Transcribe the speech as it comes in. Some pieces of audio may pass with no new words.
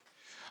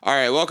All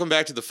right, welcome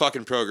back to the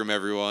fucking program,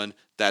 everyone.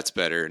 That's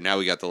better. Now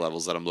we got the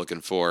levels that I'm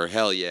looking for.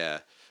 Hell yeah.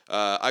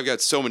 I've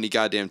got so many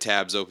goddamn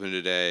tabs open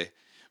today.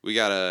 We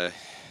gotta.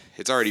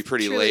 It's already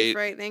pretty Truly late.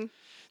 frightening.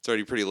 It's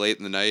already pretty late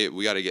in the night.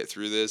 We got to get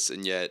through this,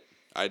 and yet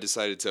I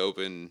decided to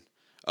open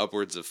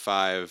upwards of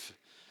 5,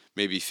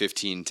 maybe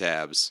 15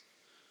 tabs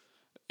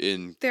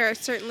in There are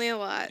certainly a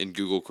lot. in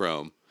Google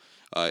Chrome.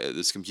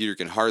 This computer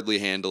can hardly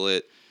handle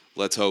it.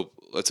 Let's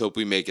hope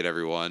we make it,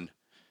 everyone.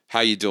 How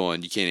you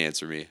doing? You can't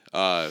answer me.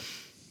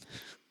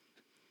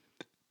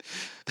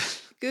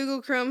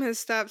 Google Chrome has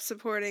stopped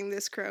supporting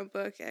this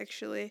Chromebook,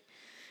 actually.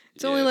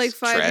 It's only like it's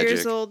 5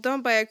 years tragic. old.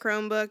 Don't buy a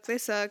Chromebook. They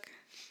suck.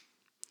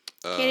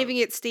 Can't even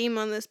get Steam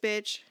on this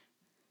bitch.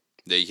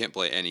 Yeah, you can't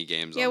play any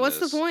games Yeah, on what's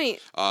this. the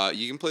point?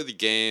 You can play the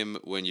game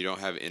when you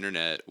don't have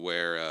internet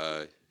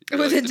where...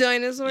 With the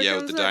dinosaur Yeah,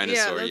 comes with the up?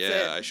 dinosaur. that's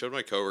Yeah, it. I showed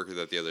my coworker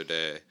that the other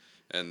day,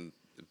 and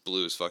it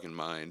blew his fucking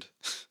mind.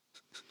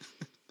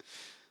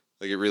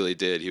 Like, it really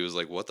did. He was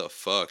like, what the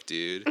fuck,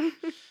 dude? I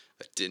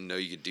didn't know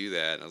you could do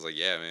that. And I was like,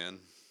 yeah, man.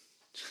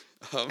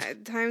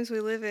 At times we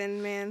live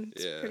in, man.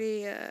 It's pretty,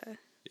 Yeah,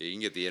 you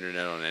can get the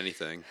internet on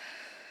anything.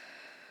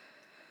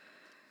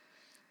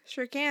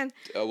 Sure can.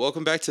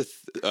 Welcome back to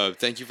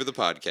Thank You for the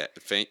Podcast.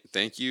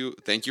 Thank you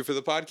for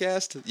the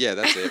podcast? Yeah,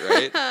 that's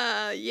it,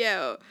 right?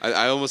 Yo.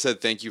 I almost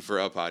said thank you for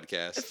a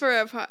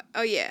podcast.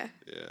 Oh, yeah.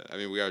 Yeah, I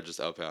mean, we are just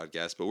a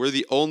podcast, but we're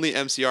the only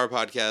MCR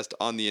podcast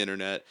on the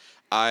internet.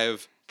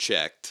 I've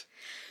checked.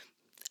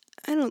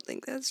 I don't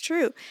think that's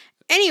true.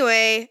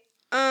 Anyway,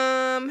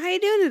 how you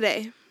doing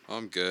today?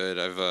 I'm good.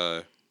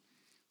 I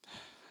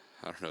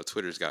don't know,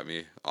 Twitter's got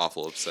me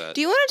awful upset.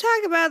 Do you want to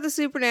talk about the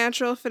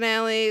Supernatural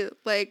finale,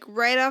 like,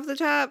 right off the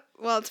top,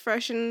 while it's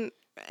fresh in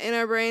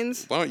our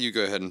brains? Why don't you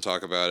go ahead and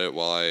talk about it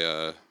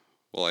while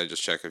I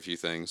just check a few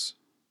things?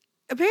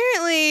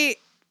 Apparently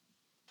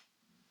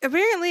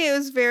it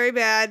was very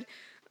bad.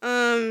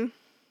 My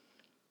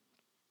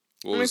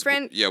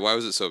friend... Yeah, why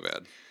was it so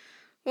bad?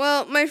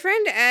 Well, my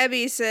friend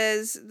Abby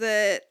says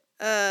that,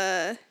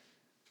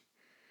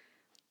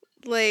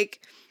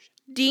 like...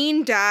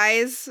 Dean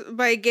dies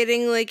by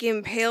getting, like,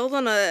 impaled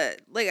on a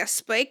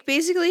spike.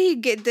 Basically, he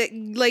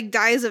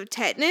dies of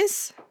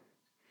tetanus.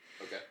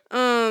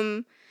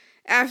 Okay.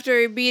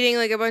 After beating,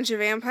 like, a bunch of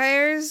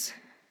vampires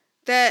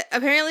that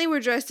apparently were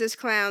dressed as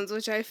clowns,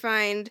 which I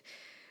find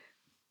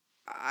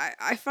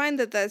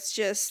that that's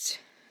just,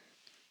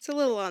 it's a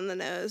little on the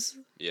nose.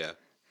 Yeah.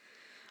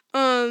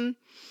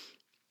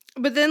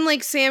 But then,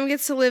 like, Sam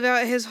gets to live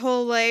out his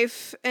whole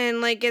life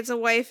and, like, gets a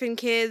wife and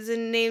kids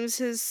and names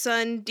his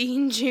son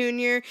Dean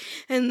Jr.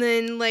 and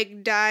then,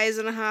 like, dies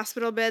in a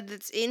hospital bed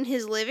that's in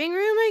his living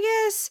room,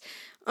 I guess.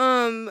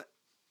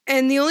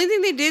 And the only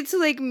thing they did to,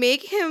 like,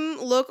 make him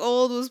look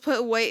old was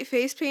put white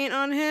face paint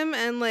on him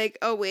and, like,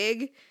 a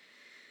wig.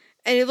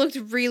 And it looked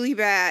really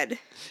bad.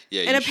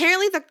 Yeah. And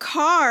apparently the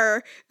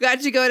car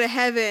got to go to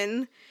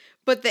heaven,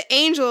 but the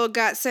angel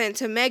got sent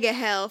to mega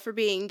hell for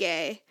being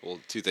gay.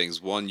 Well, two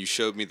things. One, you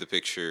showed me the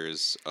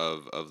pictures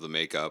of the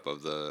makeup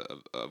of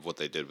what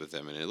they did with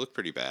him, and it looked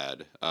pretty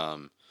bad. I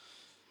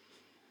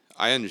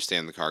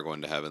understand the car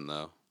going to heaven,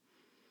 though.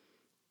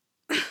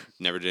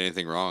 Never did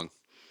anything wrong.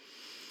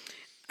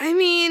 I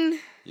mean...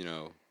 You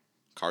know,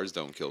 cars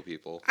don't kill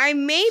people. I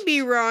may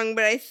be wrong,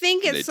 but I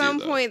think at They some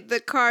do, though. point the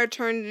car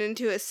turned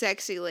into a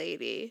sexy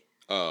lady.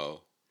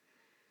 Oh.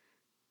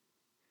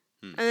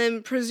 And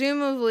then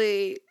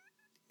presumably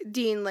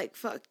Dean, like,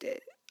 fucked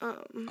it.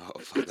 Oh,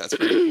 fuck, that's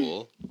pretty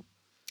cool.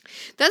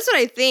 That's what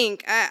I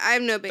think. I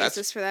have no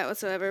basis for that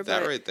whatsoever.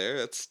 That but... right there,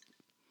 that's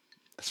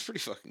pretty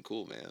fucking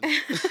cool, man.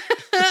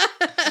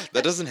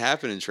 That doesn't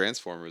happen in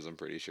Transformers, I'm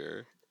pretty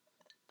sure.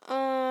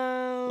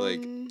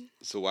 Like,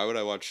 so why would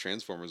I watch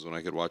Transformers when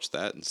I could watch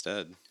that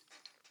instead?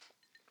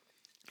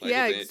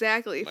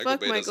 Exactly.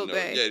 Fuck Michael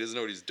Bay. Yeah, he doesn't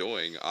know what he's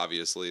doing,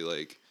 obviously.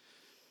 Like,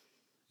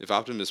 if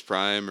Optimus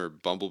Prime or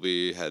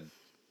Bumblebee had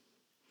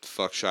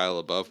fucked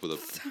Shia LaBeouf with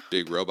a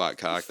big robot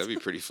cock, that'd be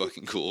pretty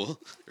fucking cool,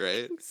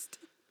 right?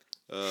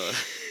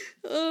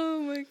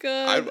 Oh my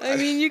god. I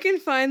mean, you can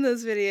find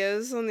those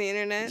videos on the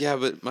internet. Yeah,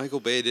 but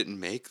Michael Bay didn't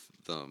make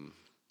them.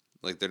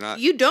 Like, they're not...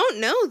 You don't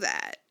know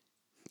that.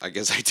 I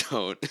guess I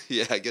don't.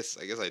 Yeah, I guess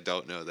I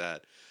don't know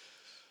that.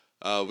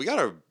 We got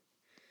a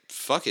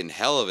fucking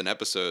hell of an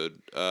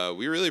episode.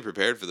 We really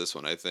prepared for this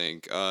one, I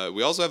think.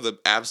 We also have the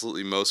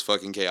absolutely most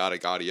fucking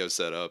chaotic audio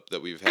setup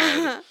that we've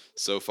had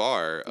so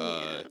far.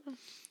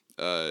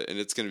 And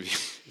it's gonna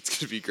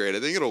be great. I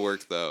think it'll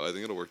work though. I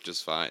think it'll work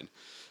just fine.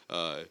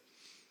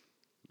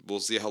 We'll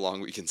see how long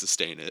we can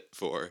sustain it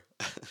for.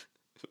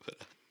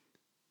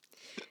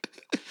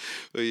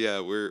 But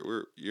yeah,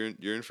 you're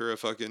in for a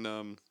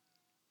fucking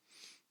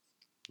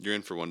you're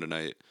in for one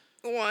tonight.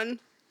 One.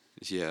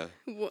 Yeah.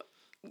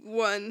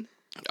 One.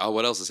 Oh,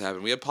 what else has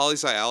happened? We had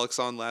Poli-Sci Alex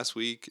on last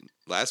week.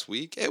 Last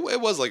week? It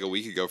was like a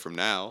week ago from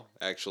now,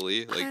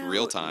 actually. Like,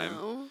 real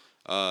time.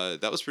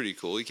 That was pretty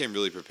cool. He came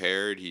really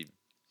prepared. He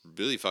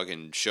really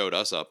fucking showed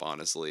us up,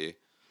 honestly,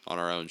 on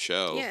our own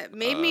show. Yeah, it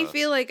made me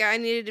feel like I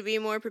needed to be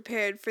more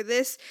prepared for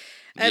this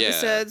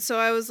episode. Yeah. So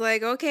I was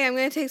like, okay, I'm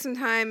going to take some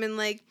time and,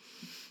 like,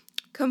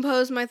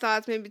 compose my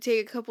thoughts, maybe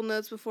take a couple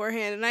notes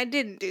beforehand, and I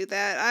didn't do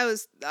that. I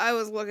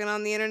was looking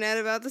on the internet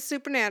about the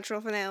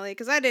Supernatural finale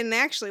because I didn't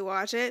actually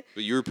watch it.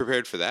 But you were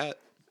prepared for that,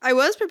 I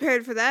was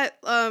prepared for that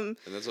and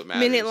that's what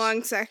matters.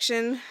 minute-long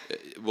section.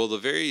 Well,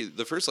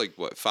 the first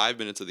 5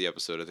 minutes of the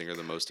episode I think are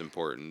the most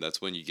important.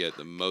 That's when you get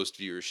the most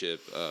viewership.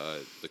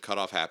 The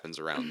cutoff happens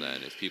around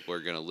then. If people are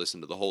gonna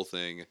listen to the whole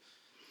thing,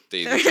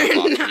 they either jump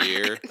off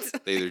here.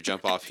 They either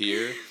jump off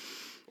here,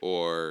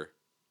 or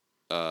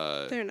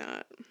They're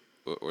not.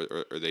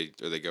 or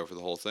they go for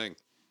the whole thing.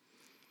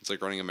 It's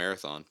like running a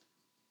marathon.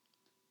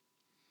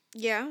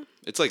 Yeah.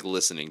 It's like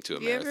listening to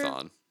a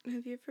marathon.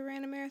 Have you ever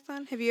ran a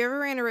marathon? Have you ever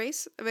ran a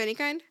race of any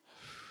kind?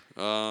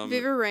 Have you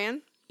ever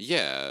ran?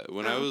 Yeah,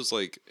 when I was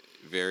like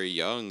very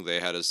young, they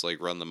had us like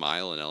run the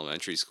mile in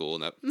elementary school,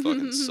 and that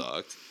fucking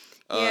sucked.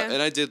 Yeah.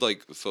 And I did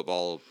like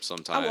football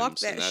sometimes. I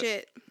walked and that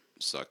shit.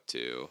 Sucked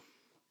too.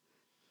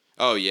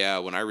 Oh yeah,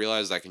 when I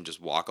realized I can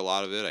just walk a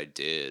lot of it, I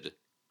did.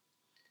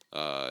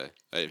 I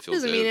didn't feel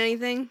Doesn't good. mean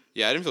anything.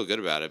 Yeah, I didn't feel good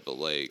about it, but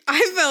like.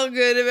 I felt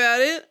good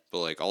about it. But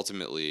like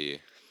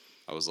ultimately,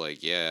 I was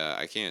like, yeah,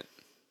 I can't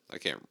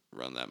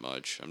run that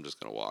much. I'm just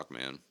gonna walk,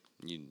 man.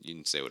 You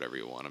can say whatever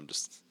you want.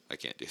 I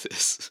can't do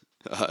this.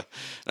 And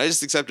I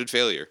just accepted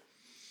failure.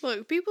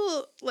 Look,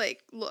 people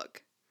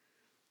look.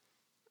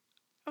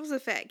 I was a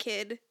fat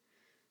kid.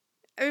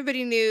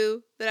 Everybody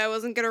knew that I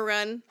wasn't gonna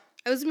run.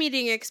 I was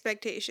meeting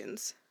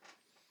expectations.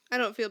 I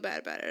don't feel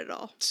bad about it at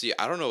all. See,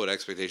 I don't know what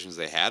expectations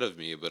they had of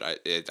me, but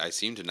I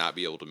seem to not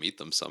be able to meet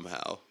them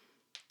somehow.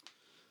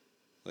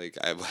 Like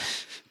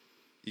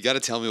you got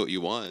to tell me what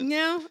you want. You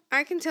know,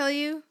 I can tell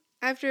you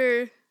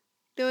after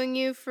knowing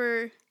you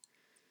for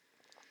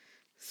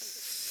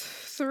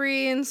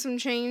 3 and some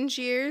change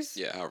years.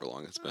 Yeah, however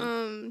long it's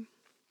been.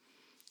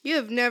 You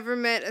have never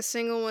met a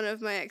single one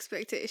of my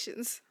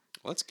expectations.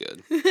 Well, that's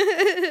good.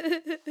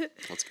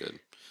 That's good.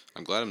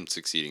 I'm glad I'm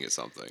succeeding at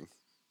something.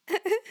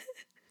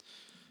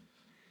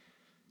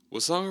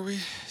 What song are we?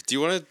 Do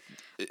you want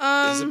to?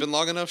 Has it been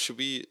long enough? Should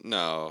we?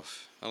 No,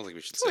 I don't think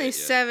we should. It's only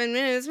 7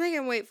 minutes. Make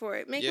him wait for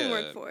it. Make him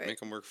work for it.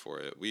 Make him work for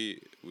it. We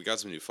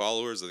got some new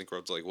followers. I think we're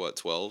up to like what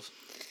 12.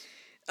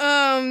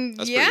 That's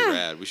pretty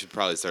rad. We should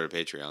probably start a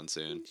Patreon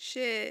soon.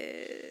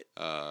 Shit.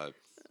 Yeah,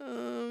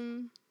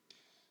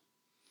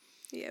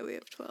 we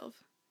have 12.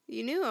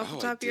 You knew off the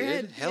top of your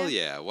head. Hell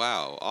yeah.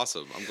 Wow.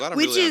 Awesome. I'm glad I'm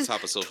Which really on is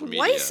top of social media.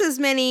 Twice as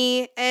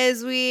many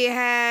as we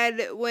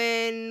had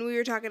when we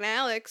were talking to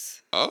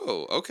Alex.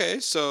 Oh, okay.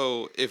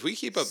 So if we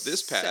keep up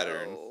this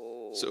pattern,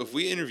 so if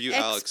we interview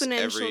Alex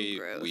every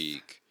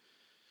week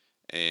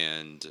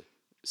and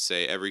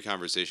say every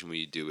conversation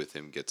we do with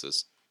him gets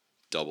us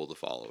double the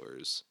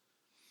followers,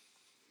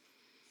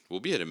 we'll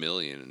be at 1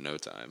 million in no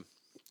time.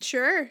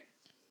 Sure.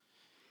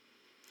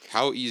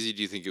 How easy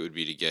do you think it would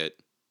be to get,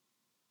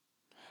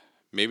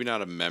 maybe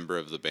not a member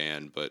of the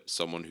band, but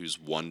someone who's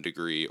 1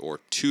 degree or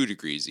 2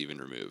 degrees even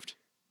removed?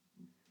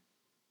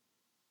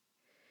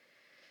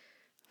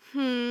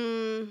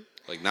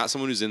 Like not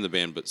someone who's in the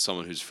band, but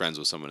someone who's friends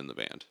with someone in the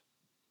band.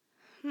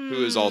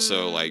 Who is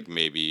also like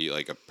maybe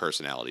like a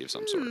personality of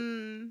some sort.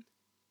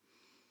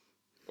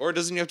 Or it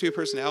doesn't have to be a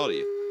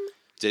personality.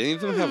 Did any of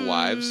them have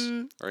wives?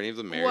 Are any of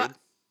them married?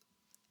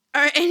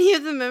 Are any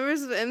of the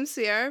members of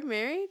MCR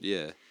married?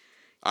 Yeah.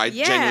 I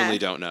genuinely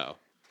don't know.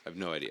 I have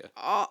no idea.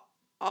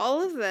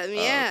 All of them,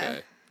 yeah.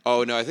 Okay.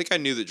 Oh, no, I think I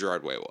knew that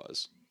Gerard Way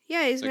was.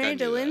 Yeah, he's married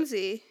to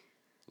Lindsay.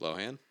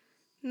 Lohan?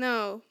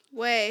 No,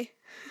 Way.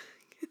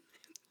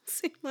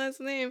 Same last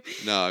name.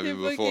 No, I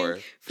mean before.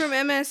 From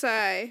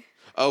MSI.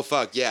 Oh,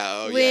 fuck,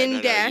 yeah. Oh, Lynn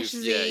yeah. Dash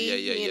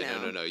Z.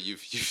 Yeah. No.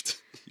 You've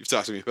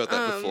talked to me about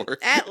that before.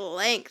 At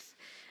length.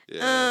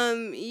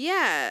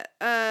 Yeah.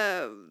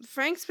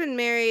 Frank's been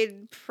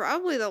married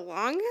probably the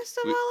longest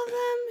of all of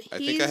them. I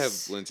think I have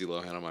Lindsay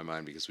Lohan on my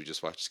mind because we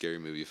just watched Scary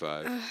Movie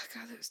 5. Oh,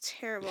 God, that was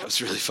terrible. That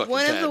was really fucking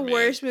One bad, of the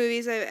worst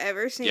movies I've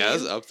ever seen. Yeah, it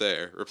was up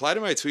there. Reply to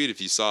my tweet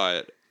if you saw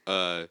it.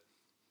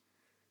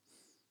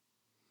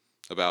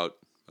 About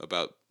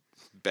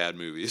bad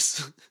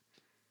movies.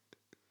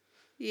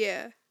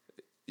 Yeah.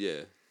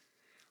 Yeah.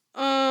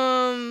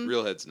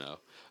 Real heads no.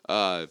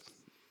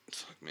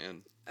 Fuck,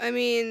 man. I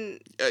mean,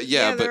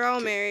 yeah, they're all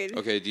married.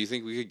 Okay, do you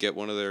think we could get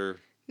one of their...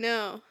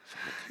 No.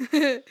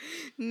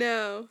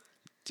 No.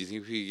 Do you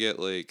think we could get,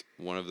 like,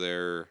 one of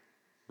their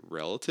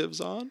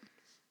relatives on?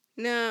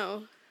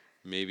 No.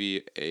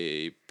 Maybe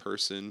a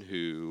person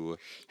who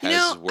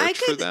has worked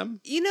for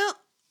them? You know...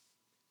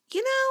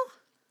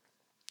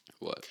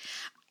 What?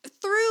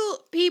 Through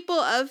people,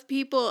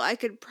 I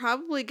could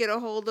probably get a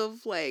hold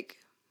of, like,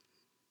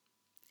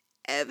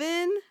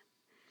 Evan.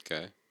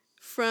 Okay.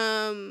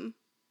 From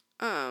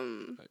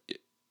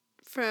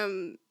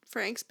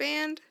Frank's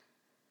band.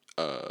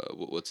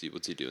 What's he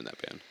doing in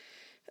that band?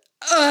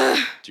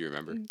 Do you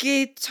remember?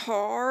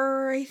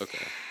 Guitar.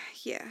 Okay.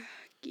 Yeah,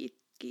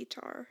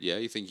 guitar. Yeah,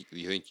 you think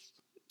even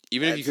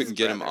if you couldn't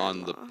get him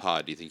on the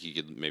pod, do you think you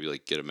could maybe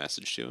like get a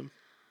message to him?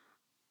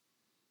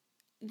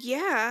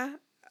 Yeah.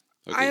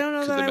 Okay. I don't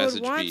know that I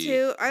would want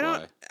to. I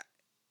don't.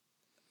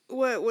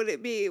 Why? What would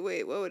it be?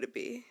 Wait, what would it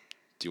be?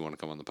 Do you want to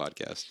come on the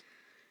podcast?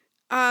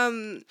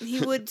 He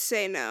would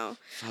say no.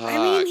 Fuck. I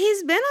mean,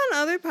 he's been on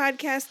other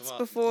podcasts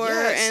before,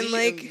 Yeah, and see,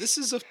 like, this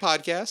is a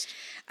podcast.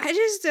 I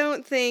just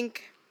don't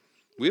think.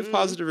 We have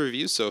positive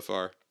reviews so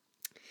far.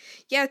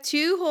 Yeah,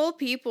 2 whole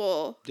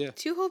people. Yeah.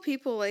 2 whole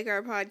people like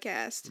our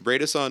podcast.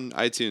 Rate us on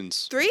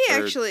iTunes. 3 or,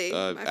 actually.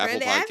 My Apple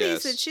friend Abby Podcasts.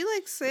 said she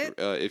likes it.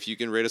 If you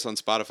can rate us on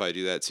Spotify,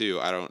 do that too.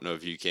 I don't know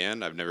if you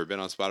can. I've never been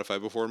on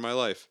Spotify before in my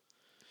life.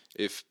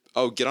 Get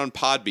on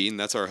Podbean.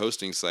 That's our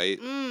hosting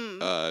site.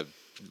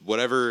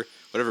 Whatever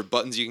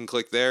buttons you can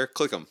click there,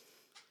 click them.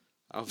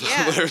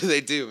 Yeah. Whatever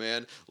they do,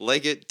 man.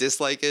 Like it,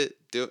 dislike it.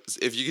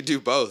 If you could do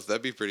both,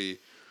 that'd be pretty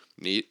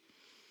neat.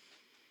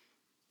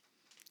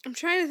 I'm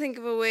trying to think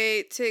of a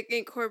way to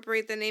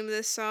incorporate the name of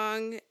this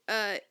song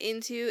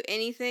into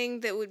anything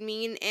that would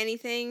mean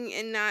anything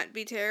and not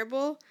be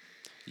terrible.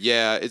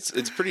 Yeah, it's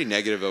pretty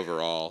negative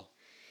overall.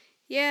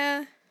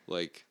 Yeah.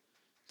 Like,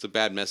 it's a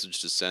bad message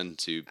to send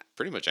to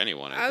pretty much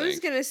anyone, I I think. was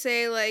gonna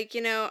say, like,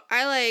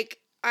 I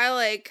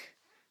like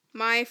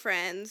my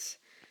friends,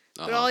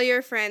 but all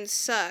your friends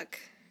suck.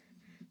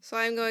 So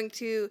I'm going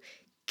to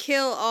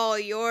kill all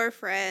your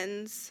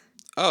friends.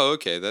 Oh,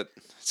 okay. That's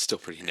still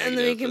pretty negative. And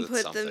then we can but put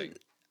it's something.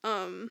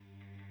 them.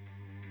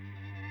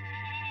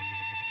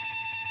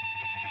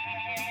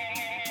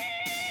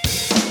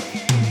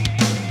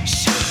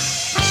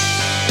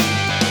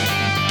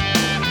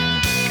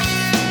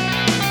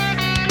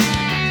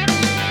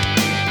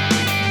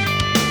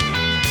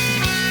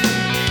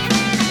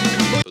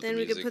 Then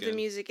we could put the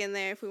music in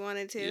there if we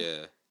wanted to.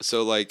 Yeah.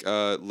 So, like,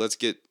 let's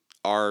get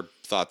our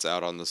thoughts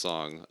out on the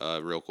song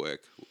real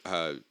quick.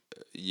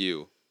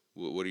 You.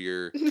 What are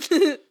your...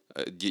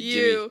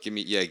 You. Give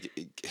me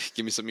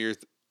some of your...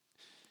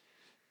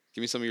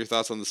 Give me some of your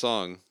thoughts on the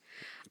song,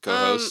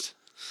 co-host.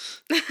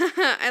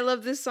 I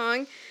love this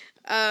song.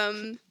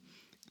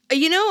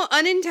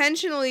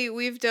 Unintentionally,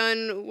 we've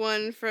done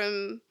one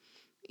from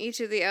each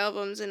of the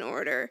albums in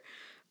order.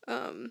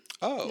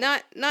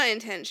 Not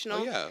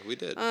intentional. Oh, yeah, we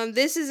did.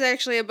 This is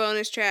actually a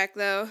bonus track,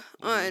 though,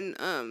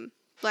 on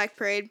Black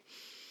Parade.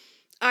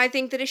 I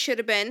think that it should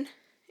have been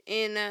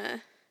in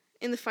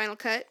the final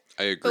cut.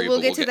 I agree, but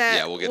we'll get to that.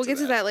 Yeah, we'll get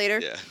to that later.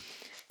 Yeah.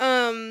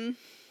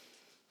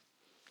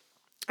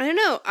 I don't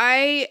know.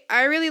 I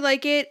really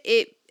like it.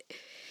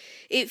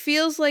 It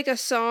feels like a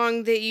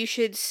song that you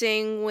should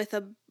sing with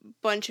a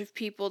bunch of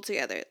people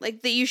together.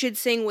 Like, that you should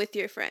sing with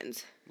your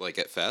friends. Like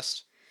at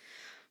Fest?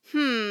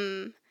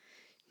 Like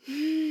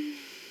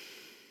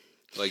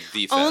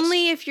the Fest?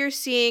 Only if you're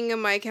seeing a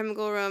My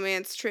Chemical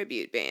Romance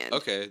tribute band.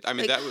 Okay. I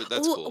mean,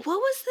 that's cool. What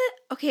was the...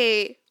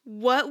 Okay,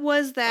 what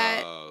was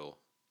that? Oh,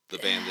 the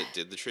band that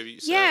did the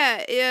tribute set?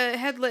 Yeah,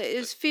 it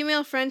was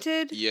female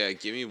fronted. Yeah,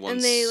 give me one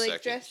second. And they,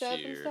 like, dressed up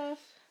and stuff.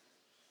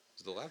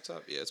 Is the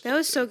laptop? Yeah, it's That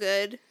was so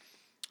good.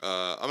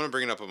 I'm going to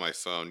bring it up on my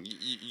phone.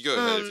 You go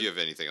ahead if you have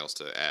anything else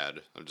to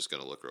add. I'm just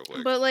going to look real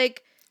quick. But,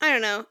 like, I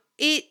don't know.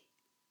 It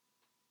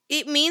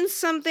means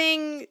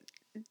something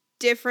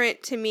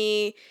different to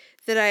me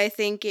that I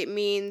think it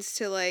means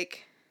to,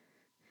 like,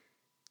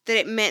 that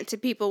it meant to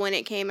people when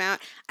it came out.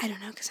 I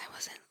don't know, because I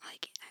wasn't,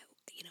 like, I'm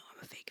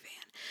a fake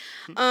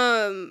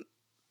fan.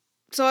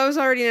 So I was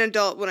already an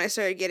adult when I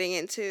started getting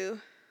into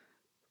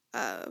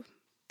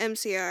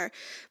MCR.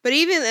 But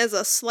even as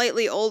a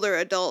slightly older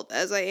adult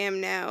as I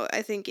am now,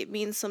 I think it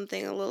means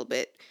something a little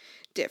bit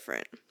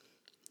different.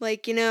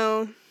 Like,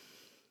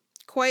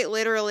 quite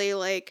literally,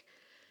 like,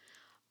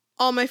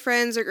 all my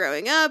friends are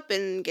growing up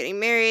and getting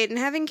married and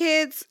having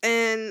kids,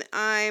 and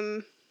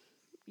I'm,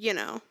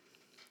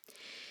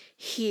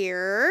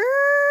 here.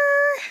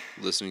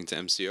 Listening to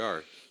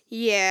MCR.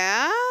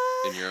 Yeah.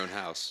 In your own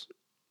house.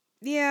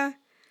 Yeah.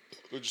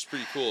 Which is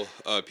pretty cool.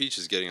 Peach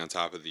is getting on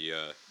top of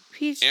the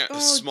Peach,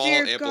 small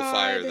dear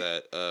amplifier God.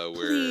 that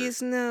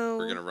Please, no.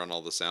 we're going to run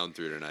all the sound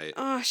through tonight.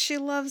 Oh, she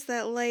loves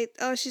that light.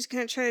 Oh, she's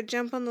going to try to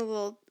jump on the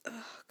little... Oh,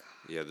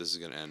 God. Yeah, this is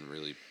going to end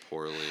really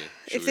poorly.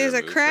 If there's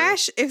a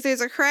crash,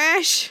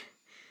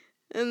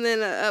 and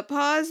then a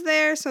pause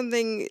there,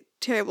 something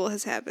terrible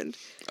has happened.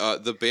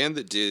 The band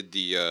that did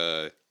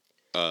the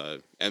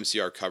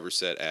MCR cover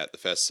set at the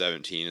Fest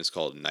 17 is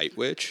called Night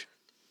Witch.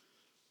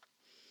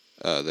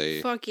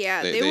 Fuck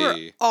yeah, they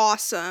were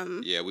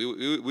awesome. Yeah,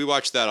 we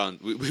watched that on...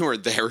 We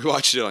weren't there. We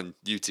watched it on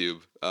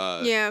YouTube.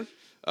 Yeah.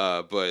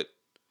 But,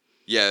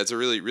 yeah, it's a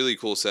really, really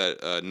cool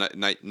set.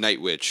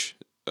 Night Witch,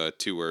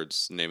 2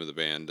 words, name of the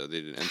band. They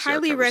did an MCR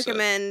Highly cover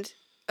set.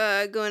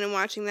 Going and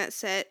watching that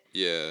set.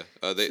 Yeah.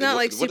 It's not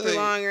like super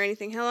long or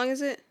anything. How long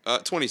is it?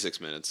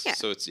 26 minutes. Yeah.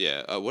 So it's,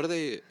 what do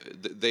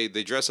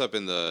they dress up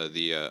in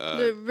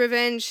the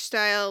revenge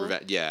style.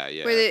 Yeah.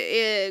 Where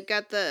they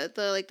got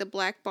the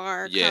black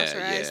bar across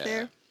her eyes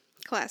there.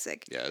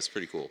 Classic. Yeah, it's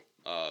pretty cool.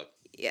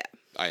 Yeah.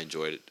 I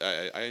enjoyed it.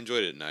 I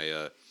enjoyed it, and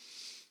I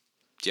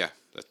don't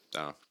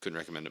know, couldn't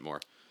recommend it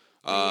more.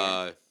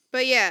 Yeah.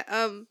 But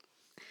yeah,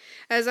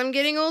 as I'm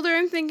getting older,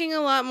 I'm thinking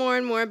a lot more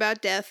and more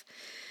about death.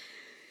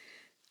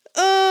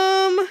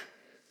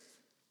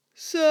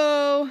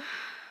 So...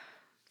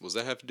 What does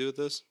that have to do with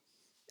this?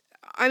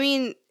 I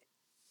mean,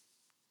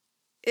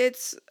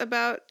 It's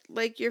about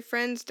like your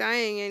friends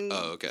dying and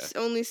Oh, okay.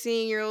 only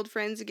seeing your old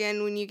friends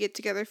again when you get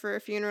together for a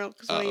funeral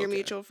because one Oh, of your okay.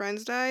 mutual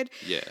friends died.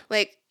 Yeah.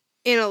 Like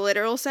in a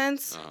literal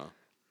sense. Uh huh.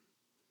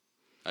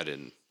 I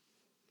didn't.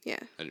 Yeah.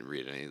 I didn't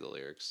read any of the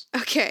lyrics.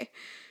 Okay.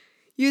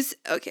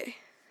 Okay.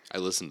 I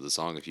listened to the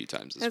song a few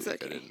times this That's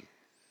week. okay.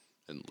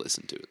 I didn't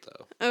listen to it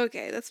though.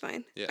 Okay, that's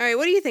fine. Yeah. All right,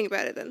 what do you think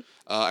about it then?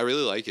 I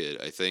really like it.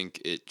 I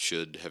think it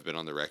should have been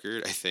on the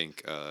record. I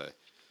think.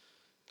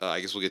 I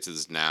guess we'll get to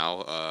this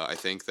now. I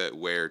think that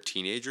where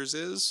Teenagers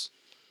is.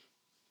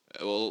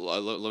 Well,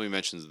 let me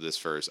mention this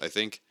first. I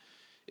think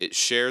it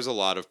shares a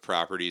lot of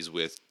properties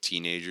with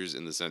Teenagers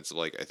in the sense of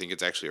like I think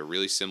it's actually a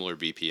really similar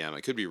BPM.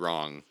 I could be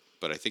wrong,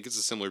 but I think it's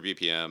a similar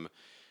BPM.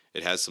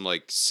 It has some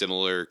like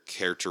similar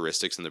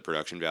characteristics in the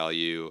production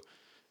value,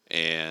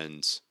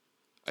 and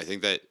I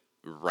think that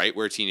right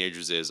where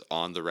Teenagers is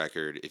on the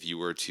record, if you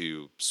were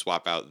to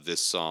swap out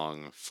this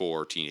song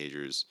for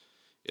Teenagers,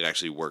 it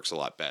actually works a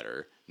lot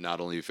better. Not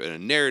only in a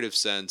narrative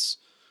sense,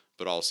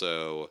 but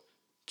also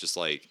just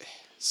like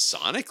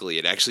sonically,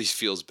 it actually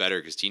feels better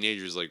because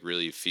Teenagers like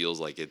really feels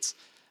like it's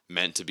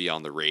meant to be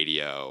on the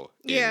radio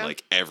in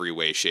like every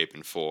way, shape,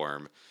 and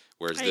form.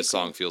 Whereas this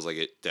song feels like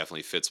it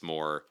definitely fits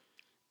more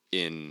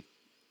in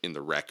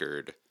the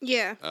record.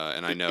 Yeah.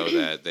 And I know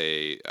that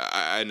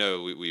I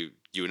know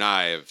you and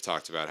I have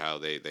talked about how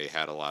they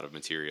had a lot of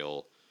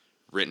material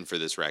written for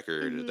this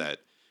record that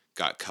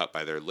got cut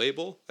by their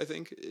label, I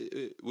think,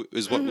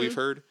 is what we've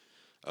heard,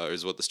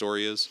 is what the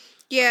story is.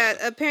 Yeah,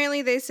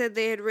 apparently they said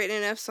they had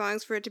written enough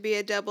songs for it to be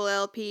a double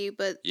LP,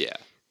 but yeah,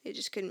 they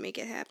just couldn't make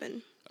it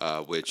happen.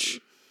 Which,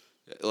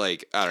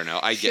 like, I don't know.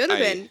 Should have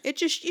been.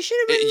 You should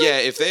have been. Yeah,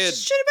 if they had,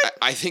 been,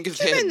 I think if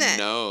they had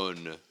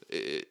known,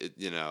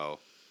 you know,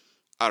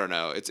 I don't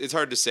know. It's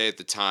hard to say at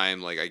the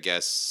time. Like, I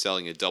guess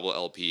selling a double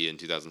LP in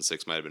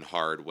 2006 might have been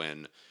hard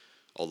when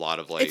a lot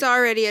of like it's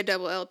already a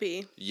double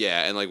LP.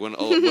 Yeah, and like when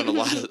a lot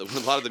of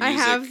the music I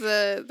have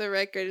the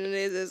record and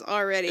it is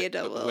already a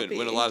double LP.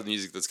 When a lot of the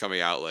music that's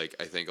coming out, like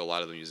I think a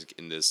lot of the music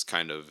in this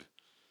kind of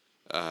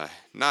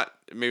not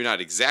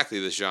exactly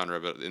this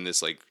genre, but in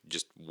this like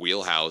just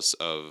wheelhouse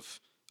of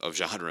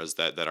genres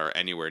that are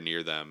anywhere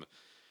near them.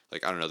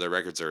 Like I don't know, their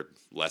records are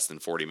less than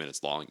 40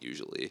 minutes long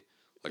usually.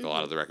 Like a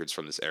lot of the records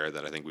from this era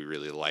that I think we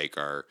really like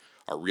are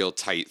real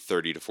tight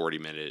 30 to 40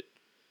 minute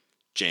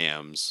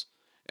jams.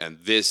 And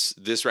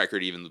this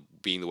record, even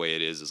being the way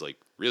it is like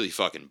really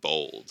fucking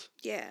bold.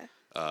 Yeah.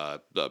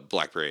 The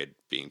Black Parade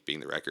being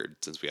the record,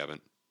 since we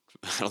haven't,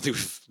 I don't think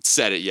we've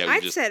said it yet.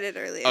 I've said it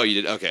earlier. Oh,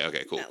 you did?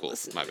 Okay, cool.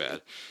 My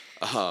bad.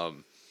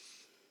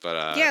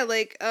 Yeah,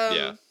 like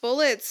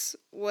Bullets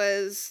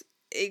was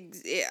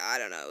I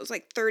don't know, it was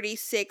like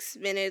 36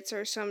 minutes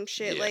or some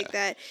shit like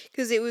that,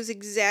 because it was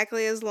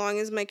exactly as long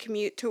as my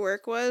commute to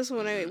work was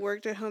when I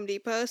worked at Home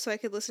Depot, so I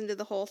could listen to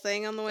the whole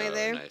thing on the way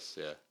there. Nice,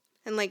 yeah.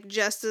 And like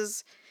just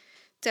as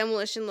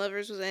Demolition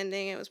Lovers was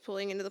ending, I was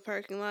pulling into the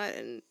parking lot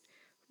and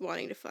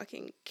wanting to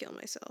fucking kill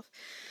myself.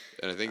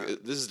 And I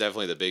think this is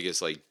definitely the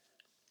biggest, like,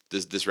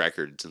 this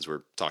record, since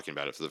we're talking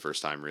about it for the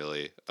first time,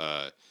 really,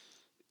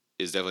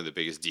 is definitely the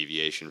biggest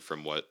deviation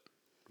from what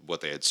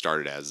they had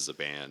started as a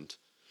band.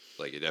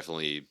 Like, it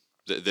definitely,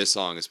 this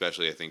song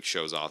especially, I think,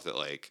 shows off that,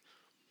 like,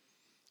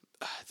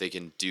 they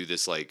can do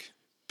this, like,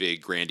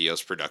 big,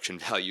 grandiose production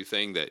value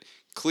thing that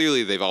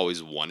clearly they've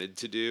always wanted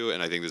to do.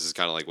 And I think this is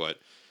kind of like what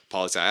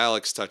Poli-Sci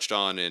Alex touched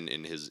on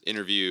in his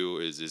interview,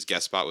 is his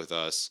guest spot with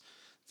us,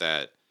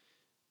 that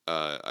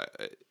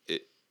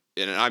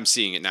and I'm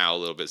seeing it now a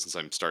little bit since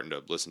I'm starting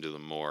to listen to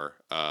them more,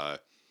 that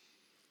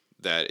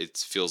it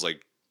feels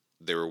like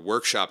they were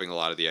workshopping a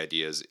lot of the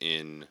ideas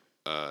in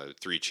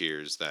Three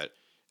Cheers that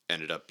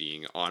ended up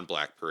being on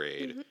Black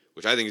Parade,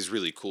 which I think is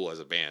really cool as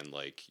a band.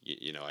 Like,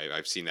 you know,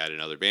 I've seen that in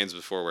other bands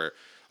before where,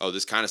 oh,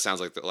 this kind of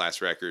sounds like the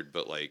last record,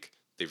 but like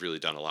they've really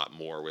done a lot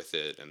more with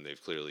it, and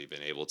they've clearly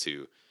been able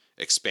to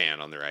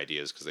expand on their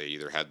ideas because they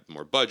either had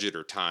more budget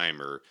or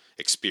time or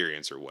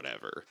experience or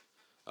whatever,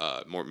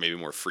 maybe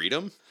more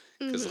freedom,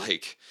 because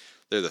like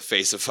they're the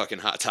face of fucking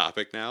Hot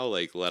Topic now.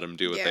 Like, let them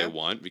do what they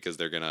want because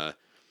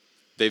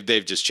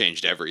they've just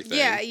changed everything.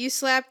 Yeah, you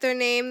slap their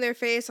name, their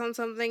face on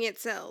something, it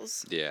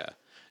sells. Yeah.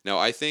 No,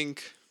 I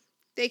think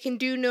they can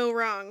do no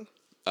wrong.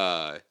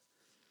 I'm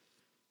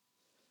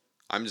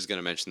just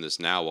gonna mention this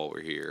now while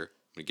we're here.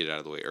 I'm gonna get it out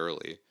of the way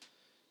early.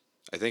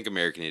 I think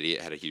American Idiot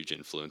had a huge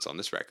influence on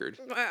this record.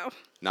 Wow.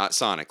 Not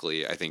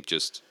sonically, I think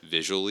just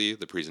visually,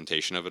 the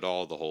presentation of it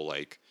all, the whole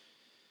like,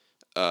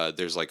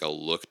 there's like a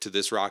look to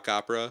this rock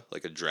opera,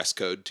 like a dress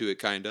code to it,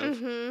 kind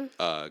of.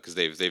 Because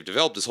they've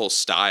developed this whole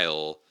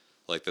style,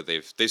 like that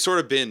they've sort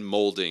of been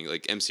molding,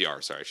 like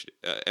MCR. Sorry,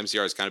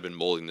 MCR has kind of been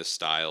molding this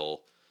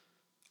style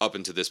up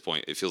until this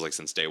point. It feels like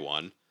since day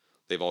one,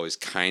 they've always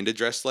kind of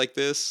dressed like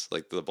this,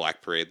 like the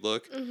Black Parade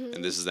look,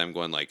 and this is them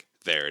going like,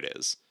 there it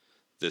is.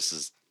 This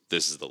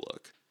is the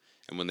look.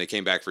 And when they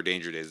came back for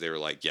Danger Days, they were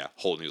like, yeah,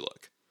 whole new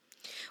look.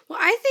 Well,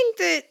 I think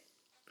that,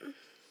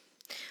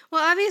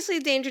 obviously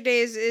Danger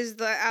Days is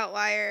the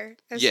outlier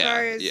as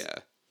far as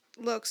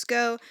looks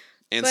go.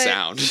 And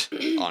sound,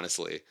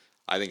 honestly.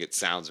 I think it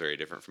sounds very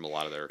different from a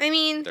lot of I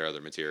mean, their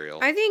other material.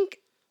 I think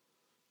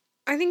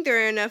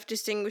there are enough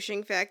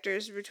distinguishing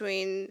factors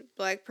between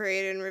Black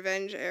Parade and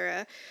Revenge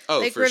Era. Oh,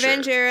 like for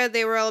Revenge sure. Era,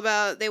 they were all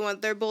about they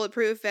want their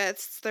bulletproof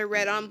vests, they're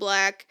red on Mhm.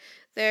 black,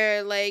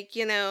 they're like,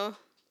 little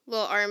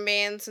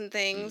armbands and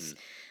things.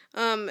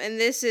 Mm-hmm.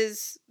 And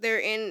they're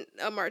in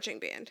a marching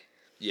band.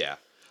 Yeah,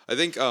 I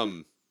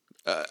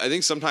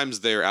think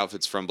sometimes their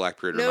outfits from Black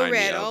Parade No remind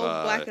red, me of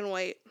all black and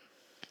white.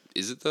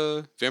 is it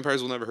the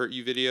Vampires Will Never Hurt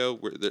You video?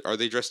 Are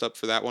they dressed up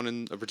for that one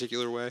in a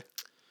particular way?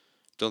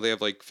 Don't they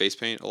have like face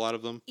paint? A lot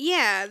of them.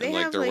 Yeah, they And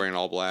like have they're wearing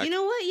all black. You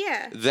know what?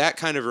 Yeah. That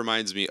kind of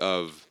reminds me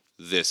of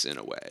this in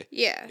a way.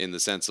 Yeah. In the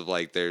sense of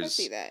like I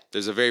see that.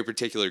 there's a very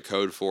particular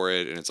code for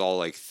it, and it's all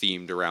like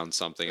themed around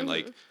something, and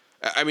like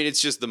I mean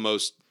it's just the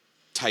most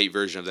tight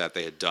version of that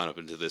they had done up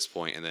until this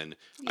point, and then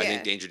I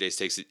think Danger Days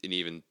takes it an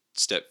even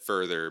step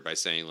further by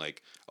saying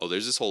like, oh,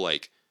 there's this whole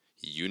like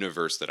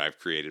universe that I've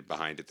created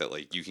behind it that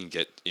like you can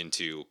get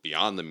into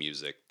beyond the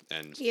music,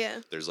 and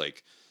there's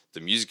like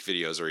the music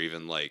videos are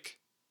even like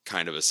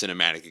kind of a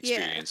cinematic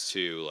experience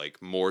too, like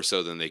more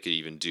so than they could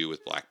even do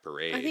with Black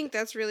Parade. I think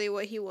that's really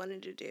what he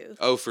wanted to do.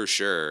 Oh, for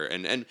sure.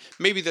 And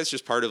maybe that's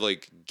just part of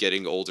like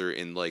getting older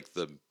in like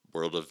the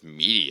world of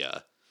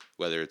media,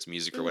 whether it's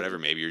music or whatever.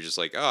 Maybe you're just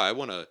like, oh, I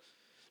want to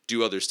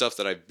do other stuff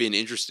that I've been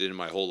interested in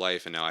my whole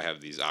life, and now I have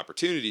these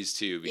opportunities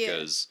to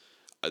because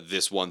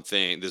this one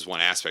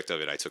aspect of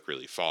it I took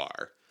really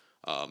far.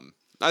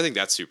 I think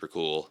that's super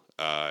cool.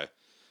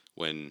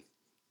 When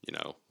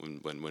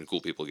when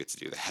cool people get to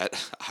do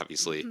that.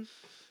 Obviously,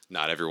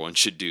 not everyone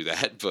should do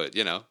that, but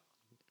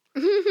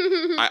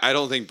I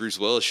don't think Bruce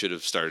Willis should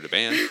have started a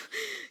band.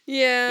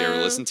 Yeah. You ever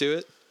listen to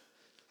it?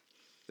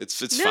 It's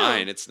No.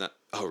 fine. It's not.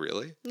 Oh,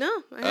 really? No,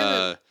 I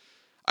haven't.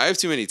 I have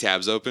too many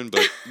tabs open,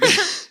 but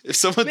if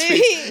someone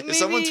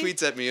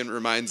tweets at me and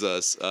reminds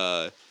us,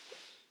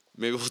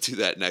 maybe we'll do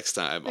that next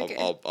time. Okay.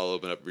 I'll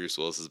open up Bruce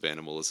Willis's band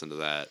and we'll listen to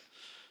that.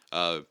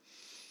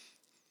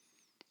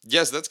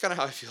 Yes, that's kind of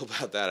how I feel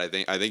about that. I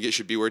think it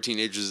should be where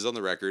Teenagers is on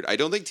the record. I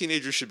don't think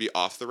Teenagers should be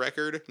off the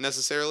record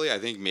necessarily. I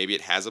think maybe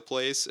it has a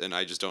place, and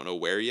I just don't know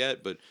where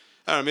yet. But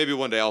I don't know. Maybe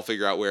one day I'll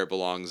figure out where it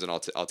belongs, and I'll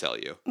tell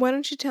you. Why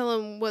don't you tell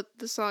them what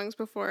the songs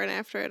before and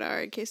after it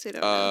are, in case they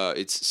don't know?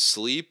 It's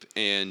Sleep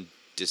and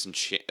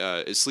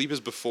Sleep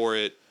is before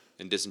it,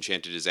 and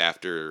Disenchanted is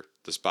after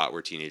the spot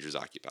where Teenagers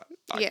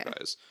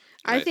occupies.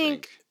 I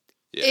think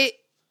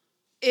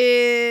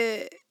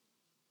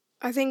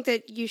I think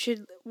that you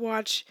should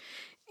watch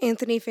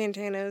Anthony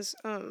Fantano's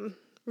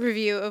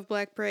review of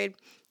Black Parade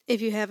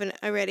if you haven't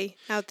already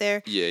out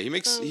there. Yeah, he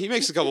makes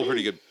a couple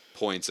pretty good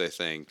points, I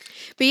think.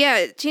 But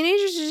yeah,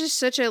 Teenagers is just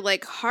such a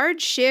like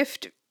hard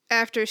shift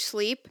after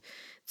Sleep.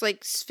 It's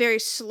like very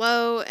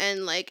slow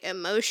and like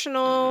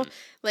emotional.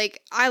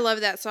 Like I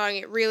love that song.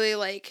 It really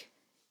like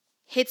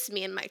hits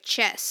me in my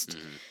chest.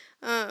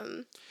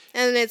 And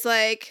it's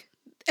like,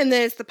 and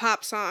then it's the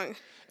pop song,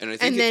 and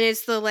then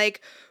it's the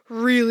like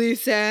really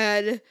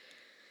sad.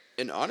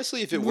 And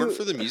honestly, if it weren't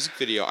for the music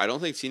video, I don't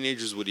think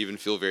Teenagers would even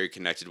feel very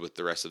connected with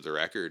the rest of the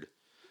record.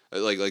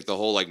 Like the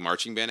whole like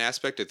marching band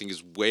aspect, I think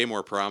is way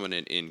more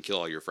prominent in Kill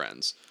All Your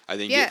Friends. I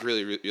think it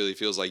really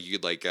feels like you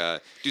could like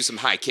do some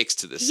high kicks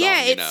to this song.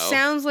 Yeah, it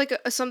sounds like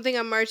something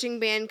a marching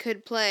band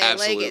could play.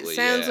 Absolutely, like it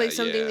sounds like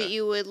something that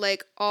you would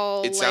like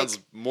all. It sounds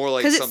more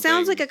like because it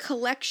sounds like a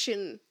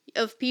collection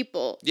of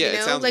people. Yeah,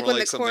 it sounds like more when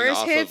like the something chorus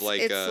off hits, of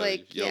like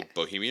it's like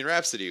Bohemian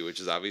Rhapsody, which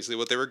is obviously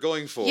what they were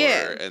going for.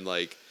 Yeah. And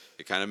like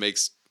it kind of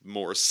makes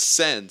more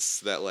sense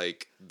that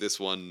like this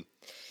one.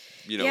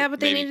 Yeah, but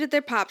they needed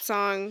their pop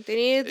song. They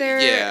needed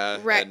their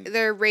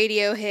their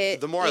radio hit.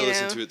 The more I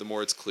listen to it, the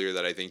more it's clear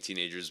that I think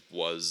Teenagers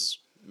was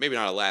maybe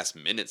not a last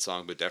minute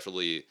song, but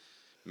definitely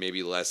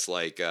maybe less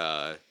like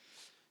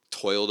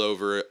toiled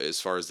over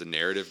as far as the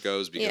narrative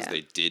goes, because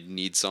they did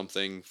need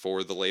something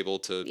for the label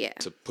to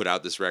put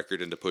out this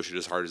record and to push it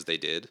as hard as they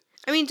did.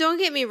 I mean, don't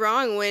get me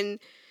wrong, when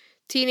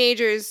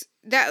Teenagers,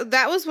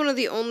 that was one of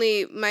the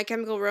only My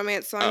Chemical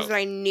Romance songs that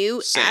I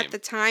knew at the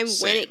time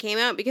when it came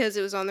out, because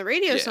it was on the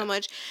radio so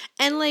much.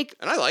 And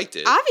I liked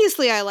it.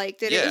 Obviously I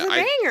liked it. It was a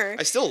banger.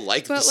 I still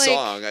like the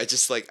song. I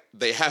just like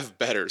they have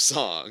better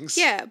songs.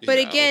 Yeah, but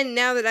again,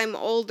 now that I'm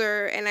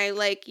older and I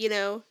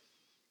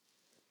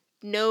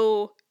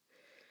know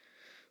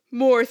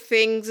more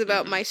things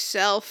about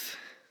myself,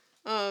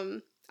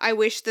 I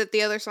wish that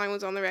the other song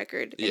was on the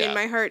record. And in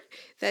my heart,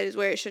 that is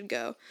where it should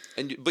go.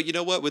 But you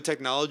know what? With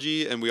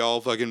technology, and we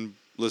all fucking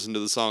listen to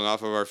the song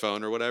off of our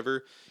phone or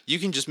whatever, you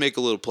can just make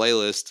a little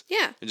playlist.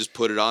 Yeah. And just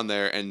put it on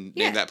there and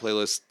name that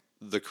playlist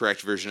the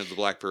correct version of the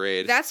Black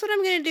Parade. That's what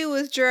I'm going to do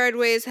with Gerard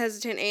Way's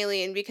Hesitant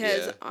Alien,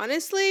 because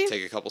honestly...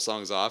 Take a couple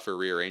songs off or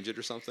rearrange it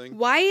or something.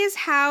 Why is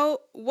how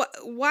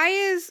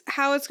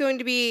it's going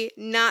to be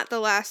not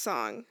the last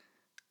song?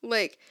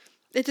 Like...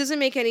 It doesn't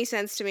make any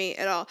sense to me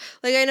at all.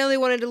 Like, I know they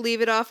wanted to leave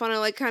it off on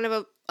a, kind of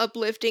a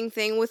uplifting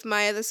thing with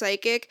Maya the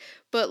Psychic,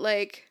 but,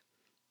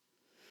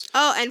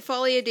 oh, and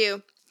Folie à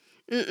Deux.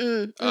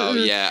 Oh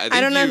yeah, I think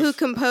I don't know who you've-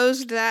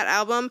 composed that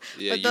album,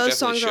 Yeah, but you those definitely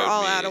songs are showed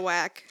all me- out of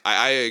whack.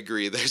 I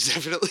agree. There's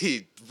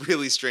definitely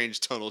really strange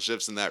tonal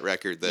shifts in that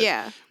record that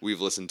Yeah.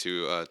 we've listened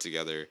to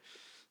together.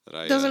 That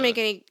I Doesn't make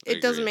any. I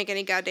It doesn't agree. make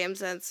any goddamn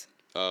sense.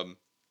 So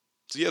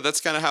yeah,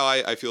 that's kind of how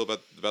I feel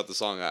about the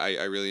song.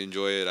 I really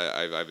enjoy it.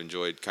 I've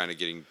enjoyed kind of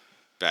getting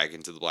back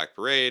into the Black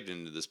Parade and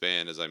into this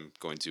band as I'm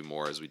going to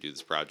more as we do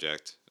this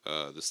project,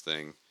 this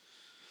thing.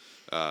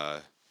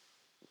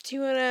 Do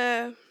you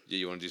wanna? Yeah,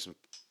 you want to do some?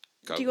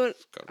 Do you want?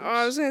 Covers? Oh,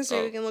 I was gonna say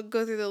Oh. we can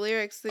go through the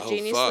lyrics, the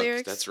Genius fuck,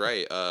 lyrics. that's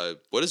right.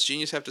 What does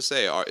Genius have to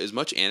say? Is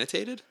much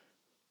annotated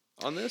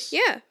on this?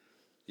 Yeah.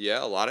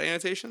 Yeah, a lot of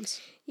annotations.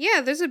 Yeah,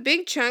 there's a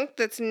big chunk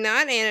that's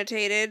not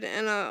annotated,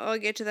 and I'll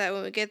get to that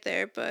when we get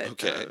there. But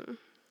Okay.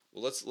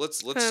 Well, let's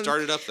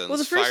start it up then. well,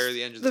 Let's fire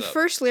the engines the up.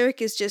 first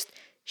lyric is just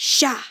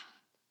 "sha."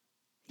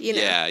 You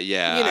know. Yeah,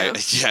 yeah, You know.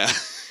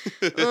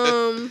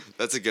 yeah.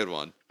 That's a good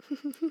one.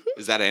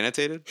 Is that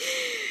annotated?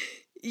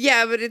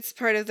 Yeah, but it's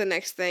part of the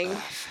next thing.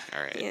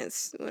 All right.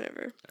 Yes,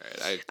 whatever.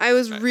 All right. I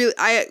was really.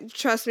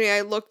 Trust me.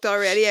 I looked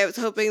already. I was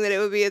hoping that it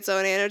would be its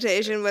own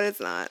annotation, but it's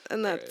not,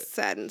 and that Right.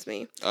 saddens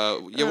me. Yeah.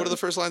 What are the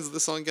first lines of the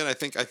song again? I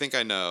think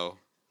I know.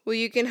 Well,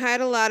 you can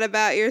hide a lot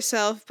about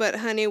yourself, but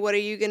honey, what are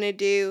you gonna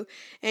do?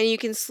 And you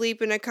can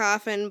sleep in a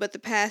coffin, but the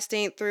past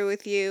ain't through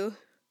with you.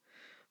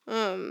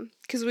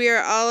 'Cause we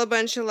are all a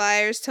bunch of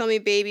liars. Tell me,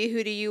 baby,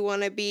 who do you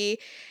want to be?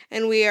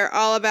 And we are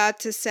all about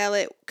to sell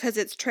it 'cause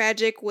it's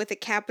tragic with a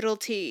capital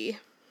T.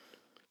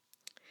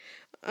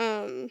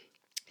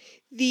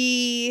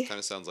 The Kind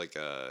of sounds like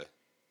a.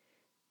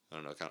 I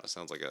don't know. Kind of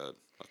sounds like a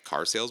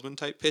car salesman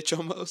type pitch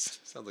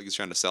almost. Sounds like he's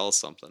trying to sell us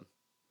something.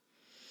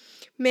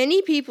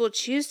 many people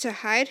choose to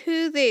hide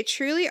who they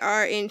truly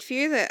are in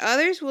fear that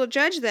others will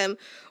judge them,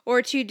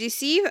 or to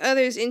deceive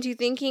others into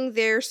thinking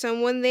they're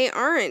someone they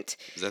aren't.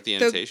 Is that the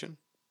annotation?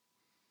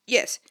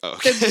 Yes. Oh,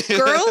 okay. The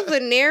girl the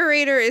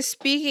narrator is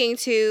speaking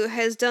to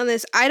has done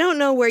this. I don't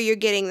know where you're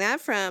getting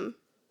that from.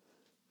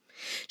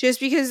 Just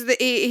because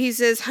he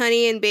says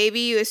honey and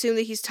baby, you assume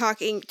that he's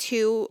talking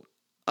to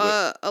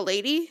a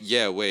lady?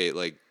 Yeah, wait,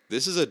 like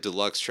this is a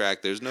deluxe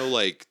track. There's no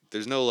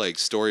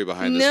story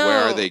behind this.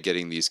 Where are No. they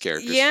getting these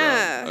characters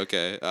Yeah. from?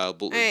 Okay.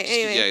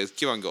 anyway. Yeah,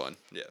 keep on going.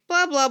 Yeah.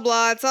 Blah, blah,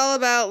 blah. It's all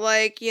about,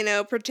 like,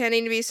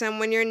 pretending to be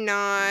someone you're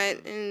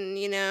not, and,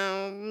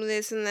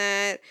 this and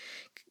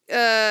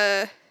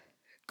that.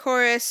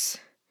 Chorus.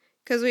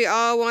 Because we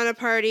all want to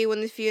party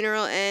when the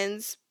funeral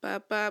ends.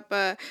 Ba, ba,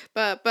 ba,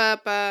 ba, ba,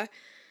 ba.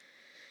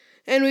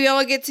 And we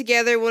all get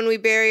together when we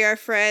bury our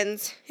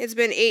friends. It's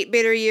been 8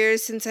 bitter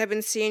years since I've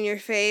been seeing your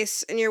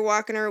face, and you're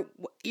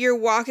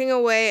walking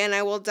away, and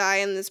I will die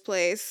in this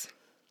place.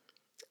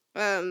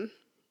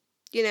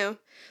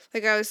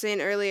 Like I was saying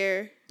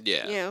earlier,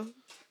 Yeah.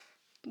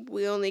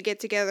 we only get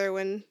together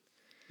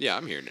Yeah,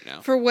 I'm hearing it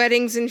now. for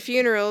weddings and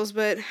funerals,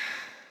 but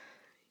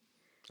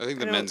I think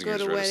the I don't go Menzingers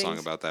to wrote a song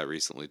weddings. about that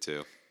recently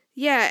too.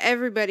 yeah,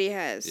 everybody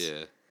has.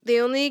 Yeah. They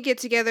only get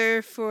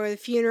together for the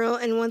funeral,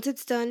 and once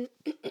it's done,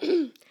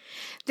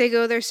 they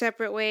go their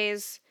separate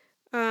ways.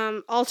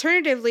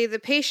 Alternatively, the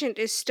patient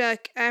is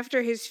stuck.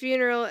 After his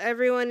funeral,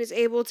 everyone is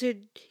able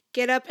to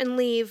get up and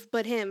leave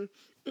but him.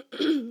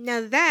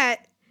 Now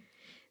that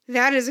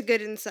is a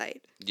good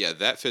insight. Yeah,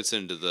 that fits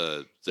into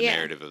the Yeah.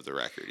 narrative of the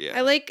record. Yeah.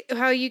 I like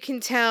how you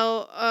can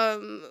tell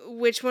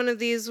which one of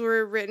these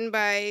were written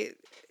by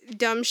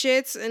dumb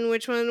shits and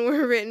which one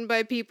were written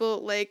by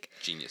people like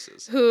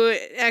Geniuses. who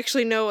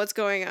actually know what's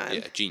going on.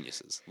 Yeah,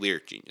 geniuses.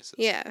 Lyric geniuses.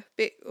 Yeah.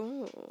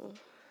 Oh.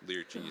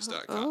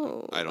 Lyricgenius.com.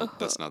 Oh. I don't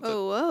that's not the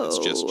Oh, it's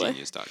just whoa.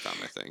 genius.com,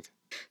 I think.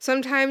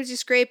 Sometimes you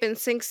scrape and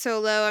sink so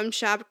low.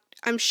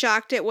 I'm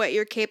shocked at what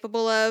you're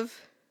capable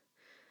of.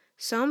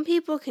 Some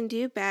people can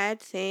do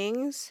bad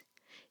things,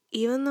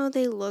 even though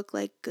they look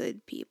like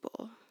good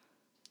people.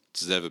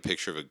 Does it have a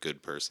picture of a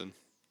good person?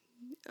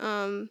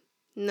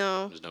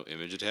 No. There's no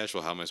image attached?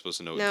 Well, how am I supposed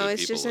to know what No, good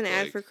it's people just an look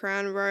ad like? for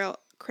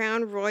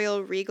Crown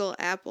Royal Regal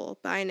Apple.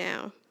 Buy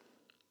now.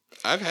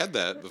 I've had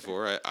that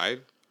before. I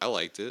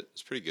liked it.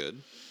 It's pretty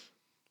good.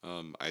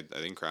 I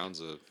think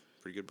Crown's a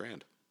pretty good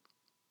brand.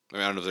 I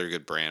mean, I don't know if they're a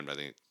good brand, but I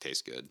think it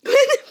tastes good.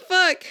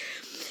 Fuck.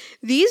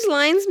 These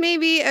lines may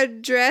be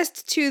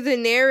addressed to the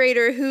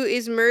narrator who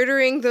is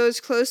murdering those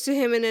close to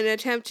him in an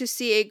attempt to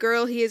see a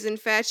girl he is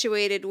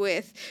infatuated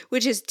with,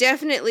 which is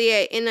definitely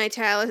a in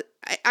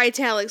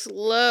italics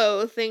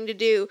low thing to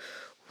do.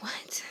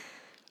 What?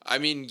 I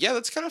mean, yeah,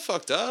 that's kind of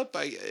fucked up.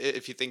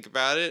 If you think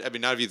about it. I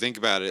mean, not if you think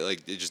about it.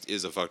 Like, it just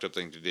is a fucked up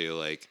thing to do.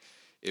 Like,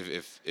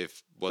 if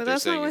what But they're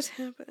that's saying not what's is,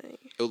 happening.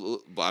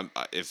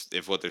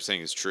 if what they're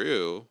saying is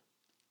true,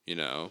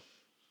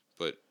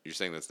 but you're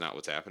saying that's not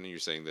what's happening. You're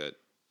saying that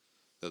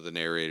the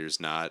narrator's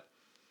not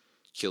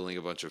killing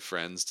a bunch of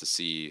friends to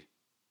see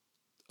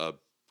a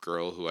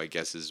girl who I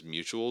guess is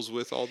mutuals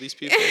with all these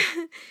people.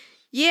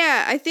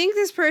 Yeah, I think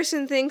this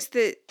person thinks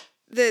that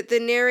the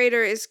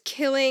narrator is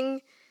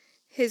killing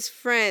his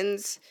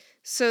friends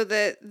so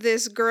that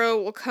this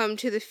girl will come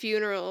to the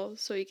funeral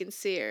so he can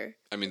see her.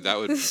 I mean, that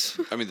would.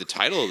 I mean, the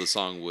title of the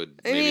song would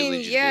I maybe mean,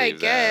 lead you yeah, to I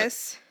believe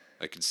guess.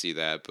 that. I could see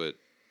that, but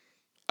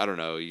I don't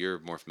know. You're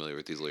more familiar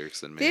with these lyrics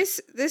than me.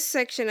 This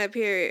section up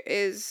here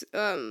is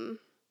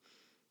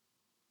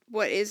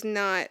what is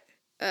not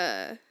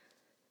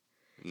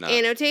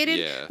annotated,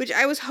 yeah. which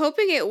I was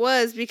hoping it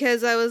was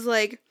because I was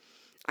like,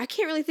 I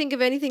can't really think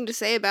of anything to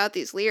say about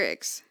these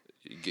lyrics.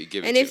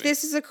 Give it And to if me.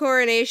 this is a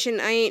coronation,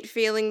 I ain't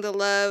feeling the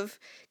love,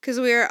 'cause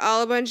we are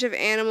all a bunch of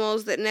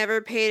animals that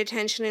never paid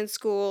attention in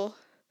school.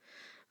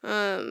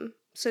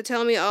 So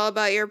tell me all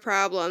about your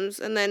problems.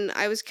 And then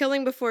I was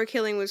killing before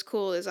killing was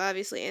cool is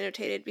obviously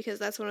annotated because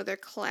that's one of their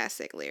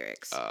classic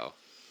lyrics. Oh.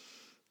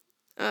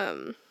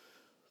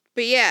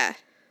 But yeah.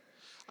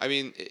 I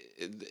mean,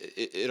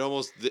 it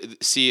almost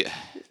see.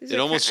 These It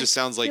are almost ki- just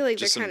sounds I feel like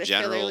just they're some kinda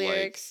filler general like.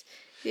 lyrics.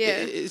 Yeah.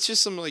 It's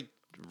just some like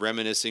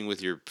reminiscing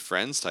with your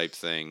friends type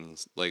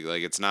things. Like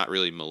it's not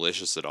really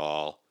malicious at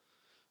all.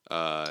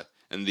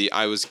 And the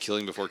I was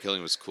killing before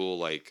killing was cool.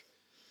 Like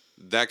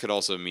that could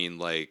also mean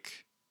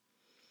like,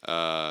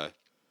 I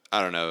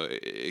don't know.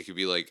 It could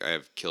be like I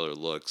have killer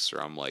looks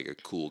or I'm like a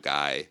cool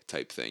guy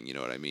type thing. You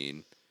know what I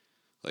mean?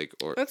 Like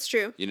or That's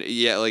true. you know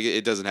yeah like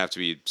it doesn't have to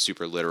be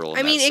super literal.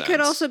 I mean, it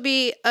could also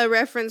be a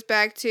reference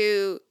back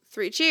to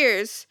Three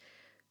Cheers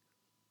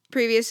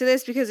previous to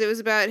this because it was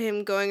about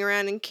him going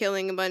around and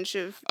killing a bunch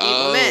of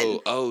evil men.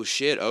 Oh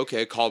shit.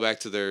 Okay, call back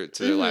to their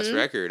last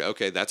record.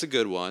 Okay, that's a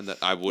good one that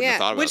I wouldn't have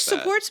thought about. Which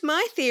supports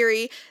my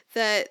theory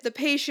that the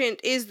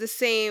patient is the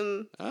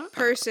same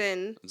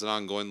person. It's an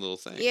ongoing little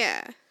thing.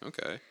 Yeah.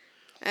 Okay.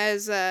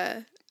 As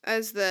the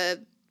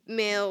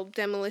male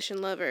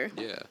demolition lover.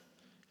 Yeah.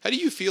 How do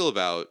you feel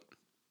about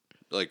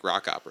like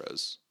rock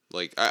operas?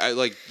 Like I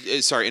like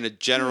sorry, in a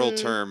general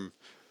term,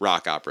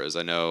 rock operas.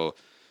 I know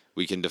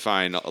we can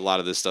define a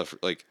lot of this stuff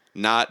like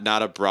not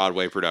a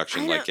Broadway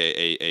production, like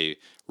a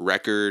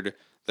record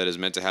that is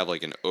meant to have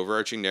like an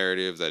overarching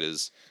narrative that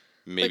is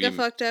maybe like a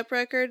fucked up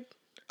record.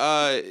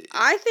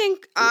 I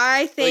think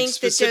that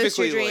Dose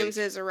Your like, Dreams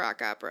is a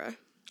rock opera.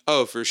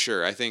 Oh, for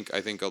sure. I think.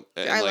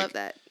 I love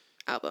that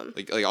album.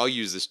 Like I'll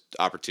use this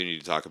opportunity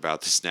to talk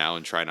about this now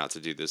and try not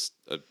to do this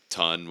a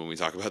ton when we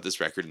talk about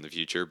this record in the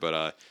future.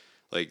 But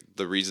like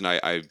the reason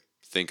I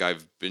think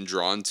I've been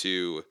drawn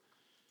to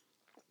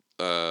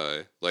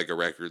like a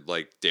record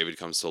like David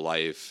Comes to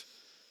Life,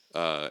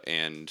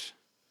 and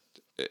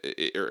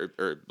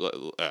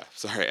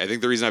sorry, I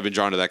think the reason I've been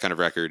drawn to that kind of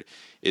record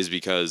is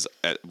because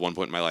at one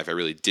point in my life I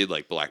really did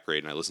like Black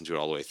Parade and I listened to it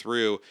all the way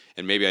through,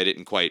 and maybe I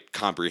didn't quite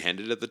comprehend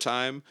it at the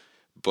time,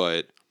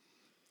 but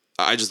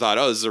I just thought,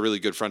 oh, this is a really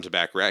good front to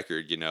back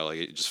record, you know, like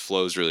it just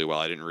flows really well.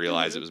 I didn't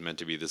realize it was meant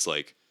to be this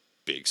like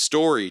big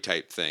story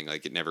type thing.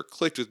 Like it never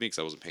clicked with me because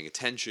I wasn't paying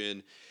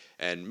attention,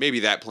 and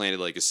maybe that planted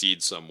like a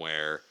seed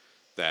somewhere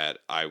that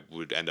I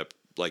would end up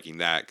liking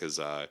that because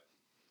I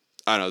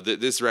don't know.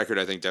 This record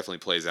I think definitely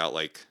plays out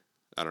like,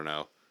 I don't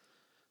know,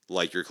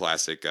 like your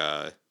classic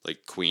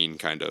like Queen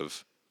kind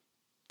of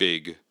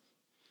big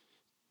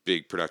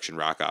production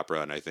rock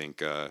opera, and I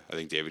think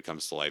David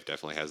Comes to Life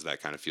definitely has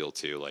that kind of feel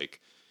too. Like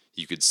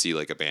you could see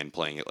like a band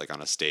playing it like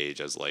on a stage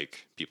as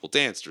like people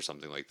danced or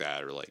something like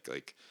that, or like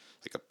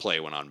a play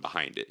went on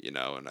behind it, you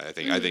know. And I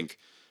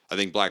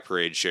think Black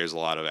Parade shares a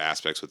lot of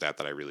aspects with that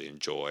I really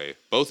enjoy,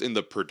 both in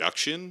the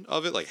production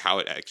of it, like how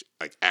it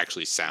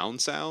actually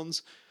sounds,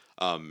 and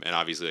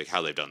obviously like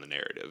how they've done the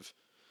narrative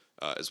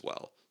as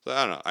well. So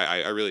I don't know.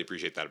 I really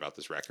appreciate that about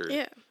this record.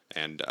 Yeah.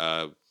 And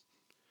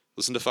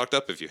listen to Fucked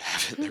Up if you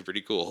haven't. They're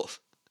pretty cool.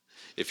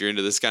 If you're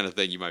into this kind of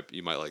thing, you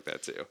might like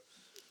that too.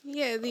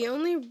 Yeah, the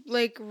only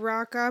like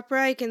rock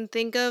opera I can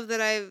think of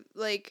that I've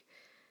like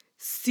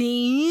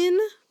seen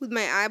with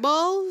my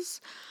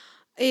eyeballs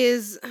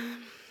is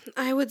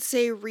I would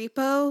say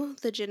Repo,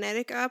 the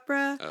Genetic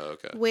Opera. Oh,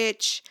 okay.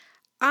 Which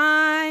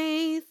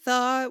I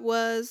thought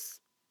was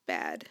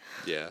bad.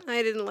 Yeah.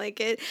 I didn't like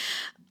it.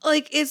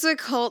 Like, it's a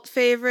cult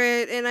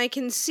favorite, and I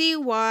can see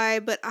why,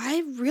 but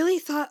I really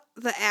thought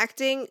the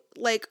acting,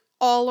 like,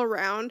 all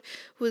around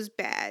was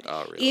bad.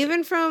 Oh, really?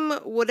 Even from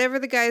whatever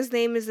the guy's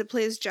name is that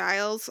plays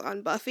Giles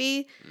on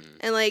Buffy.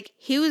 And, like,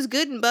 he was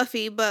good in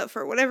Buffy, but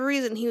for whatever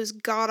reason, he was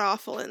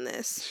god-awful in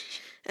this.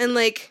 And,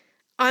 like,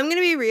 I'm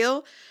gonna be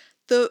real,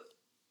 the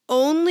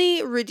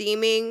only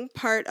redeeming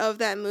part of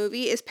that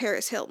movie is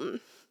Paris Hilton.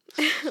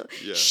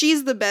 Yeah.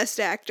 She's the best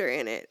actor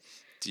in it.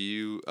 Do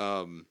you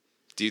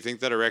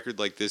think that a record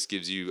like this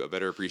gives you a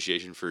better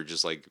appreciation for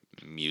just like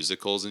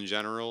musicals in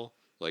general,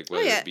 like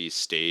whether it be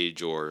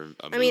stage or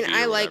a movie? I mean,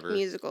 I or like whatever?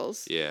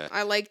 musicals. Yeah,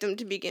 I liked them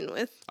to begin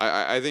with.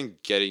 I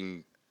think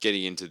getting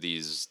into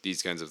these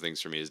kinds of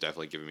things for me has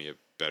definitely given me a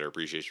better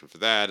appreciation for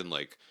that, and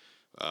like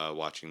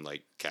watching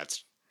like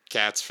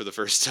Cats for the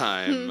first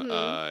time,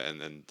 and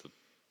then the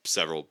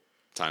several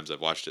times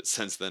I've watched it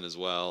since then as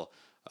well.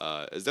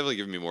 It's definitely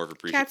given me more of a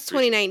appreciation. Cats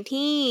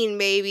 2019,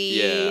 baby.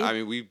 Yeah, I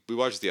mean, we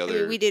watched the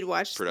other. We did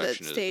watch the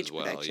production stage as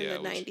well, production, yeah,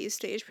 the '90s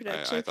stage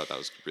production. I thought that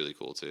was really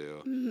cool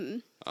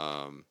too.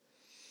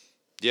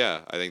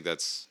 Yeah, I think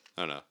that's,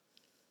 I don't know.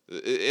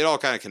 It all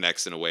kind of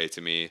connects in a way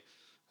to me.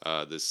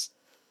 This,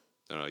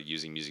 I don't know,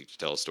 using music to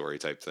tell a story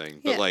type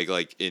thing, but Yeah.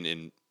 like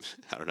in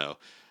I don't know,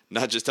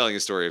 Not just telling a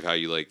story of how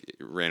you like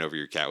ran over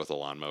your cat with a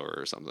lawnmower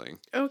or something,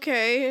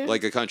 Okay.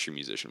 like a country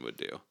musician would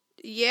do.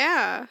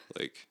 Yeah.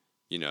 Like,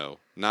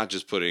 not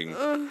just putting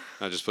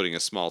a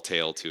small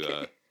tail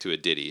to a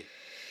ditty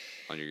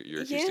on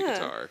your acoustic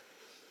guitar.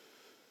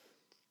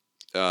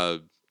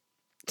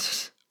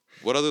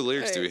 What other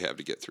lyrics do we have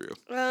to get through?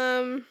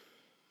 Well,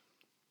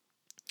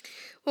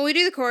 we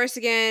do the chorus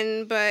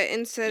again, but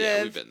instead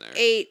we've of been there.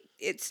 8,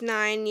 it's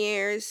 9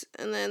 years,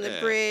 and then the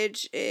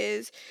bridge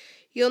is,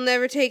 "You'll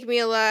never take me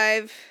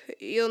alive,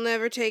 you'll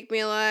never take me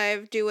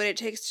alive, do what it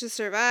takes to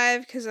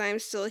survive, 'cause I'm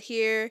still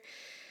here.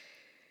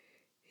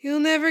 You'll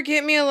never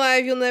get me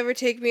alive, you'll never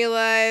take me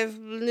alive,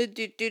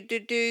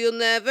 you'll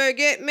never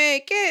get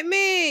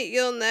me,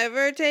 you'll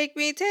never take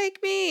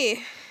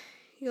me,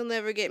 you'll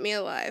never get me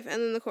alive,"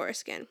 and then the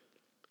chorus again.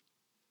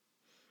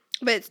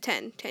 But it's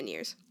 10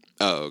 years.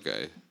 Oh,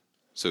 okay.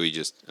 So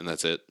and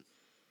that's it?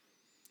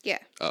 Yeah.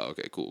 Oh,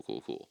 okay,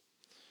 cool.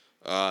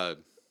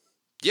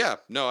 Yeah,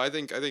 no, I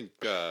think, I don't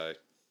know,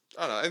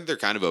 I think they're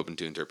kind of open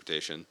to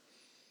interpretation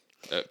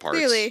at parts.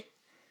 Really?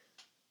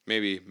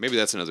 Maybe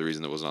that's another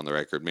reason it wasn't on the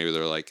record. Maybe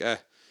they're like, I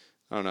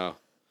don't know.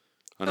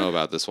 I don't know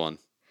about this one.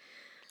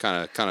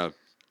 Kind of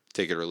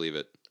take it or leave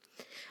it.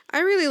 I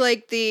really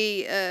like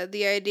the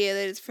idea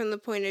that it's from the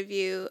point of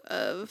view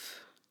of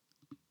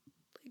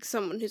like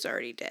someone who's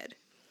already dead.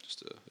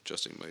 Just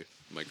adjusting my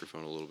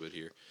microphone a little bit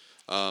here.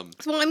 Well,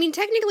 I mean,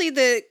 technically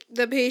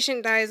the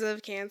patient dies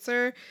of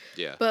cancer.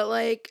 Yeah. But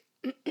like,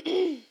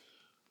 the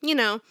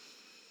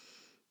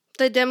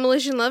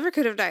Demolition Lover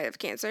could have died of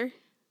cancer.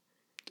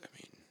 I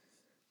mean,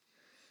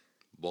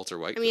 Walter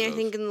White. I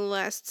think in the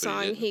last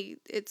song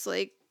it's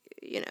like,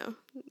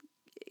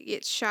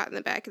 gets shot in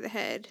the back of the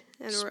head,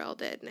 and we're all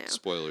dead now.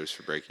 Spoilers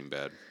for Breaking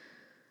Bad.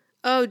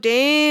 Oh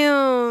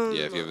damn!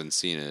 Yeah, if you haven't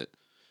seen it,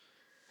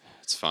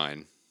 it's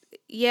fine.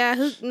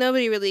 Yeah,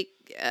 nobody really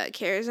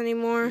cares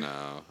anymore.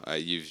 No,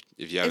 if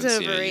you haven't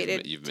seen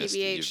it, you've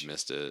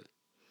missed it.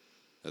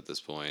 At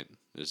this point,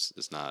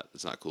 it's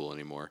not cool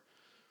anymore.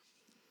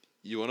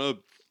 Do you want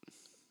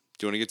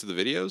to get to the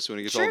videos? Do you want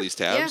to get to all these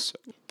tabs?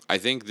 Yeah. I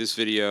think this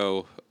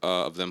video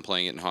of them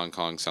playing it in Hong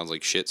Kong sounds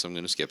like shit, so I'm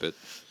going to skip it.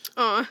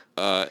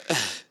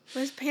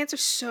 His pants are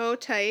so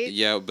tight.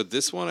 Yeah, but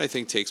this one I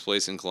think takes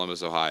place in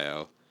Columbus,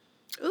 Ohio.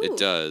 Ooh. It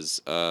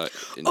does.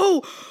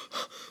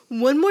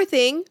 One more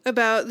thing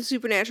about the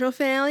Supernatural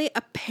finale.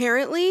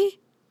 Apparently,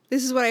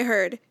 this is what I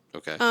heard.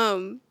 Okay.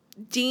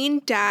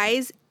 Dean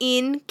dies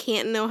in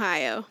Canton,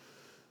 Ohio.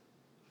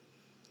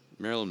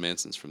 Marilyn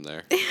Manson's from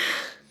there.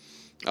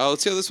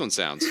 Let's see how this one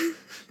sounds.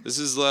 This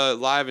is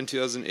live in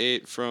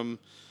 2008 from...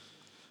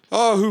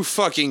 Oh, who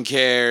fucking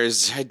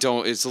cares?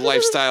 It's a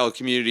Lifestyle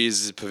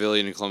Communities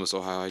Pavilion in Columbus,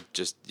 Ohio.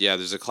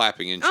 There's a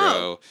clapping intro.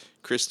 Oh.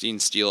 Christine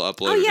Steele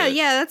uploaded it. Oh,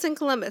 yeah, that's in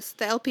Columbus,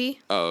 the LP.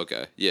 Oh,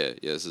 okay. Yeah,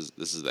 this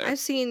is there. I've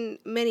seen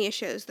many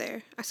shows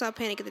there. I saw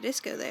Panic at the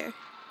Disco there. No,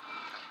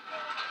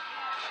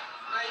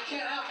 you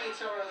can't help me,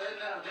 Tora.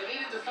 They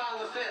needed to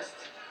follow the fist.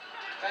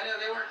 I know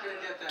they weren't going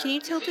to get that. Can you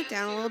tilt it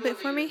down a little bit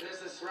for me? There's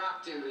this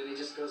rock dude, and he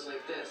just goes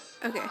like this.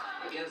 Okay.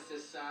 Against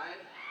his side,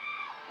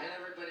 and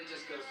everybody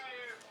just goes,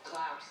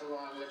 claps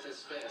along with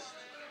his fist.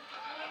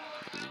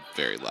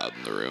 Very loud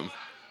in the room.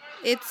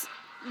 It's,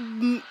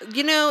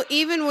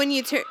 even when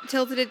you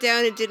tilted it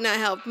down, it did not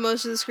help.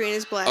 Most of the screen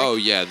is black. Oh,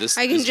 yeah.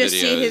 I can just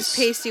see his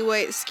pasty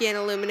white skin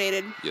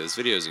illuminated. Yeah, this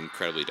video is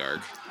incredibly dark.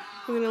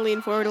 I'm going to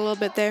lean forward a little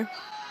bit there.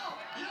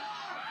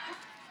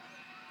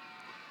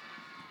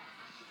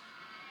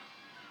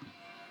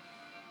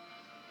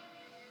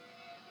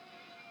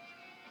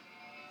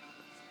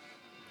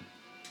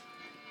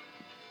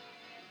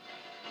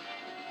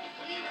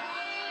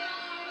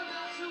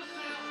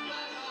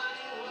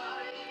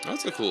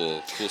 That's a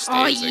cool stage.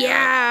 Oh,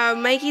 yeah.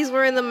 Mikey's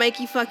wearing the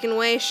Mikey fucking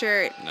Way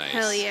shirt. Nice.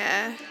 Hell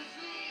yeah.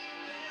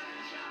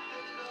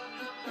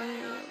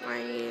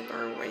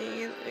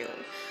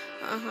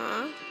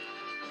 Uh-huh.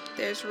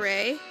 There's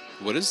Ray.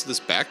 What is this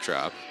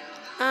backdrop?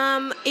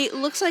 It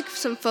looks like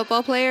some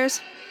football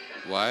players.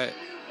 Why?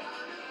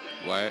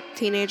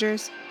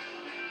 Teenagers.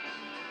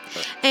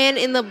 And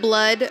in the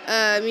Blood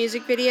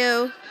music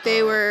video,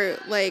 they were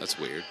like... That's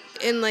weird.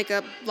 In like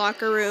a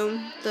locker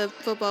room, the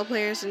football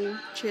players and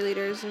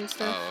cheerleaders and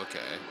stuff. Oh, okay.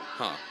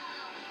 Huh.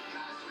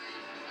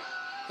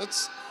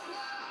 That's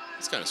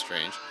kind of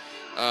strange.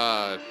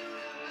 Yeah,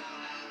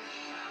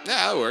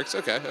 that works.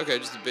 Okay.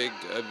 Just a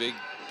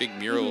big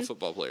mural of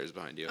football players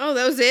behind you. Oh,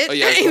 that was it? Oh,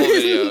 yeah, the whole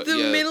video.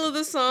 The middle of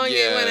the song,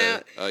 it went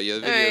out. The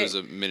video is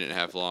a minute and a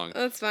half long.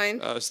 That's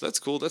fine. So that's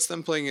cool. That's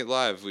them playing it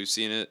live. We've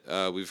seen it.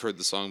 We've heard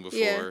the song before.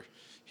 Yeah.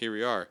 Here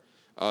we are.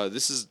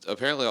 This is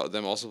apparently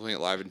them also playing it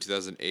live in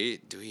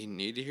 2008. Do we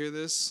need to hear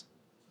this?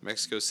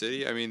 Mexico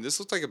City? I mean, this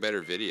looks like a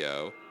better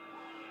video.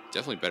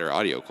 Definitely better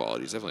audio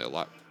quality. It's definitely a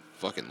lot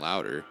fucking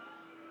louder.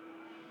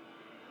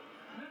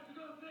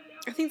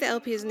 I think the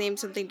LP is named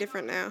something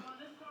different now.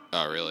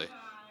 Oh, really?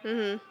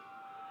 Mm-hmm.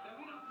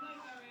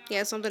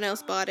 Yeah, something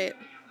else bought it.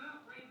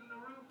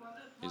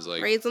 He's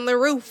like... Raising the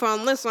roof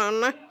on this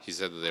one. He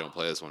said that they don't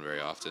play this one very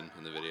often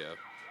in the video.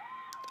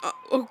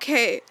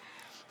 Okay.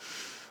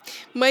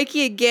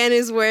 Mikey again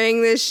is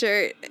wearing this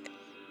shirt.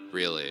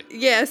 Really?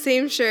 Yeah,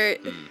 same shirt.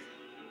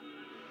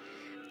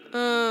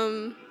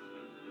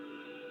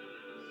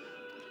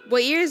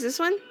 What year is this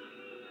one?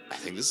 I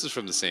think this is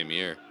from the same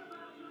year.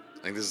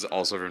 I think this is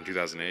also from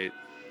 2008.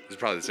 This is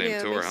probably the same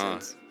Yeah, tour, makes huh?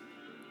 sense.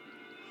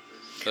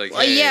 Like,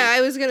 Well, hey, yeah,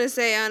 I was gonna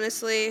say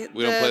honestly,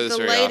 We don't play this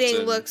the very lighting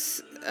often.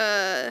 looks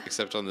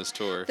except on this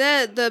tour.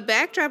 the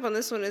backdrop on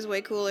this one is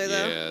way cooler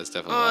though. Yeah, it's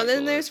definitely a Oh, lot and then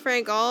cooler. there's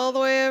Frank all the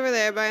way over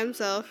there by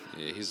himself.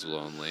 Yeah, he's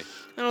lonely.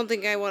 I don't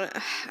think I want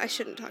to. I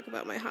shouldn't talk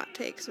about my hot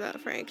takes about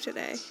Frank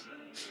today.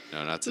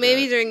 No, not today.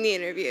 Maybe during the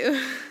interview.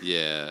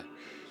 Yeah.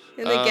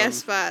 In the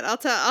guest spot,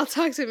 I'll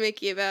talk to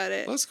Mickey about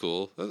it. Well, that's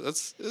cool.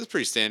 That's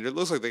pretty standard.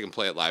 Looks like they can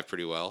play it live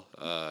pretty well.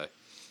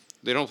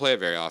 They don't play it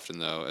very often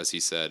though, as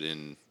he said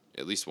in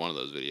at least one of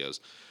those videos.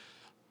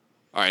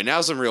 All right, now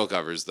some real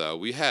covers though.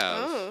 We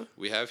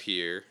have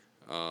here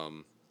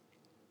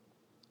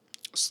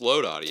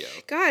slowed audio.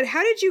 God,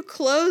 how did you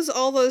close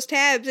all those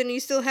tabs and you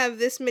still have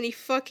this many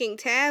fucking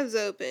tabs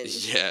open?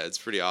 Yeah, it's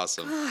pretty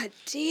awesome. God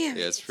damn.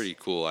 Yeah, it's pretty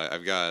cool.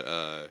 I've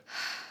got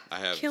I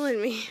have killing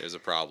me. There's a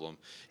problem.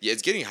 Yeah,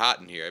 it's getting hot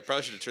in here. I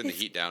probably should have turned the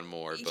heat down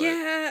more. But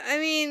Yeah, I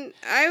mean,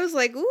 I was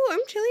like, ooh, I'm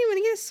chilly. I'm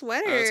gonna get a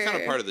sweater. It's kind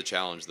of part of the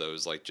challenge, though,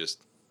 is like just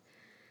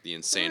the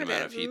insane Lord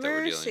amount have of heat that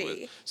we're dealing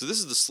mercy. with. So this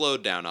is the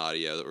slowed down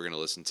audio that we're gonna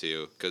listen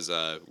to because we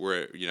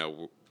have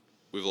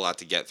a lot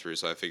to get through.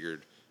 So I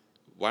figured,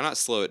 why not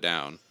slow it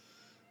down?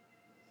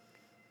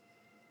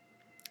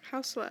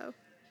 How slow?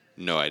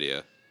 No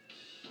idea.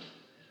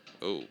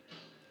 Oh,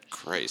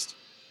 Christ.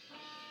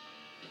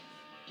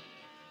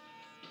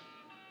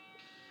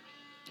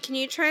 Can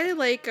you try to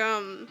like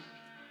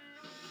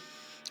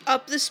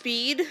up the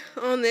speed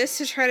on this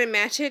to try to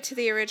match it to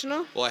the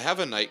original? Well, I have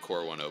a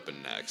Nightcore one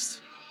open next,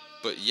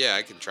 but yeah,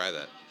 I can try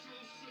that.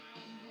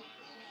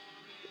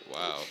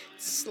 Wow.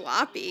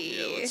 Sloppy.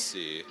 Yeah, let's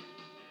see.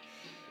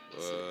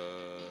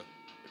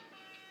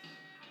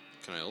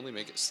 Can I only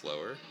make it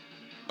slower?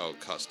 Oh,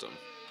 custom.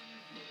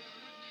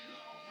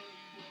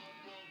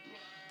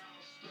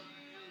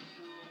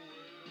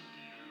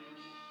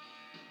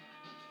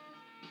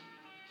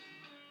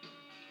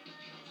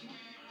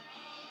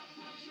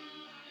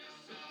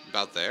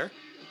 About there?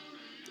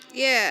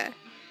 Yeah.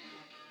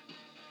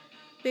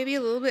 Maybe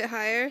a little bit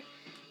higher.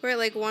 We're at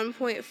like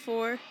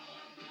 1.4.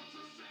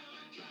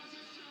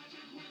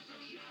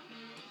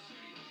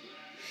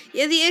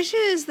 Yeah, the issue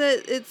is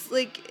that it's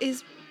like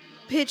is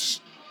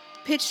pitched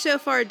so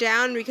far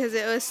down because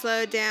it was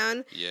slowed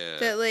down. Yeah.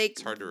 That like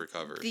it's hard to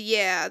recover.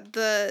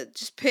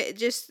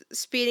 Just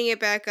speeding it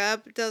back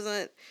up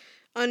doesn't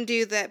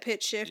undo that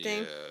pitch shifting.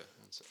 Yeah.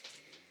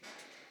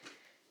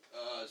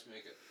 Let's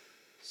make a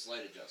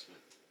slight adjustment.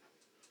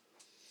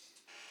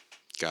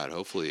 God,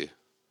 hopefully.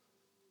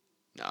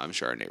 No, I'm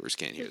sure our neighbors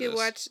can't hear We could this.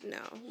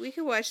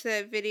 watch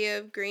that video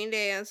of Green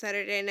Day on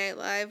Saturday Night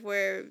Live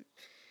where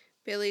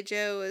Billy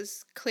Joe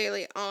was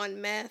clearly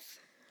on meth.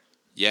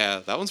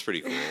 Yeah, that one's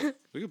pretty cool.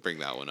 We could bring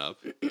that one up.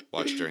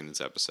 Watch during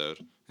this episode. I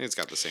think it's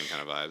got the same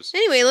kind of vibes.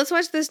 Anyway, let's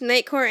watch this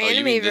Nightcore anime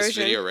you mean version. this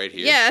video right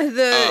here? Yeah,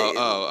 the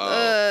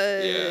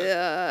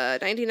yeah.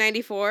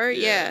 1994.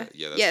 Yeah,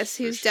 Yeah. that's Yes,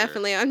 for he was sure.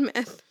 definitely on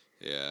meth.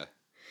 Yeah.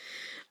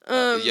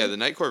 Yeah, the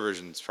Nightcore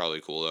version's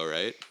probably cool though,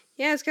 right?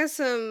 Yeah, it's got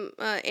some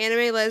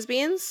anime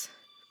lesbians.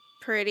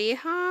 Pretty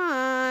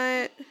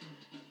hot.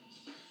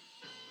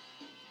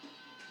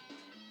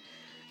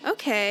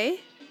 Okay.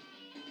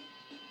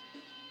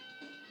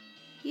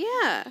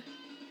 Yeah.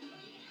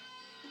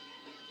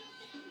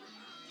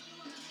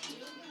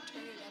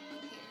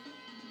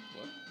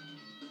 What?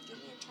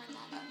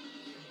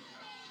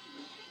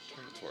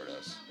 Turn it toward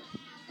us.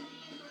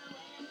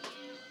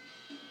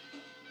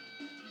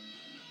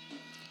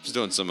 Just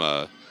doing some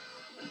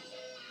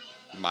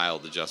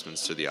mild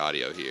adjustments to the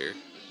audio here.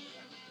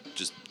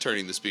 Just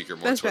turning the speaker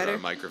more That's toward better. our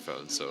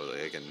microphone so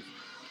they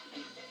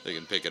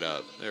can pick it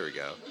up. There we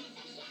go.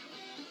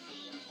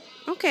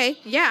 Okay.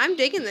 Yeah, I'm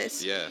digging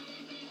this. Yeah.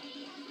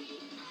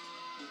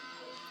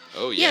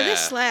 Oh yeah. Yeah,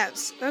 this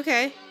slaps.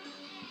 Okay.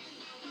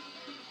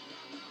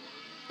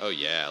 Oh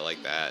yeah, I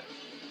like that.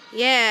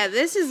 Yeah,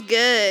 this is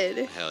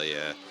good. Hell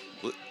yeah.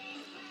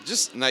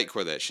 Just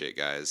Nightcore that shit,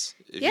 guys.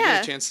 If you Yeah.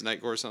 get a chance to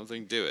Nightcore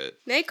something, do it.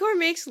 Nightcore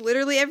makes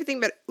literally everything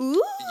better. Ooh.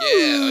 Yeah,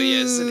 oh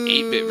yeah, this is an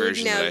 8-bit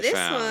version now that I this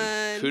found.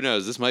 One. Who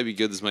knows? This might be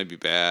good, this might be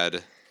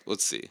bad.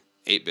 Let's see.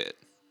 8-bit.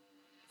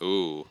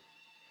 Ooh.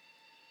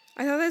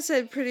 I thought that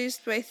said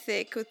produced by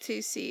Thick with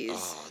 2 C's.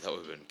 Oh, that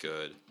would have been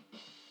good.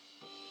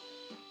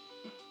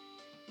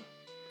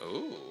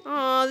 Ooh.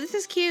 Oh, this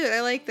is cute.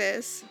 I like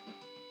this.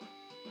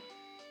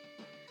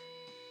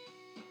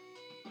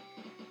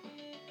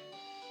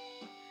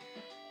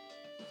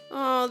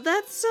 Oh,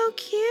 that's so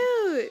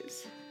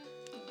cute.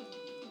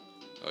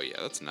 Oh yeah,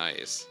 that's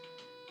nice.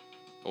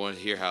 I want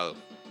to hear how...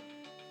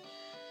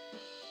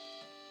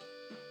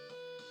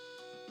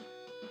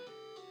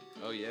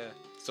 Oh yeah.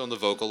 Still on the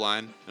vocal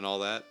line and all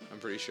that, I'm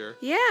pretty sure.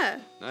 Yeah.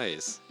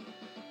 Nice.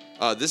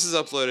 This is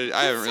uploaded.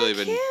 I haven't That's really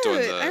so been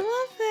doing cute. I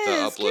love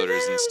this.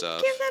 uploaders and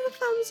stuff. Give that a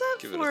thumbs up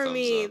Give it a for thumbs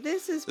me. up.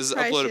 This is This is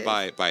precious. uploaded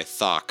by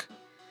Thok.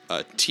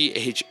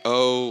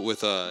 THO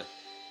with an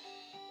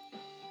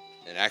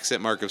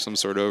accent mark of some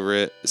sort over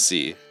it.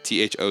 C.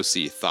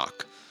 THOC.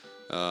 Thoc.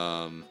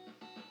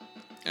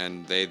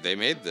 And they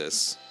made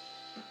this.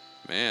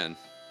 Man.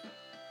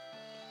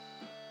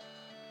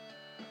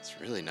 It's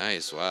really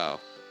nice. Wow.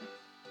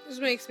 This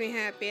makes me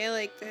happy. I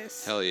like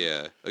this. Hell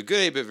yeah. A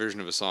good 8-bit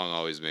version of a song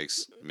always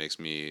makes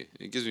me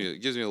it gives me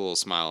a little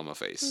smile on my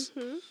face.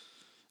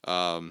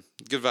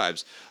 Good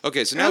vibes.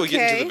 Okay, so now we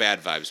get into the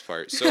bad vibes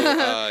part. So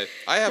I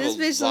have this a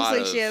bitch lot looks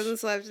like of she hasn't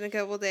slept in a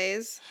couple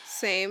days.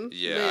 Same.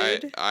 yeah,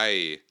 mood,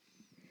 I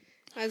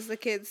as the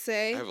kids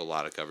say. I have a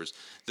lot of covers.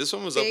 This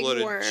one was Big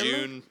uploaded worm.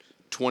 June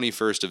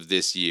 21st of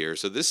this year.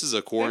 So this is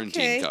a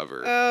quarantine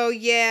cover. Oh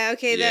yeah,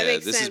 okay, that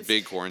makes this sense. is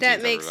big quarantine That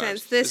cover makes vibes.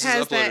 sense. This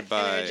has is uploaded that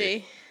by,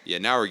 energy. Yeah,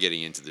 now we're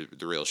getting into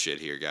the real shit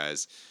here,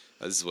 guys.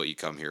 This is what you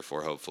come here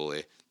for,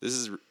 hopefully. This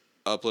is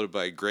uploaded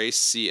by Grace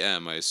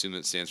CM. I assume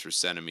that stands for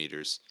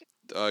centimeters.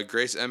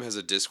 Grace M has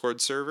a Discord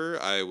server.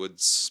 I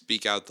would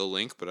speak out the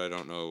link, but I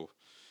don't know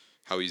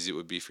how easy it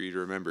would be for you to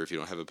remember if you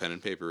don't have a pen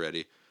and paper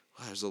ready.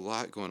 Wow, there's a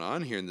lot going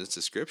on here in this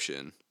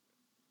description.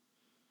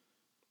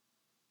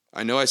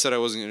 I know I said I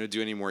wasn't going to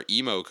do any more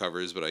emo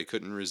covers, but I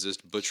couldn't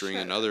resist butchering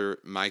another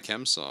My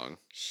Chem song.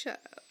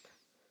 Shut up.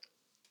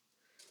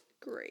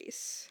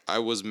 Grace. I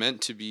was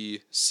meant to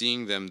be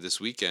seeing them this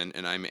weekend,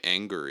 and I'm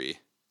angry.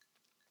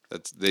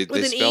 They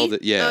With an spelled E?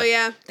 it. Yeah. Oh,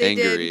 yeah, they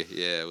angry. did.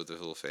 Yeah, with the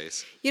little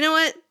face. You know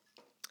what?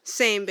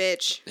 Same,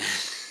 bitch.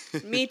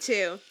 Me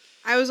too.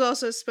 I was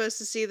also supposed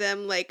to see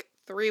them like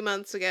 3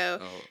 months ago,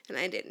 and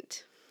I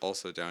didn't.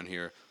 Also down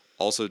here.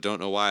 Also don't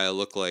know why I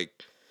look like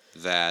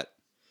that,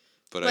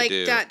 but like, I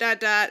do. that.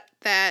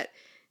 But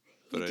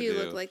You I do.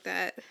 look like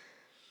that.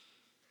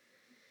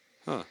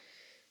 Huh.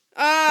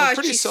 Oh,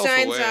 pretty she signs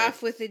self-aware.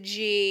 off with a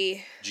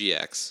G.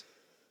 GX,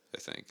 I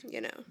think.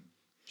 You know.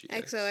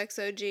 GX.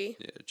 XOXOG.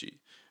 Yeah, G.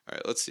 All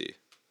right, let's see.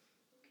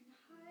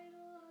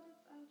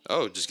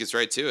 Oh, just gets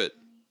right to it.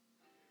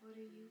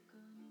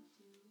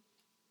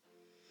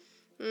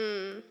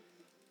 Hmm.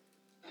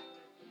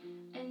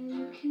 And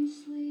you can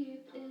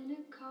sleep in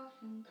a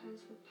coffin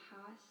 'cause the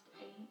past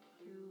ain't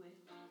through with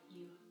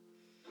you.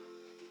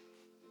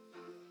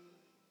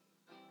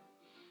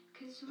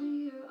 'Cause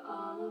we are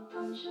all a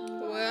bunch of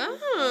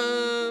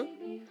Wow.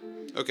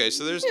 Okay,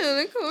 so there's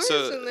Yeah, the chorus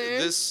in there.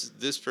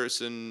 this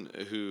person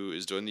who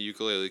is doing the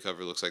ukulele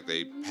cover looks like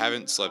they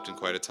haven't slept in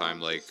quite a time,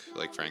 like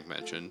Frank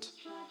mentioned.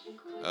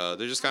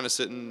 They're just kind of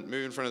sitting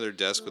maybe in front of their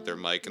desk with their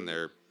mic and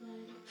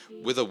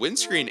with a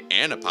windscreen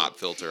and a pop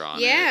filter on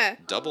Yeah.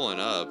 it, doubling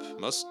up.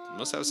 Must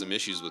have some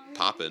issues with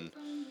popping.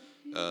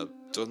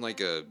 Doing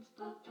like a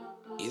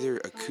either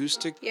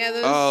acoustic. Yeah,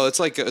 those- Oh, it's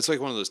like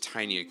one of those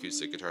tiny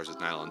acoustic guitars with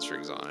nylon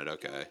strings on it.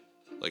 Okay,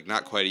 like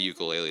not quite a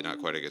ukulele, not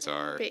quite a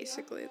guitar.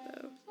 Basically,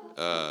 though.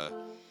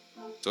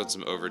 Doing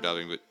some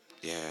overdubbing, but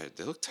yeah,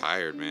 they look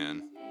tired,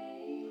 man.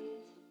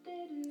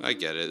 I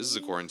get it. This is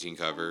a quarantine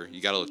cover.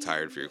 You gotta look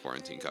tired for your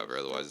quarantine cover,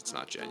 otherwise it's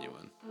not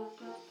genuine.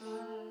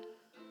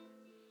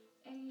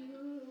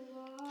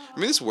 I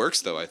mean, this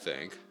works though, I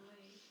think.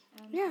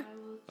 Yeah.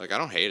 Like, I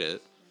don't hate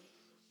it.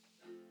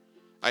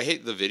 I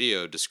hate the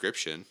video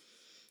description.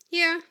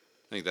 Yeah.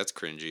 I think that's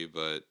cringy,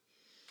 but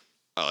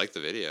I like the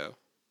video.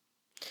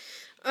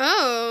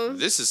 Oh.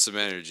 This is some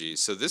energy.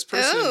 So this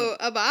person... Oh,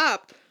 a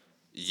bop.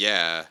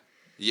 Yeah.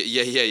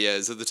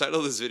 Yeah. So the title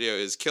of this video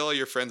is Kill All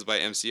Your Friends by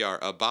MCR,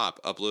 a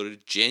bop,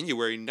 uploaded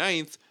January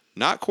 9th,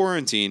 not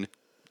quarantine,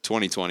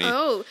 2020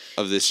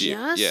 of this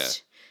year. Yeah.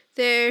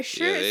 Their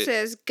shirt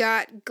says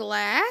 "Got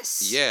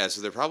Glass." Yeah,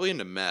 so they're probably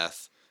into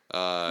meth.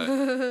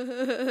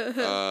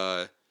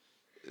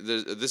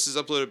 This is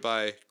uploaded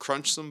by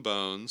Crunch Some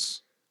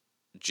Bones,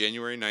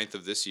 January 9th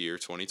of this year,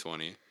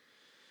 2020.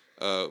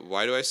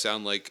 Why do I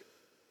sound like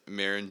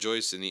Maren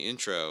Joyce in the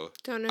intro?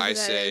 Don't know who I that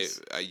say,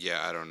 is.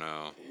 yeah, I don't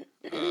know.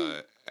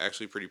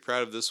 Actually pretty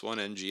proud of this one.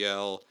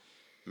 NGL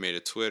made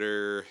a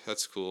Twitter.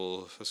 That's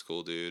cool. That's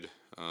cool, dude.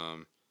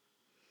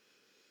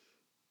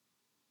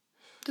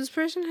 This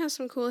person has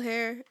some cool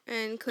hair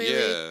and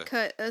clearly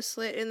cut a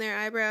slit in their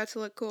eyebrow to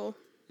look cool.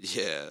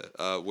 Yeah.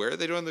 Where are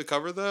they doing the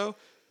cover, though?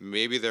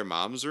 Maybe their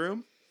mom's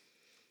room?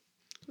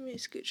 Let me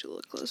scooch a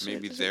little closer.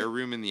 Maybe their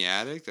room in the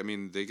attic? I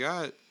mean, they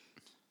got...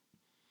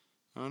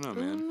 I don't know, I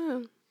man. don't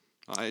know.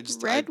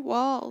 Red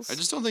walls. I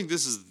just don't think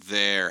this is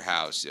their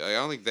house. I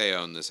don't think they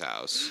own this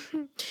house.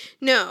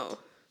 No.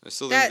 I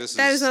still think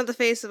that is not the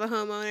face of a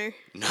homeowner.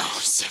 No,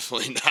 it's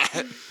definitely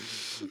not.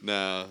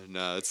 No,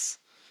 that's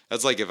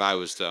like if I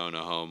was to own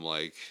a home.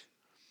 Like,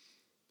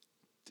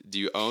 do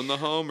you own the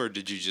home or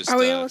did you just? Are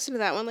we gonna listen to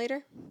that one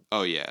later?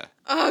 Oh yeah.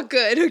 Oh,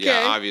 good. Okay.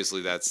 Yeah,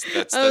 obviously that's.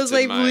 I was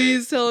like,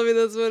 please tell me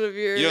that's one of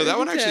your. You know, that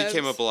one actually tabs.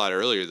 came up a lot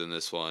earlier than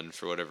this one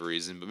for whatever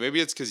reason, but maybe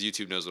it's because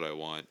YouTube knows what I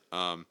want.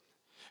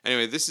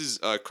 Anyway, this is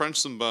Crunch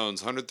Some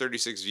Bones,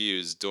 136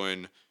 views,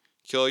 doing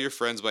Kill Your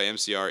Friends by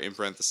MCR, in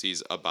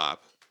parentheses, a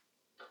bop.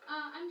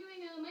 I'm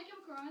doing a My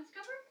Chemical Romance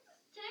cover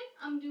today.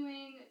 I'm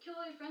doing Kill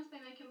All Your Friends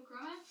by My Chemical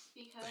Romance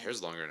because... The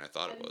hair's longer than I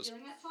thought it was. I was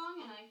doing that song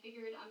and I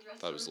figured I'm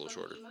dressed Thought it was a little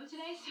shorter. emo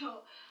today,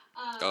 so...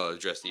 Oh,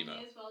 dressed emo.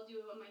 I may as well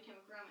do a My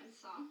Chemical Romance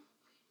song.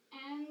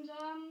 And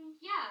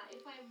yeah,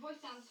 if my voice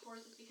sounds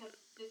hoarse, it's because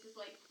this is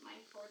like my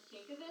fourth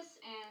take of this,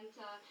 and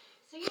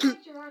singing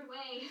like Gerard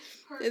Way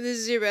hurts. This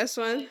is your best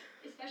one.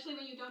 Especially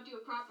when you don't do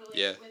it properly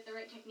Yeah. with the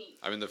right technique.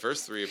 I mean, the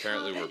first three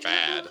apparently were I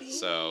bad, definitely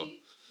so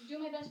do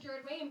my best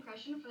Gerard Way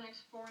impression for the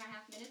next 4.5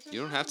 minutes. Or you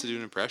don't so, have to do an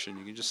and impression.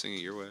 You can just sing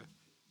it your way.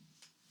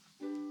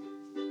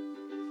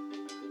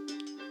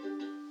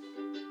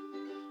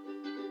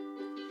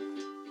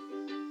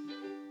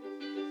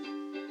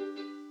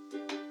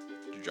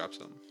 Did you drop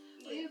something?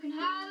 You can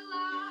hide a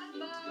lot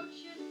about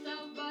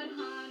yourself, but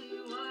honey,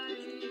 what are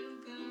you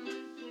gonna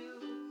do?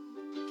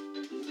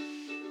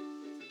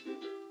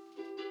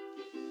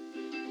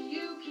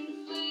 You can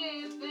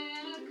sleep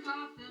in a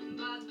coffin,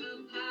 but the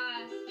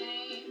past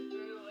ain't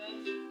through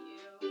with you.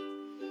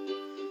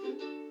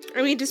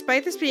 I mean,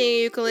 despite this being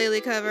a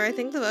ukulele cover, I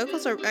think the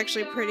vocals are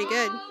actually pretty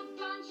good.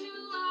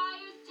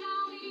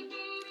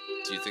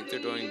 Do you think they're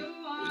doing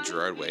a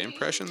Gerard Way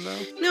impression, though?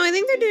 No, I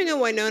think they're doing a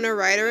Winona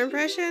Ryder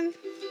impression.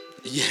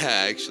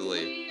 Yeah,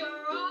 actually.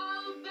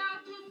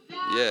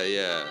 Yeah.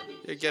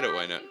 Yeah, get it,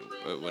 Winona.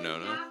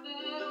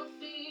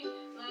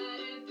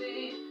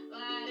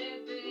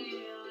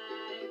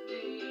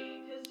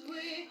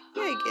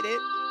 Yeah, I get it.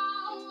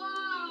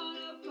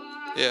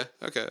 Yeah,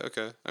 okay.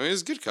 I mean,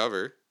 it's a good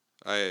cover.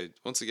 I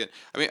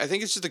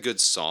think it's just a good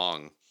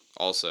song,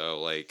 also.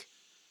 Like,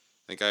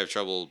 I think I have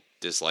trouble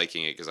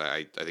disliking it because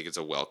I think it's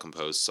a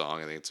well-composed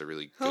song. I think it's a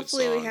really good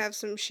Hopefully song. we have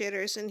some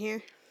shitters in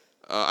here.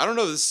 I don't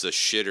know if this is a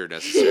shitter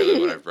necessarily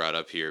what I've brought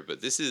up here,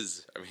 but this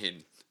is, I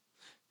mean,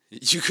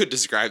 you could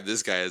describe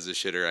this guy as a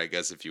shitter, I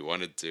guess, if you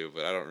wanted to,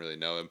 but I don't really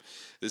know him.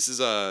 This is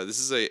a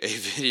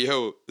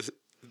video. I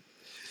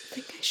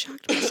think I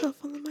shocked myself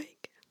on the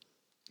mic.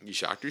 You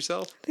shocked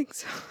yourself? I think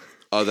so.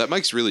 Oh, that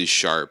mic's really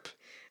sharp.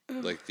 Oh,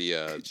 Like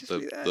could just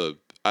be that. the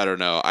I don't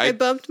know. I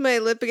bumped my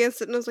lip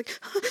against it and I was like,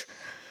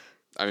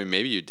 I mean,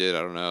 maybe you did. I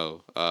don't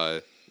know.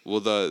 Well,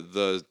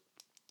 the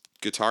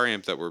guitar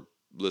amp that we're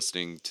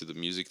listening to the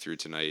music through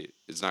tonight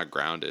is not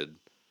grounded.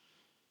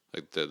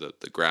 Like the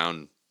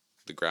ground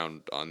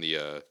on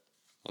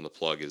the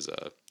plug is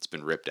it's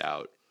been ripped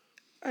out.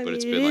 I But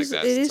it's mean, been like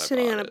that It since is I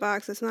sitting bought on a it.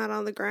 box. It's not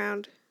on the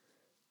ground.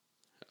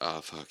 Oh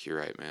fuck, you're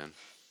right, man.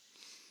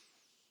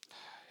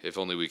 If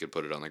only we could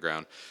put it on the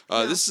ground.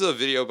 No. This is a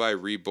video by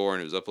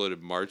Reborn. It was uploaded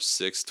March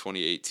 6th,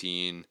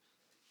 2018.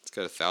 It's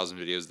got 1,000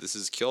 videos. This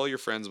is Kill All Your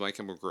Friends, My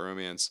Chemical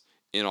Romance,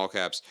 in all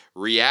caps,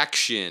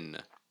 reaction.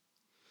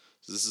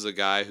 So this is a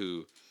guy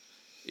who,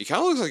 he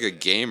kind of looks like a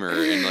gamer,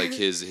 and like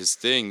his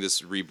thing,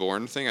 this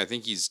Reborn thing, I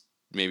think he's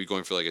maybe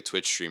going for like a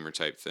Twitch streamer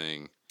type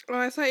thing. Oh,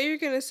 I thought you were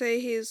going to say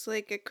he's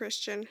like a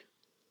Christian.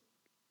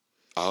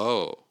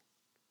 Oh,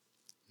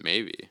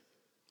 maybe.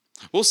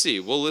 We'll see.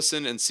 We'll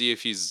listen and see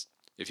if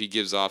he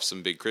gives off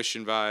some big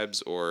Christian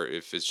vibes or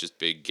if it's just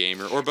big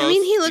gamer or both. I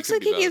mean, he looks could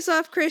like be he both. gives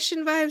off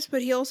Christian vibes,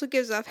 but he also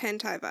gives off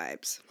hentai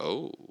vibes.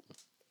 Oh.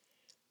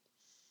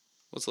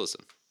 Let's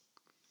listen.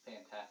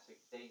 Fantastic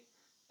date,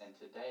 and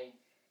today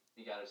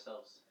we got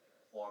ourselves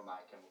more My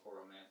Chemical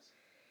Romance.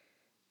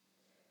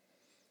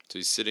 So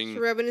he's sitting. He's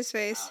rubbing his I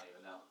face. don't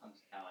even know. I'm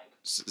just kind of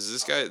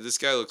like. This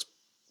guy looks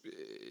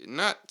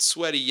not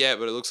sweaty yet,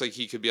 but it looks like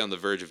he could be on the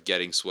verge of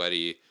getting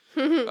sweaty.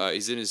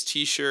 He's in his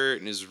t-shirt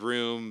in his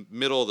room,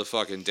 middle of the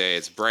fucking day.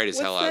 It's bright as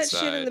What's hell that outside.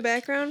 shit in the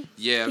background?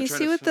 Yeah, Can I'm you trying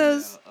see to what find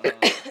those... out.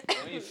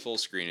 Let me full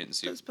screen it and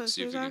see Those if we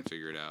posters can are?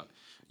 figure it out.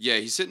 Yeah,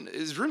 he's sitting.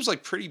 His room's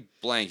like pretty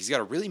blank. He's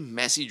got a really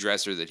messy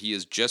dresser that he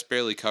is just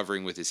barely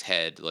covering with his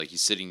head. Like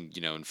he's sitting,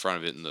 in front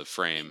of it in the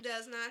frame. He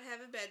does not have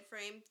a bed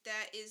frame.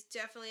 That is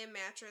definitely a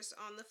mattress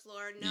on the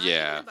floor. Not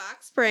Yeah. even a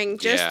box spring.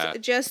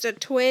 Just a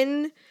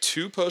twin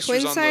Two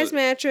size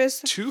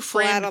mattress. two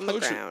flat framed on the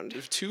poster- ground.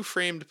 two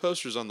framed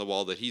posters on the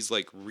wall that he's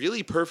like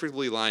really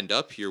perfectly lined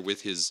up here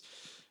with his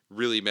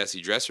really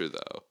messy dresser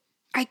though.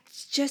 I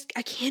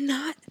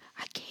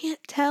can't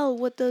tell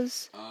what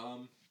those.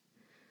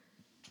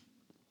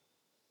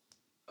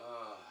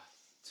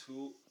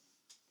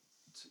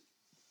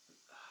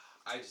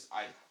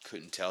 I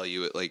couldn't tell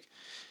you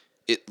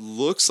it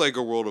looks like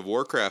a World of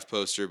Warcraft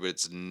poster, but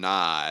it's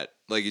not.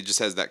 Like it just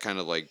has that kind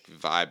of like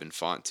vibe and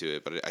font to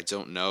it, but I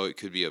don't know. It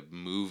could be a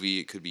movie.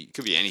 It could be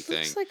anything.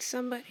 Looks like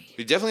somebody.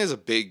 He definitely has a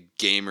big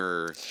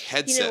gamer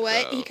headset. You know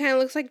what? Though. He kind of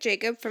looks like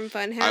Jacob from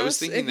Funhouse. I was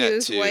thinking if that he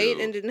was too. white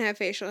and didn't have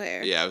facial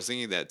hair. Yeah, I was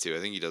thinking that too. I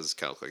think he does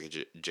kind of look like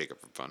a Jacob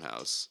from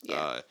Funhouse.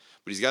 Yeah.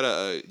 But he's got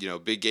a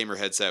big gamer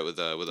headset with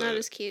Not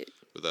as cute.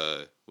 with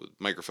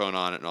microphone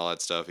on it and all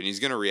that stuff, and he's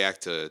gonna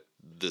react to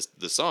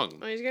the song.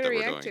 Oh, he's gonna that we're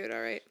react doing. to it.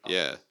 All right.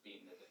 Yeah.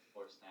 Beating the dead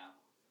horse now.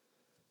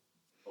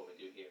 What we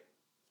do here,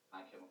 My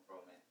Chemical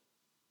Romance.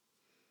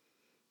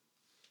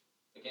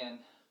 Again,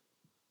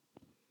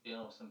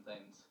 dealing with some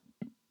things,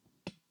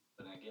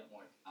 but I get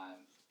more time.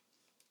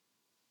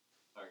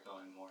 Start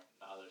going more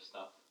to other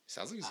stuff.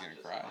 Sounds like he's not gonna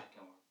just cry. My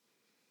Chemical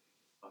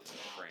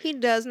Romance. He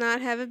does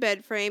not have a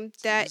bed frame.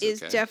 That Seems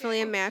is okay.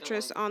 definitely a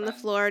mattress on the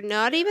floor.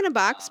 Not even a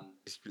box.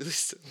 It really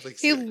sounds like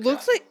He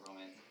looks like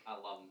I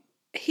love him.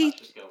 he. Let's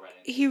just go right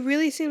into He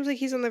really seems like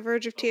he's on the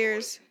verge of Go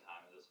tears. wasting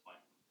time at this point.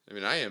 I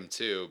mean, I am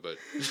too, but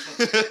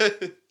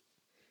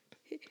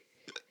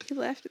He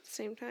laughed at the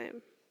same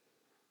time.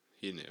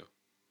 He knew.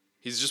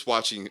 He's just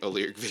watching a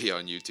lyric video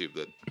on YouTube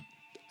that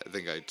I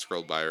think I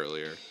scrolled by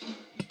earlier.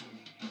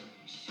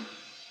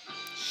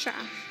 Sha.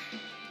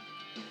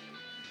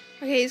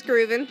 Okay, he's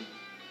grooving.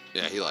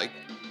 Yeah,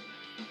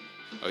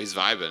 oh, he's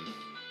vibing.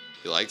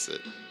 He likes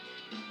it.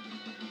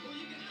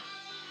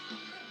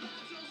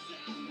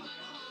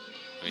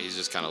 I mean, he's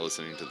just kind of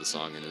listening to the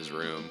song in his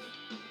room.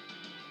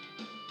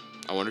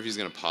 I wonder if he's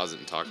going to pause it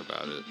and talk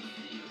about it.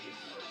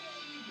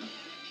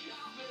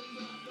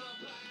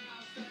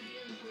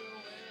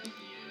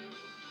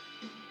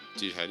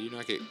 Dude, how do you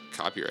not get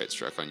copyright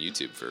struck on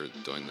YouTube for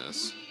doing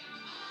this?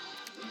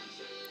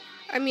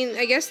 I mean,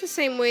 I guess the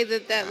same way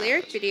that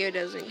lyric video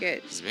doesn't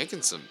get. He's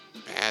making some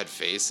bad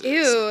faces.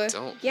 Ew. I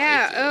don't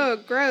Yeah. like it. Oh,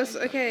 gross.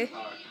 Okay.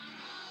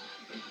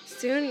 He's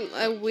doing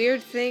a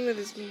weird thing with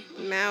his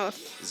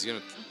mouth. Is he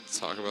gonna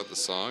talk about the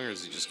song, or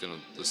is he just gonna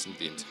listen to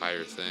the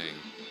entire thing?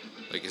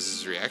 Like, is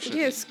his reaction?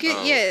 Yeah, skip.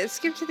 Oh. Yeah,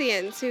 skip to the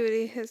end. See what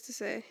he has to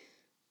say.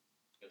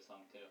 Good song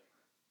too.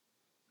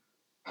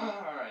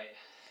 All right.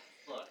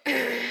 Look.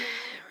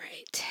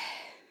 Right.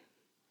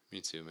 Me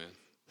too,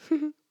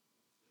 man.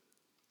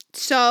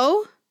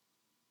 So.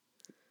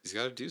 He's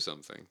got to do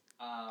something.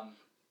 Um.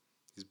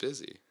 He's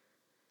busy.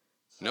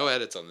 No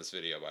edits on this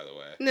video, by the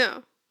way.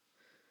 No.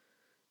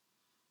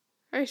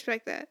 I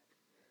respect that.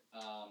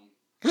 Um.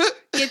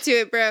 Get to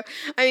it, bro.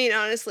 I mean,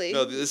 honestly.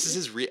 No, this is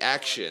his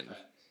reaction.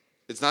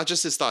 It's not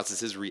just his thoughts; it's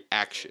his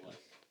reaction.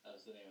 That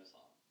was the name of the song.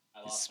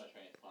 I lost my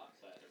train of thought,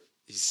 so I had to.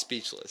 He's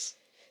speechless.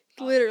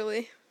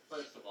 Literally.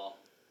 First of all,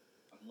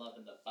 I'm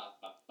loving the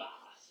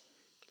ba-ba-bas.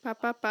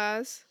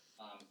 Pa-pa-pas.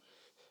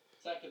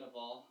 Second of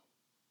all,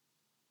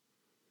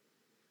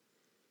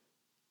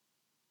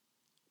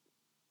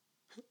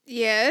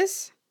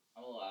 Yes.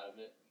 I'm a little out of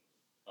it,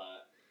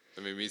 but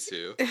I mean, me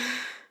too.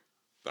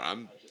 But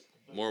I'm I just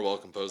more well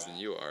composed than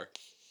you are.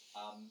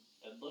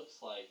 It looks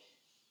like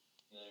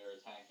they were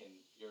attacking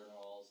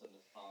urinals in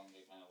the song.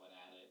 They kind of went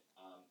at it.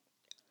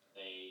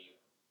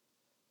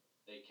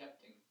 They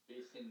kept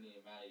increasing the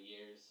amount of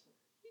years.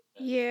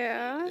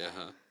 Yeah. Yeah,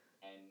 huh?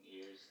 10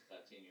 years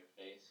that's in your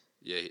face.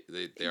 Yeah,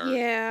 they are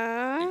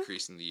Yeah.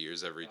 increasing the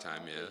years every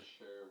time. I'm not Yeah. really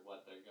sure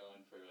what they're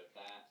going for with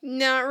that.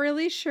 Not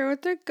really sure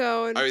what they're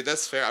going. I mean,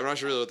 that's fair. I'm not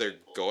sure really what they're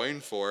going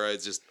for.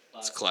 It's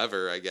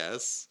clever, I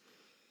guess.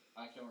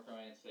 My Chemical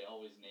Romance, they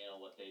always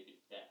nail what they do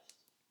best.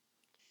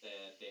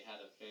 They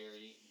had a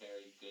very,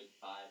 very good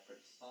vibe for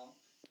the song.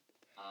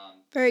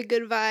 Very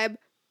good vibe.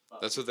 But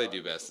That's what they do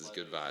regardless best, of is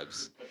good whether you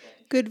vibes. put that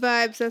into Good a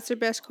vibes. sad That's their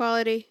best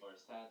quality. or a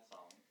sad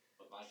song,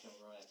 but My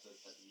Chemical Romance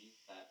has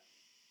used that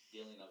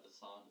feeling of the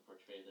song to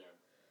portray them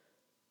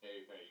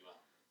very, very well.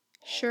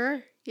 All Sure. of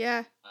it.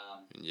 Yeah.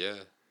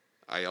 Yeah.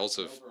 I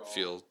also Overall,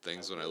 feel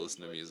things when I really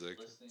listen to enjoyed music.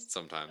 listening.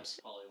 Sometimes. That's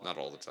probably one Not of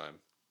all the my time.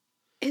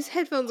 His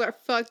headphones are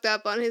fucked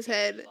up on his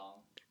favorite head.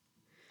 songs.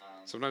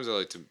 Sometimes I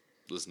like to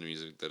listen to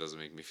music that doesn't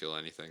make me feel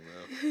anything,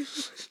 though.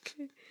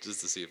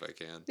 Just to see if I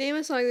can. Name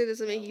a song that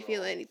doesn't make you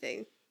feel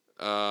anything.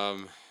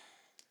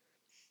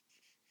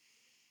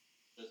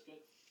 Just good.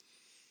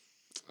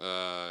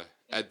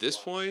 At this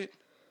point,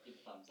 Give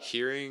a thumbs up.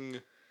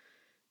 hearing,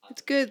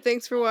 It's good.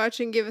 Thanks for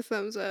watching. Give a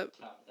thumbs up.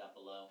 Comment down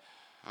below.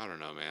 I don't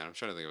know, man. I'm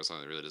trying to think of a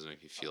song that really doesn't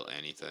make me feel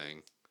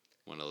anything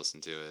when I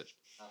listen to it.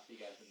 I'll see you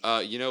guys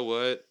in the You know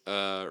what?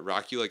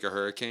 Rock You Like a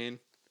Hurricane,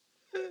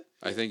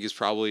 I think is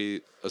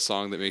probably a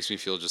song that makes me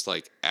feel just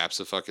like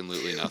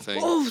abso-fucking-lutely nothing.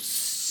 Oh,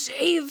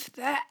 save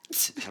that.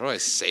 How do I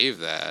save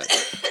that?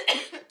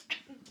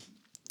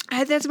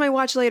 Add that to my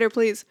watch later,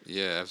 please.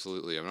 Yeah,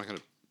 absolutely. I'm not gonna.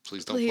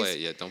 Please don't Please. play it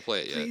yet. Don't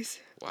play it yet. Please.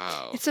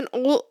 Wow. It's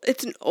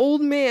an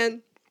old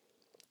man.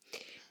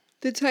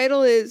 The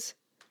title is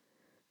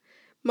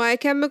My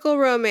Chemical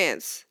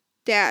Romance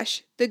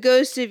dash The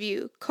Ghost of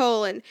You,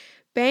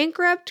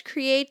 Bankrupt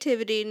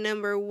Creativity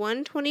number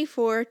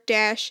 124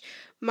 dash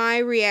My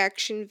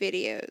Reaction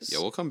Videos. Yeah,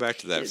 we'll come back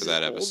to that He's for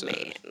that an old episode.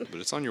 man. But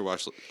it's on your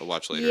watch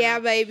later. Yeah, now.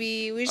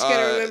 baby. We just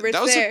gotta remember that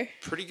it's was there. a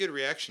pretty good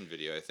reaction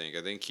video. I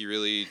think he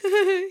really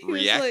He was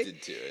reacted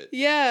like- to it.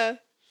 Yeah.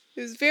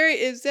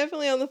 It was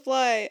definitely on the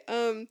fly.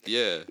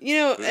 Yeah. You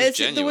know, It was as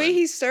the way genuine.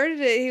 he started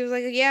it, he was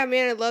like, "Yeah,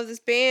 man, I love this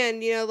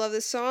band. You know, I love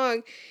this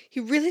song." He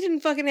really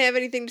didn't fucking have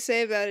anything to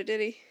say about it, did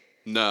he?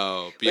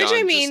 No. Which I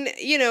beyond mean,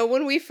 just- you know,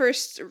 when we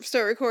first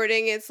start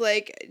recording, it's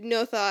like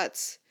no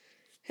thoughts,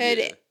 head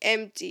Yeah.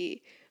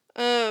 empty.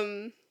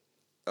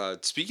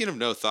 Speaking of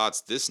no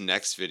thoughts, this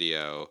next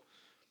video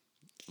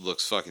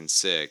looks fucking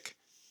sick.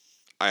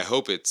 I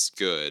hope it's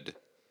good.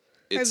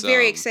 I'm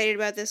very excited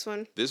about this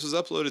one. This was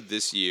uploaded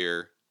this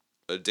year,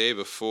 a day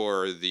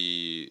before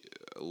the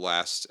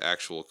last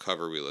actual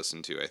cover we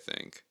listened to, I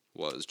think,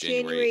 was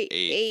January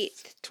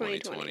 8th,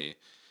 2020.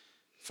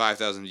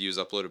 5,000 views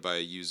uploaded by a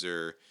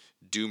user,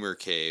 Doomer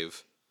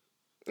Cave.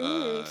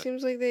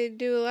 Seems like they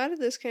do a lot of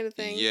this kind of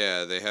thing.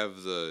 Yeah, they have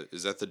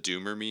is that the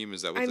Doomer meme?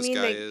 Is that what I this mean,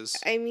 guy is?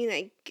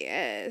 I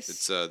guess.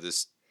 It's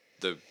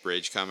the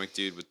Rage comic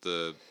dude with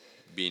the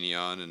beanie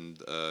on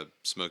and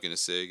smoking a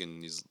cig,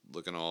 and he's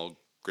looking all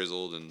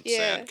grizzled and Yeah.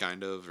 sad,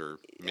 kind of, or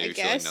maybe I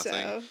feeling guess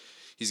nothing. so.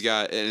 He's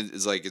got, and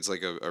it's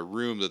like a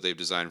room that they've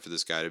designed for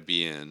this guy to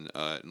be in.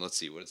 And let's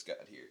see what it's got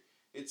here.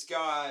 It's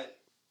got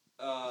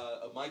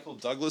a Michael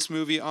Douglas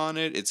movie on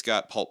it. It's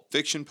got Pulp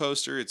Fiction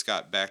poster. It's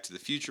got Back to the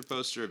Future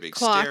poster. A big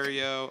Clock.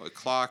 stereo. A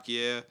clock.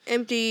 Yeah.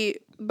 Empty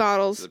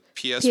bottles. The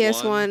PS1.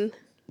 PS1.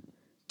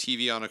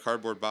 TV on a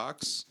cardboard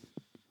box.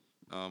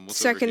 What's over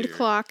Second here?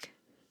 clock.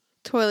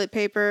 Toilet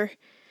paper.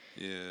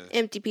 Yeah.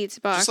 Empty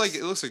pizza box. Just like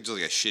it looks like just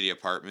like a shitty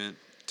apartment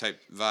type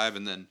vibe,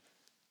 and then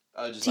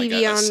just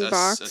TV like on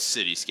box. a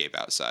cityscape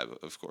outside,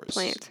 of course.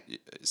 Plant. Yeah,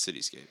 a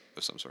cityscape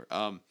of some sort.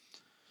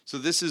 So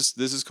this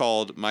is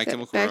called My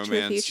Chemical Back to the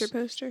Romance. Future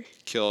poster.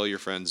 Kill All Your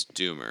Friends,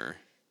 Doomer.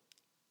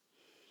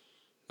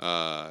 So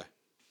I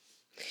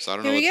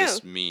don't Here know we what go.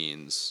 this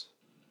means.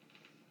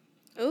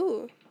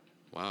 Ooh,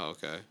 Wow.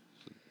 Okay.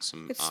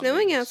 Some. it's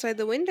snowing ambience. outside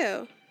the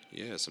window.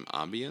 Yeah. Some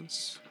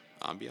ambience.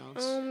 Ambiance.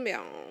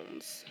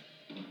 Ambiance.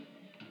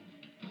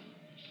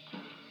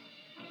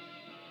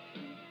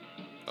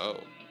 Oh.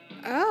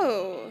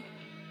 Oh.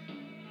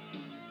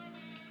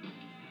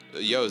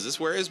 Yo, is this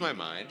Where Is My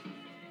Mind?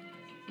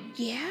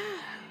 Yeah.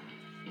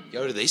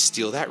 Yo, did they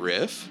steal that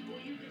riff?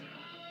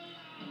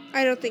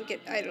 I don't think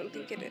it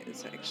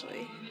is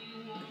actually.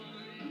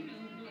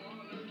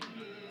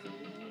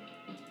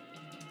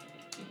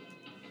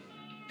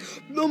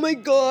 Oh my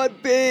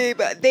god, babe.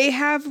 They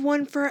have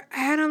one for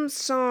Adam's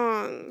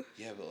song.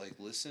 Yeah, but like,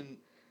 listen.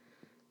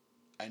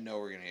 I know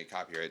we're gonna get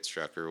copyright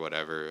struck or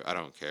whatever. I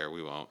don't care.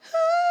 We won't.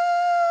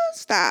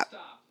 Stop.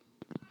 Stop.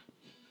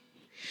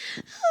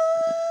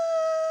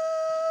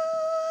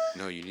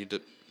 No, you need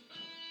to.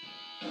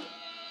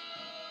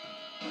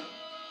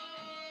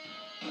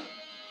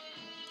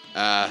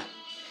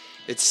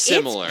 It's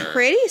similar. It's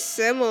pretty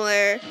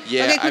similar.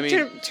 Yeah, okay, I quick,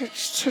 mean-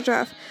 turn it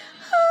off.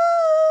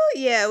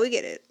 Yeah, we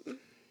get it.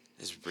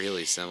 It's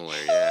really similar.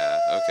 Yeah.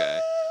 Okay.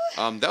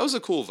 That was a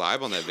cool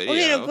vibe on that video.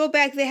 Okay, no, go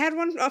back. They had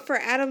one for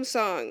Adam's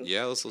song.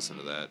 Yeah, let's listen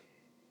to that.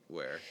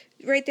 Where?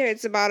 Right there.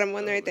 It's the bottom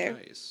one Oh, right there.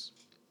 Nice.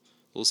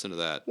 We'll listen to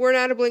that. We're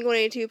not a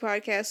Blink-182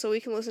 podcast, so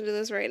we can listen to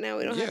this right now.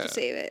 We don't have Yeah. to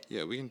save it.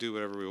 Yeah, we can do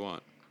whatever we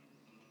want.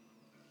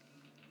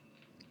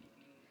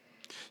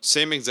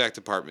 Same exact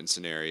apartment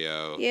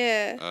scenario.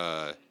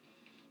 Yeah.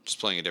 Just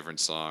playing a different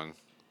song.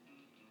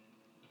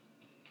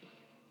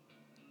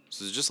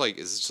 So is this just like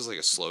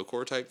a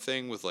slowcore type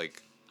thing with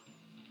like?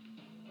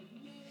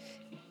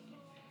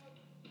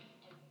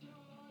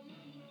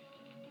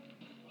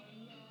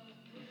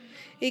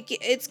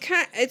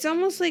 It's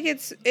almost like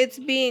it's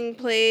being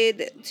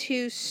played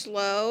too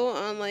slow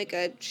on like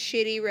a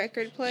shitty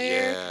record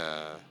player.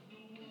 Yeah.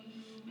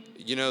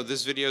 You know,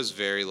 this video is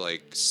very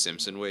like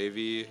Simpson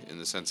wavy in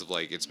the sense of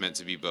like it's meant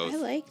to be both I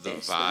like the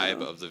this, vibe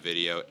though. of the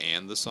video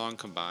and the song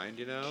combined,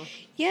 you know?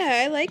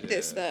 Yeah, I like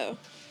this Yeah. though.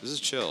 This is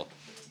chill.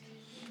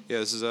 Yeah,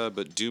 this is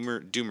but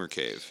Doomer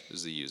Cave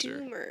is the user.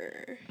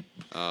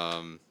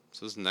 Doomer.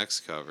 So this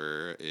next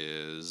cover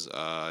is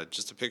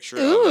just a picture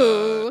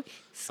Ooh, of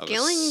a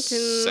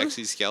Skellington.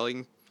 sexy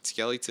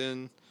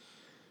skeleton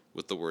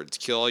with the words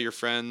 "Kill all your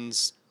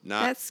friends."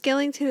 Not That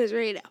Skellington is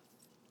ready to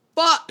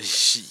fuck.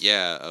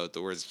 yeah, with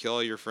the words "Kill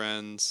all your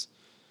friends"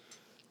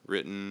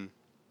 written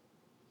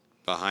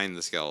behind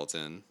the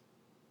skeleton.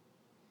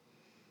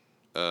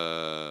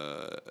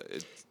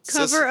 It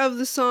Cover of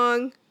the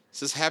song. It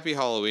says Happy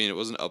Halloween. It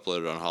wasn't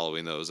uploaded on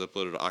Halloween, though. It was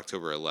uploaded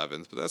October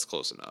 11th, but that's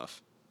close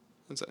enough.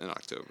 That's in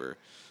October.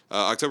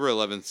 October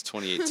 11th,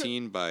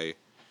 2018 by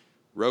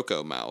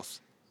Rocco Mouth.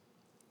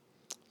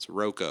 It's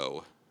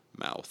Rocco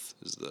Mouth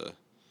is the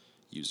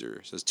user.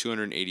 It says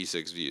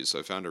 286 views, so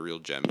I found a real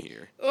gem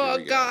here. Oh Here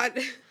we go. god.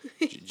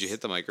 Did you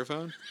hit the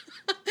microphone?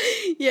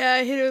 Yeah,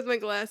 I hit it with my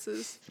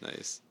glasses.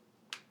 Nice.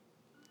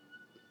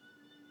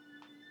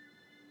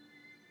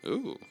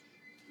 Ooh.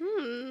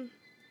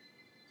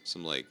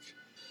 Some like...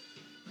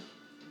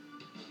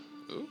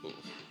 Ooh.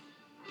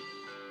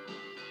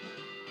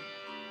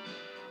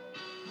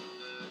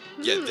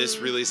 Yeah, this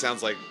really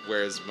sounds like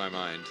Where's My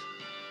Mind?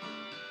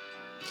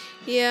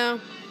 Yeah.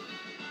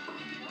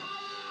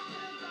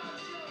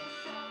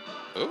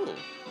 Ooh.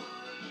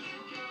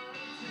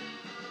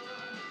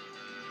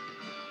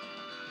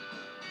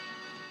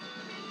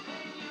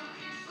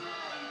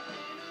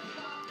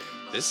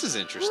 This is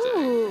interesting.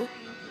 Ooh.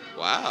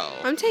 Wow.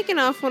 I'm taking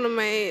off one of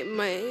my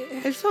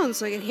headphones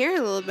so I can hear it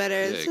a little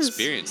better. Yeah, This is-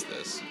 experience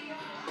this.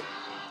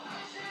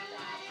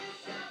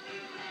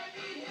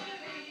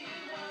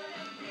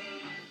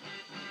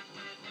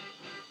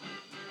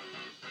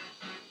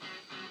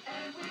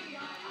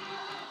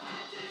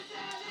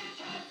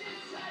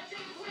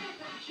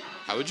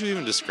 How would you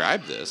even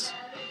describe this?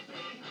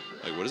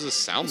 Like, what does this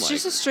sound It's like?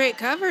 just a straight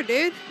cover,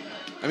 dude.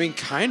 I mean,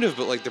 kind of,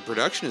 but like the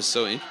production is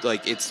so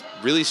like it's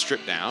really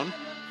stripped down,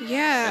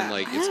 Yeah. and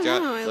like I it's don't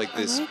got know, I like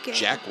this like it.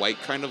 Jack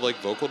White kind of like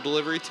vocal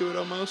delivery to it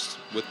almost,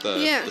 with the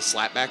Yeah.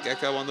 slapback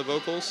echo on the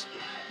vocals.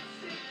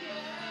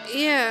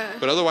 Yeah.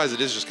 But otherwise,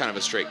 it is just kind of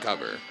a straight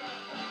cover,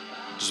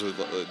 just with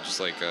just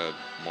like a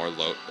more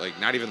low, like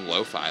not even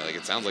lo-fi. Like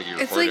it sounds like you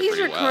It's recorded like it he's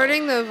pretty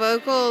recording the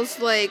vocals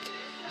like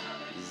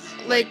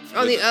like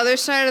on with the other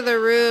side of the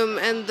room,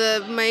 and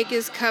the mic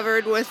is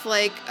covered with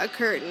like a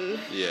curtain.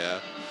 Yeah.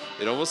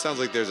 It almost sounds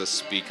like there's a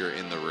speaker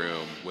in the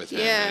room with him,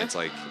 Yeah. and it's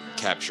like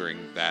capturing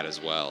that as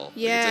well. Like,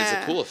 it's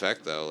Yeah. a cool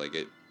effect though. Like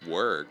it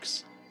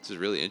works. This is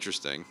really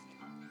interesting.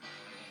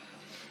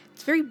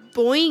 It's very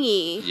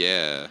boingy.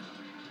 Yeah.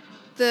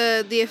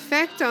 The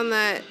effect on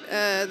that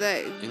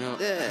You know,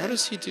 the how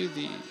does he do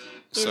the?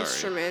 Sorry.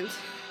 instrument.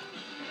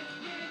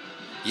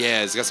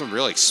 Yeah, it's got some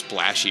real like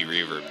splashy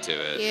reverb to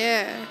it.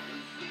 Yeah.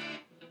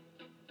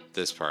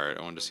 This part,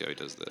 I wanted to see how he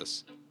does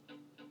this.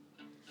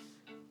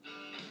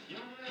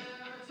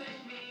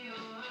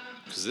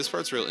 Because this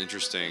part's real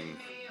interesting.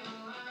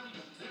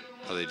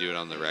 How they do it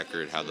on the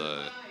record, how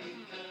the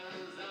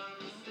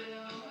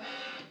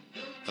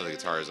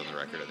guitar is on the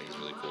record, I think is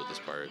really cool. This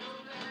part.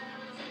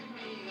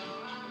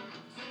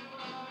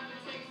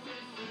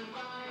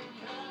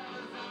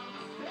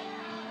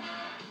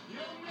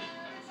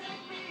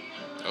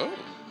 Oh.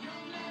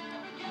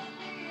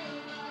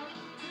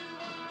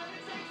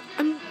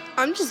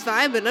 I'm just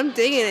vibing. I'm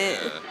digging it.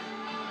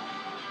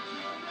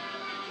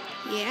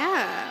 Yeah.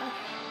 Yeah.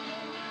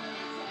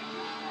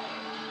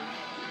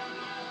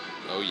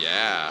 Oh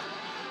yeah.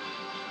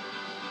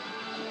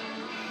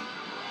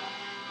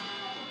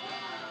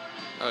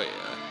 Oh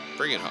yeah.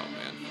 Bring it home,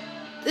 man.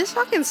 This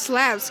fucking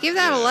slaps. Give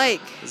that a Yeah.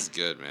 like. This is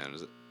good, man.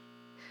 Is it?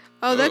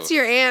 Oh, that's Oh.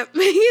 your amp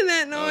making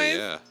that noise. Oh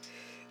yeah.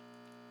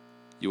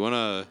 You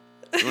wanna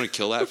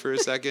kill that for a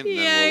second? And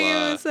Yeah, then give it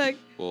we'll a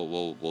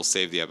sec. we'll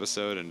save the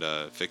episode and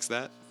fix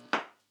that.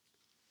 All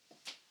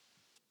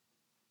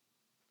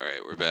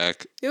right, we're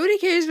back. Nobody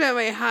cares about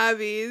my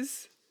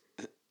hobbies.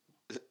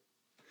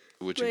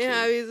 Which My include-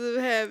 hobbies of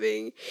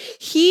having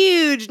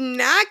huge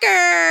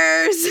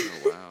knockers.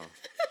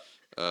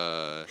 Oh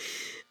wow.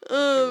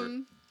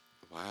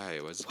 Why?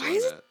 What's Why doing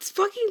is that? it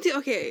fucking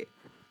okay?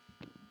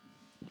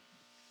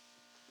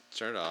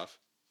 Turn it off.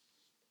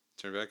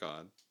 Turn it back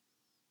on.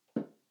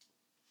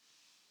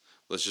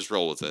 Let's just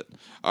roll with it.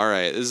 All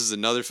right, this is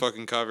another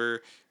fucking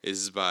cover. This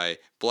is by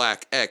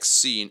Black X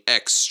Scene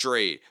X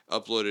Straight,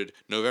 uploaded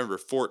November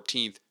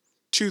 14th,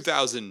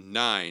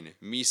 2009.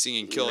 Me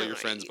singing "Kill All Your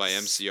Friends" by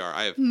Nice. MCR.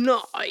 I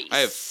Nice.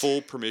 have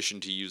full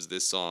permission to use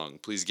this song.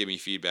 Please give me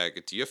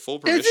feedback. Do you have full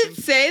Does permission? it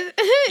say that?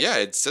 Yeah,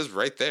 it says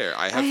right there.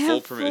 I have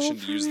full permission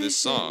to use this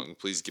song.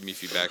 Please give me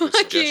feedback or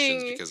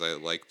suggestions Fucking- because I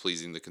like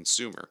pleasing the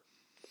consumer.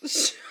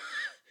 Shut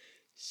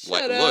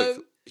Look,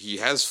 up. he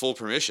has full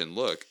permission.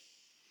 Look.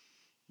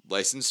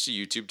 Licensed to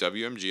YouTube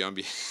WMG on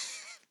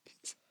behalf.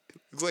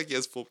 Looks like he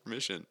has full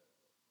permission.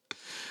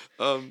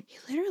 He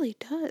literally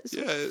does.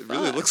 Yeah, it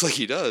really Fuck. looks like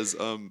he does.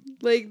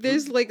 Like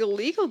there's like a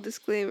legal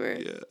disclaimer.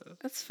 Yeah.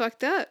 That's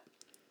fucked up.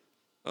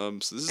 So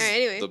this is Alright,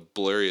 anyway. the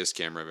blurriest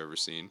camera I've ever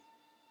seen.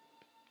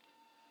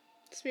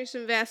 Smear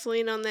some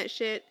Vaseline on that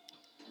shit.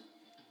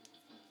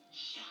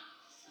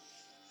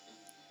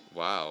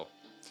 Wow.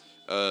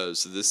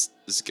 So this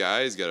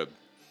guy's got a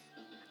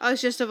Oh,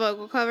 it's just a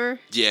vocal cover.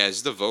 yeah, it's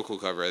just a vocal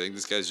cover. I think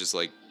this guy's just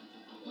like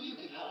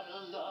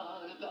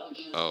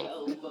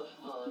oh.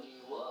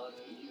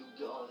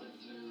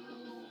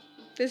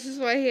 This is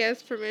why he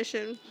has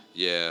permission.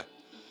 Yeah.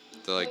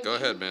 They're like, go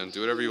ahead, man,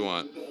 do whatever you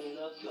want.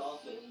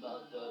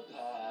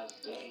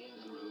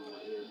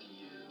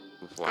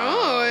 Wow.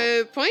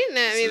 Oh, pointing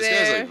at me So this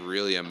there. guy's like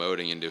really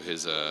emoting into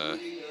his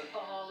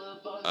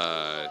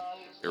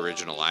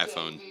original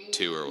iPhone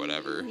 2 or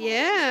whatever.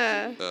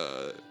 Yeah.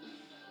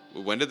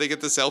 When did they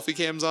get the selfie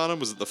cams on him?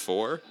 Was it the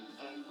 4?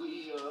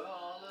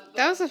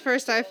 That was the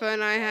first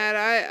iPhone I had.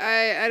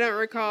 I don't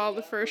recall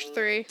the first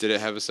 3. Did it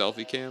have a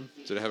selfie cam?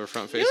 Did it have a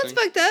front You know facing?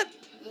 what's fucked up?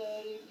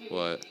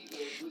 What?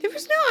 There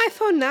was no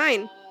iPhone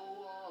 9.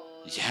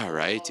 Yeah,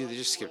 right, dude. They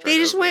just skipped. They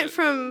right just over went it.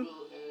 from.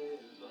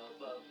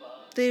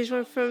 They just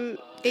went from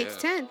 8 to Yeah.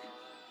 10.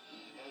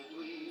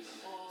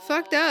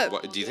 Fucked up.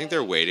 What, do you think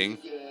they're waiting?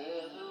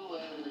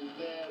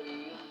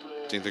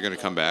 Think they're gonna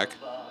come back?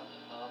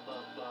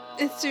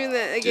 It's doing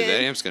that Dude, that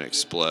again. amp's gonna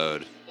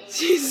explode.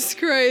 Jesus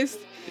Christ.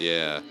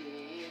 Yeah.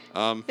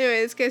 Anyway,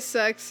 this guy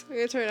sucks. I'm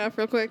gonna turn it off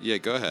real quick. Yeah.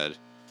 Go ahead.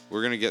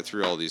 We're gonna get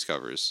through all these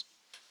covers.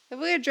 Have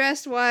we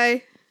addressed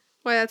why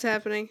that's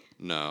happening?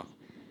 No.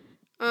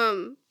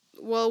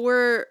 Well,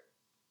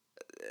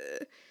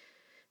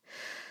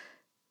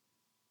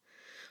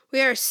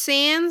 we are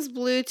sans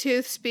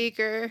Bluetooth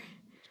speaker,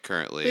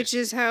 Currently. which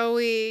is how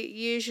we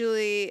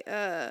usually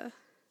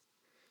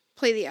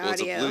play the Well,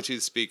 it's a audio.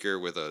 Bluetooth speaker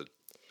with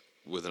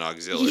an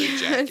auxiliary Yeah,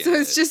 jack in so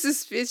it. it's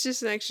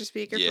just an extra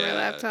speaker for my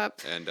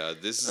laptop. And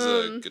this is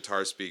a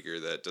guitar speaker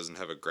that doesn't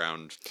have a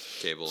ground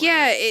cable. in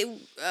Yeah,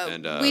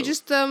 it. we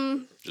just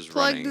just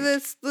plugged running.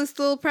 this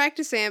little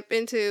practice amp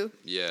into.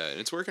 Yeah, and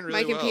it's working my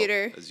really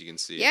computer. well, as you can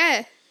see.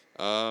 Yeah.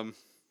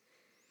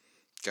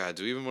 God,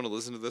 do we even want to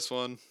listen to this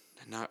one?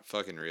 Not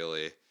fucking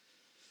really.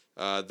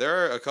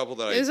 There are a couple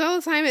that It was all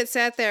the time it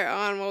sat there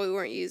on while we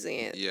weren't using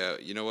it. Yeah,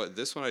 you know what?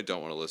 This one I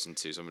don't want to listen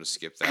to, so I'm going to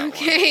skip that one.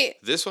 Okay.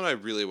 This one I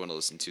really want to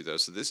listen to, though.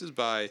 So this is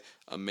by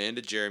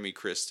Amanda Jeremy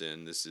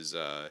Kristen. This is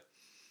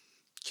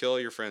Kill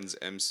Your Friends,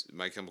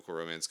 My Chemical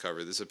Romance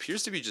cover. This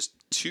appears to be just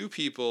 2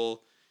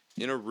 people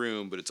in a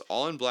room, but it's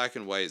all in black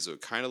and white, so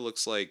it kind of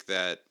looks like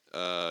that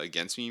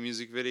Against Me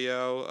music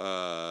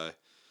video,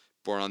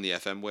 Born on the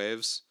FM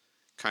Waves.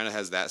 Kind of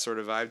has that sort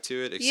of vibe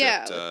to it,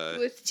 Yeah, except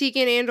with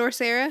Tegan and or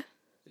Sarah.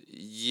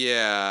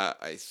 yeah,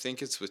 I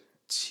think it's with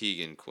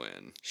Tegan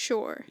Quinn.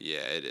 Sure. Yeah,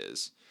 it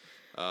is.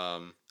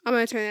 I'm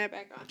gonna turn that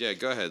back on. Yeah,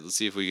 go ahead. Let's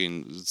see if we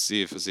can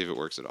see if it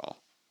works at all.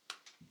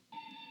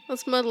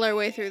 Let's muddle our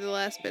way through the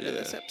last bit of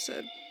this Yeah.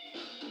 episode.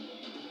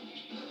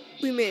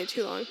 We made it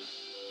too long.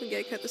 We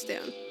gotta cut this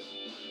down.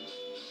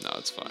 No,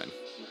 it's fine.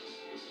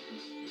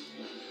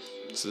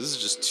 So this is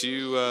just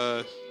two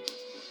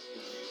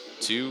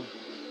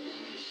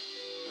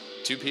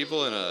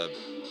people in a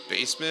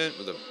basement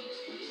with a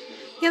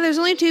Yeah, there's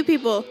only 2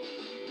 people.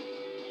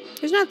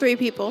 There's not 3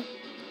 people.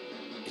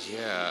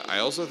 yeah. I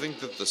also think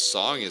that the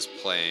song is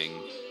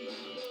playing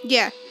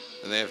Yeah.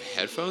 and they have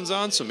headphones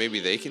on, so maybe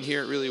they can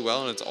hear it really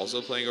well, and it's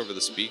also playing over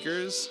the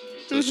speakers.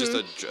 So it's just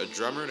a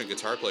drummer and a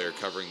guitar player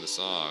covering the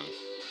song.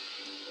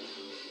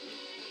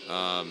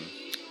 Yeah,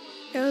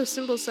 those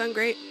cymbals sound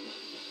great.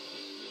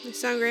 They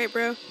sound great,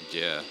 bro.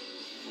 Yeah.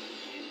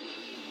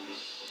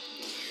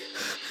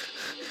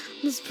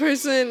 This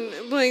person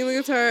playing the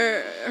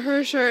guitar,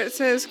 her shirt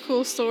says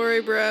 "Cool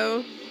story,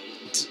 bro."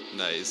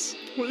 Nice.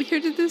 What year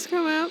did this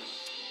come out?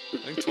 I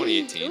think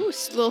 2018. Ooh,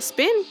 little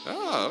spin.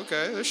 Oh,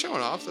 okay. They're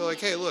showing off. They're like,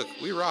 hey, look,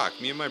 we rock.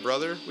 Me and my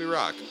brother, we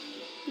rock.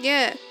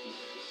 Yeah.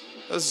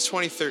 That was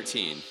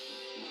 2013.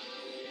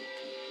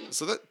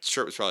 So that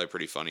shirt was probably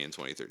pretty funny in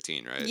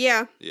 2013, right?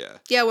 Yeah. Yeah.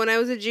 Yeah, when I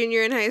was a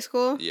junior in high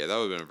school. Yeah, that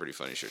would have been a pretty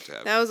funny shirt to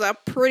have. That was a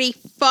pretty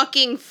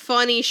fucking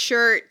funny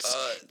shirt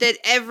that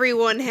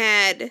everyone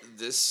had.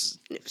 This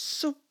It was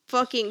so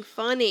fucking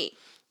funny.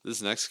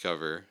 this next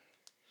cover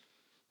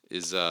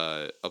is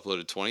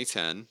uploaded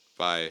 2010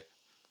 by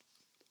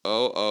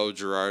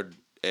Gerard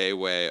A.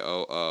 Way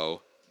OO.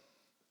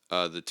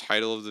 The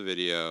title of the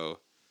video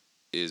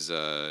is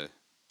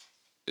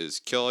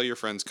Kill All Your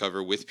Friends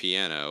cover with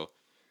piano,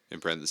 in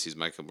parentheses,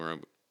 My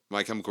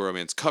Chemical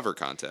Romance cover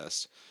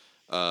contest.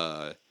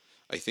 I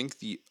think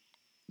these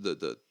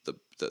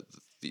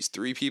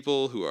 3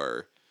 people who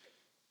are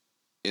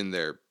in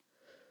their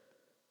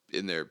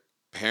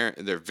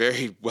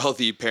very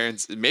wealthy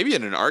parents, maybe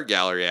in an art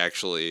gallery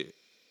actually.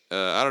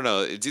 I don't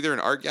know. It's either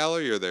an art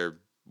gallery or their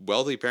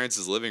wealthy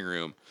parents' living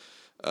room.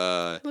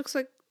 Looks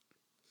like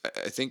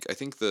I think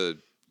the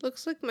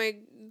my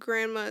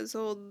grandma's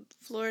old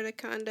Florida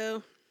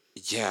condo.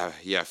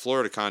 yeah,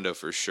 Florida condo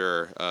for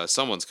sure.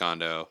 Someone's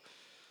condo.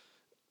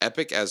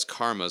 Epic as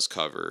Karma's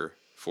cover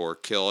for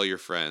Kill All Your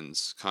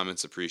Friends.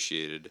 Comments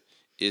appreciated.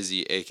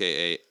 Izzy,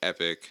 aka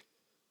Epic.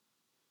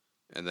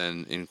 And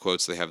then in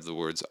quotes they have the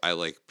words I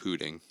like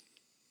pudding.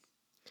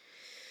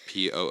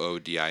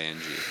 Pooding.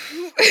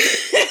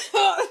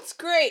 Oh, that's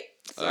great.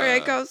 Sorry, I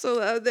coughed so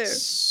loud there.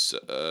 So,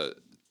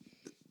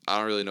 I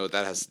don't really know what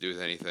that has to do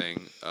with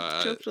anything.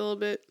 Choked a little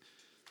bit.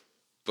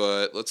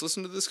 But let's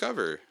listen to this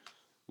cover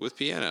with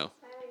piano.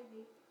 Hi,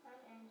 Izzy. I'm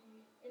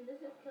Angie. And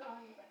this is Kill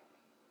All Your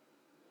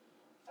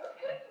Friends.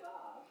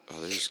 Oh,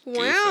 they're just goofing.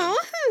 Wow,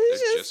 They're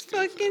it's just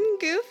goofing. fucking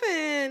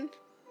goofing.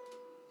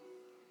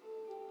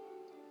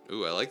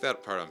 Ooh, I like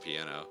that part on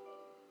piano.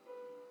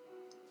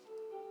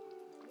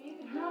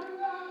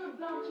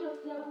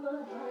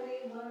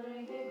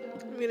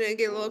 I'm gonna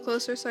get a little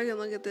closer so I can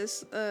look at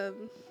this.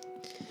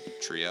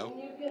 Trio.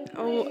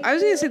 Oh, I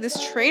was gonna say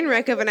this train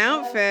wreck of an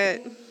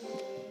outfit.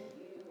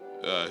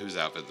 Whose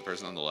outfit? The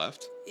person on the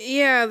left?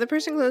 Yeah, the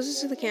person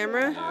closest to the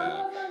camera.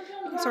 Yeah.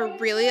 It's a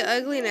really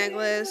ugly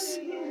necklace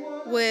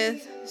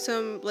with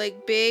some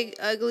like big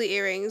ugly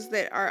earrings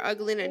that are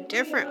ugly in a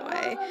different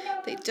way.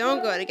 They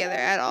don't go together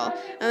at all.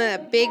 And then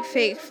a big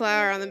fake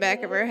flower on the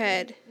back of her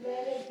head.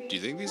 Do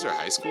you think these are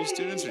high school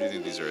students or do you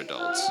think these are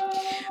adults?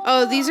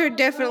 Oh, these are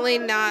definitely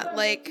not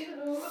like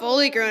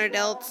fully grown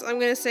adults. I'm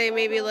gonna say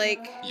maybe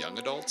like Young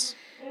adults?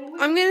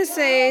 I'm gonna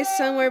say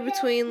somewhere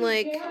between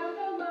like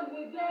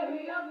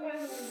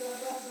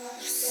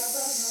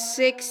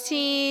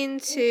 16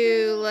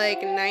 to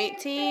like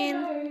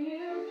 19.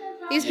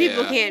 These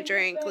people Yeah. can't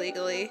drink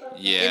legally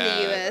Yeah. in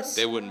the U.S.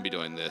 They wouldn't be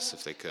doing this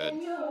if they could.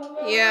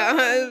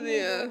 Yeah,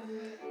 yeah.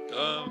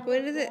 Um,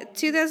 When is it?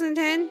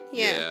 2010?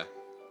 yeah.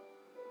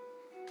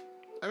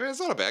 I mean,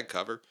 it's not a bad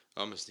cover. I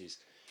almost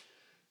sneezed.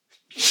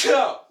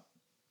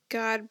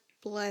 God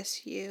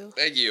bless you.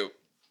 Thank you.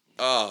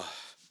 Oh.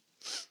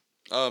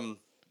 That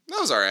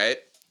was alright.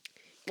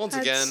 Once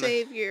God again,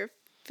 save your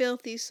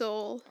filthy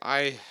soul.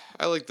 I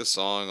like the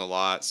song a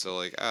lot, so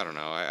like I don't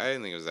know. I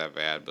didn't think it was that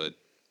bad, but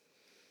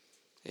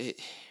it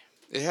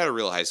had a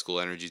real high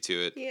school energy to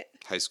it. Yeah.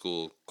 High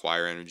school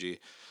choir energy.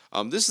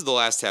 This is the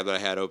last tab that I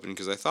had open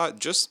because I thought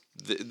just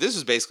this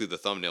is basically the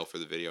thumbnail for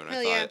the video, and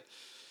Hell I thought yeah.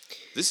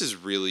 this is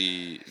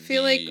really.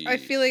 I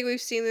feel like we've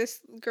seen this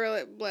girl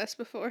at Bless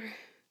before.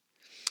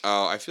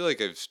 Oh, I feel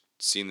like I've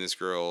seen this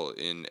girl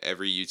in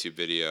every YouTube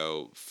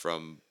video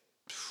from.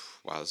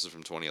 Wow, this is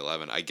from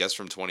 2011. I guess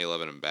from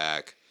 2011 and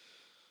back.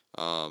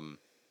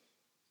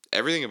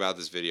 Everything about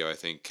this video, I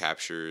think,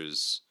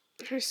 captures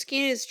Her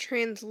skin is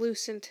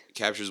translucent.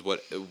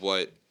 what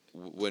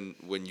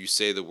when you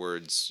say the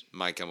words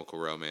My Chemical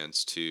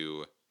Romance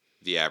to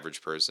the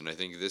average person, I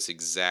think this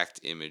exact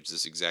image,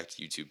 this exact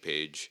YouTube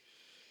page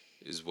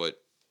is what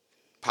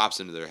pops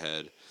into their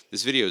head.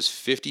 This video is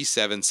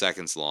 57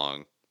 seconds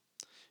long.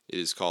 It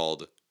is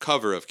called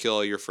Cover of Kill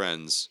All Your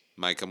Friends,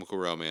 My Chemical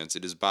Romance.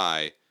 It is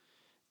by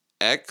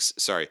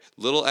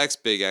little x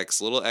big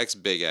X, little x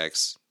big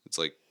X. It's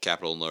like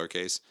capital and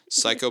lowercase.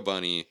 Psycho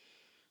Bunny,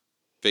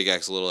 big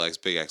X, little x,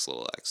 big X,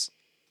 little x.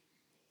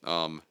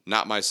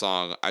 Not my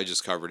song. I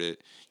just covered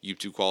it.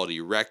 YouTube quality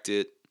wrecked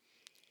it.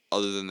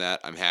 Other than that,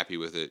 I'm happy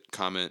with it.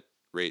 Comment,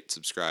 rate,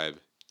 subscribe,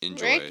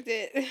 enjoy. Wrecked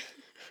it.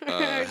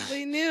 I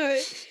hardly knew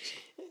it.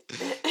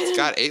 It's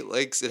got 8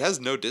 likes. It has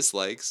no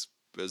dislikes.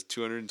 It has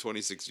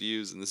 226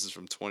 views, and this is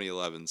from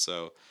 2011.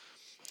 So,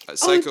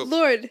 Oh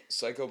Lord!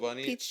 Psycho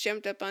Bunny. Peach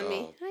jumped up on me.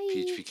 Oh, Hi.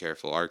 Peach, be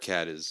careful. Our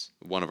cat is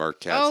one of our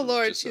cats. Oh is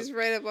Lord, just she's a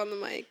right up on the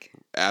mic.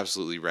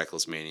 absolutely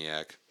reckless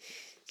maniac.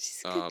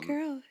 She's a good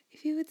girl.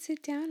 If you would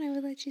sit down, I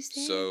would let you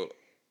stay. So,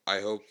 I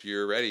hope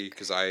you're ready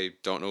because I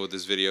don't know what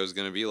this video is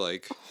going to be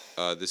like.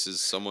 This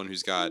is someone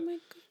who's got Oh my God.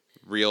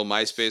 real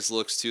MySpace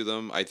looks to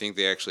them. I think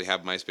they actually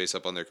have MySpace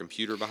up on their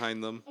computer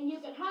behind them.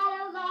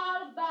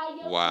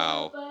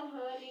 Wow.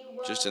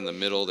 Just in the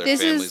middle of their This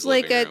family's is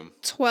like living a room.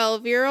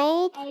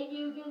 12-year-old.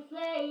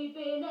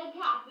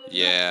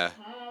 Yeah.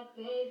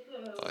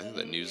 I think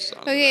the news is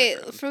on Okay, in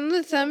the background. from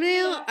the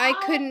thumbnail, I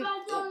couldn't.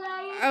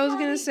 I was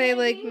gonna say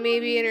like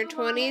maybe in her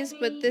 20s,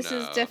 but this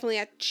is No. definitely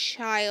a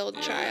child.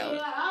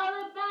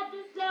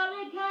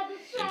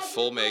 In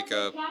full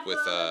makeup with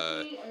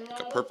like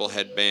a purple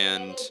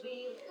headband.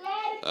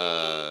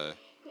 I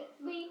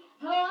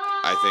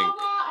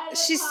think.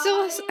 She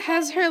still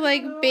has her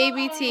like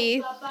baby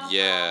teeth.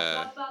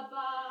 Yeah.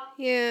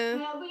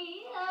 Yeah.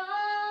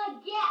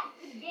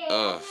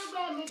 Oh,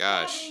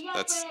 gosh,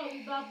 that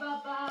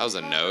was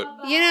a note.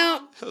 You know,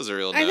 That was a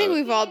real note. I think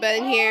we've all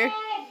been here.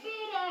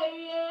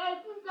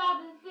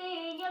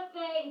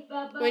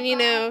 When you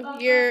know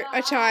you're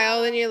a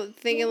child and you're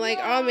thinking like,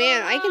 oh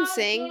man, I can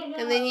sing,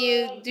 and then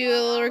you do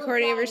a little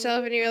recording of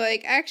yourself and you're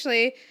like,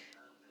 actually,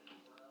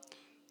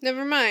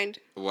 never mind.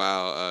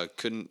 Wow,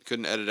 couldn't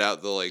edit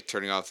out the like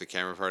turning off the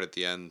camera part at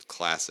the end.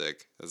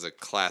 Classic. That's a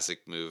classic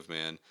move,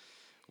 man.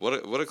 What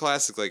a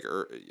classic like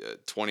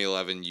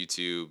 2011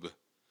 YouTube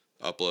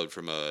upload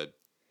from a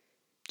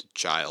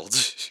child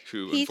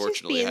who Peach is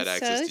unfortunately being had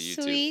access so to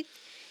YouTube. sweet.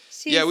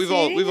 She's Yeah, we've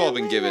all sitting on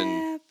been my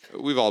given lap.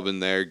 we've all been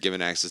there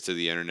given access to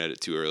the internet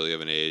at too early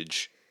of an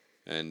age,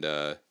 and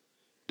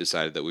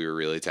decided that we were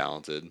really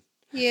talented.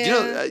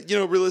 Yeah. You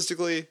know,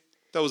 realistically,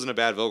 that wasn't a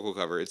bad vocal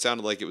cover. It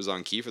sounded like it was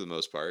on key for the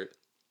most part.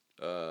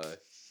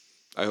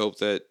 I hope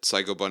that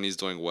Psycho Bunny's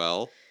doing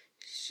well.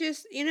 It's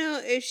just,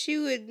 if she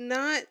would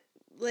not,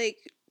 like,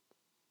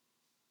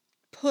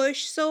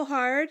 push so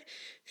hard, if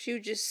she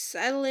would just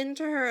settle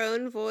into her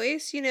own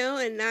voice,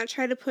 and not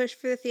try to push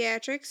for the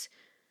theatrics,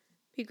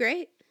 be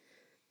great.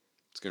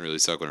 It's gonna really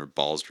suck when her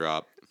balls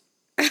drop.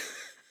 Yeah.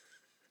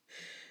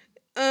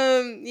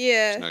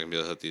 She's not gonna be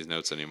able to hit these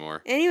notes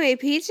anymore. Anyway,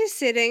 Peach is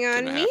sitting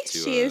on Gonna me. have to,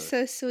 She is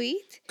so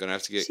sweet. Gonna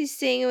have to get She's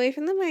staying away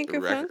from the the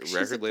microphone. She's a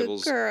record good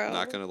labels girl.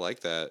 not gonna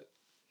like that.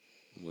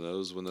 When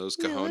those No, little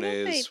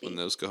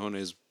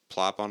cojones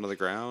plop onto the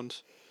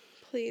ground,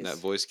 Please. and that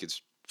voice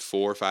gets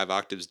 4 or 5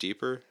 octaves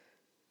deeper,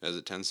 as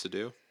it tends to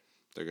do,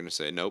 they're gonna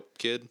say, "Nope,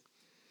 kid,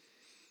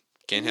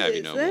 can't have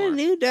you no Is that more." a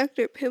new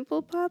Dr.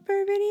 Pimple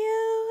Popper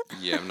video?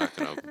 Yeah, I'm not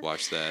gonna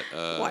watch that.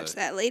 Watch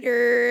that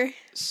later.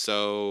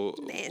 So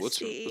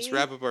Nasty. let's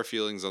wrap up our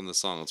feelings on the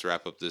song. Let's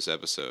wrap up this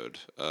episode.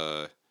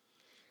 Do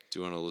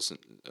you want to listen?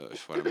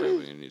 What am I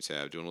really a new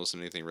tab? Do you want to listen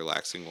to anything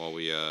relaxing while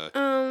we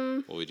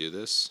do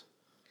this?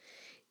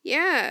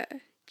 Yeah.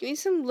 Give me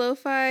some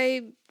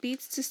lo-fi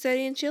beats to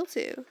study and chill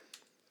to.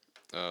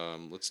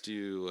 Let's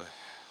do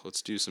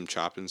some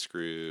chopped and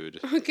screwed.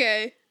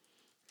 Okay.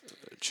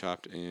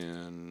 Chopped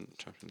and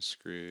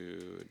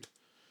screwed.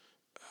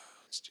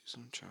 Let's do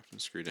some chopped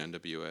and screwed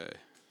NWA.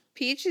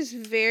 Peach is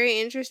very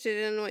interested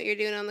in what you're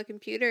doing on the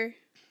computer.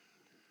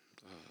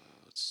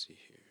 Let's see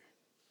here.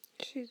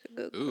 She's a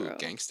good Ooh, girl.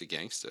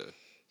 Gangsta,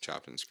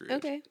 chopped and screwed.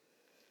 Okay.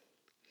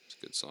 It's a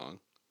good song.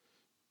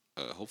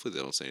 Hopefully they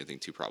don't say anything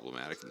too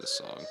problematic in this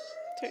song.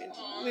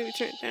 Maybe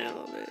turn it down a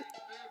little bit.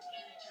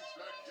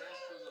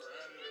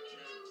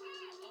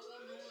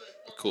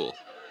 Cool.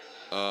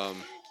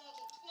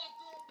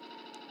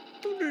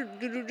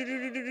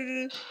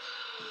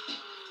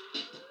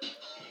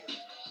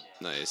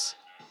 Nice.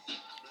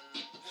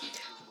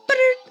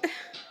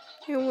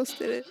 I almost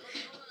did it.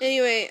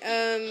 Anyway,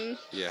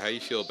 Yeah, how you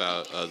feel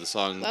about the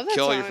song Love that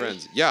 "Kill All Your song.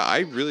 Friends"? Yeah, I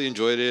really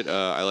enjoyed it.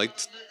 I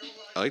liked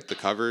the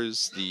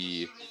covers.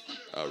 The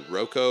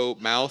Rocco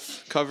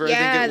mouth cover.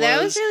 yeah, I think it was.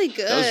 that was really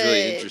good. That was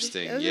really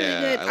interesting. That was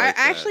Yeah, really good. I I like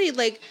that. actually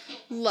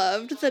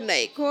loved the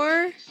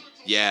Nightcore.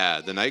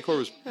 Yeah, the Nightcore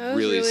was That was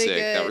really really sick.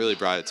 That good. really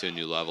brought it to a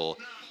new level.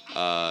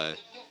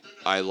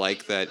 I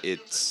like that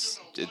it's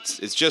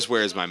just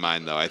wears my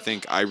mind though.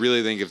 I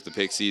really think if the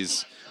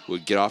Pixies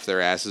would get off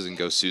their asses and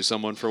go sue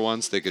someone for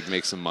once, they could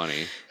make some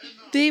money.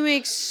 They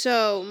make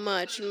so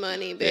much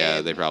money, babe.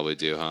 Yeah, they probably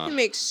do, huh? They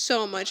make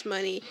so much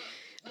money.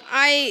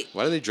 I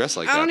Why do they dress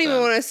like that? I don't even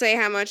then? want to say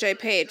how much I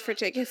paid for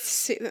tickets to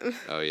see them.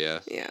 Oh yeah.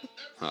 Yeah,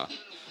 Huh.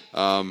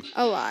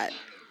 a lot.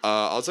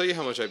 I'll tell you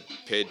how much I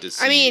paid to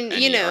see I mean,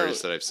 any you know-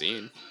 artist that I've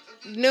seen.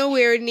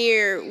 Nowhere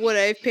near what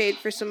I've paid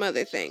for some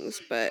other things,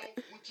 but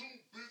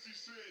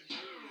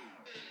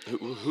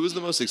Who's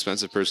the most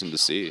expensive person to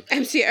see?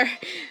 MCR.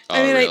 Oh,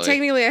 I mean, really? like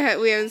technically,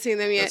 we haven't seen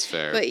them yet. That's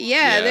fair. But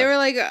yeah, Yeah. they were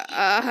like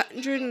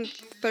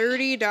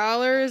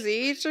 $130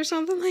 each or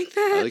something like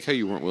that. I like how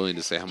you weren't willing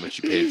to say how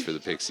much you paid for the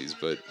Pixies,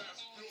 but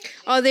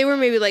Oh, they were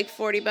maybe like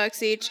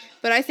 $40 each,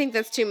 but I think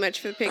that's too much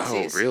for the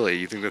Pixies. oh really?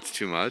 You think that's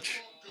too much?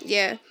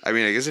 Yeah. I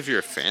mean, I guess if you're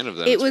a fan of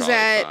them, It it's was probably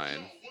at-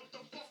 fine.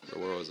 Or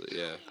where was it?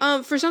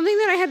 Yeah. For something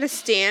that I had to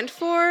stand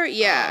for,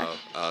 yeah.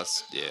 Oh,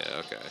 us. Yeah.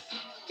 Okay.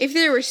 If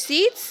there were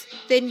seats,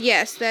 then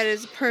yes, that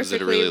is Was it a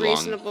perfectly really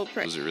reasonable long?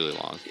 price. Was it really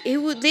long?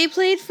 They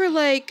played for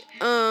like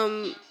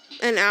an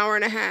hour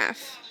and a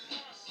half.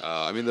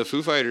 I mean, the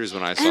Foo Fighters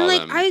when I saw And like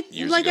them I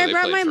years like ago, I they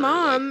brought played my for,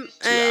 mom like,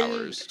 2 and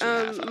hours,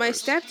 2.5 my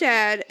hours.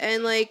 stepdad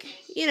and like,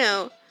 you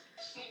know,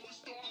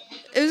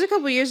 it was a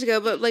couple years ago,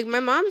 but like my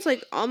mom's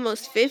like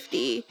almost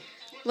 50.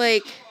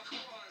 Like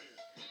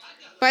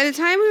by the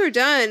time we were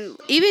done,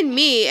 even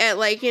me at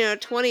like,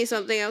 20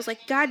 something, I was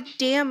like, God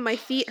damn, my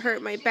feet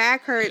hurt, my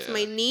back hurts, Yeah.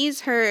 my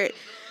knees hurt.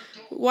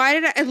 Why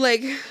did I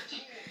like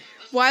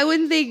why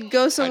wouldn't they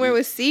go somewhere you-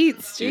 with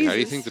seats? Dude, how do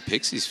you Jesus. think the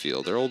Pixies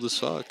feel? They're old as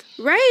fuck.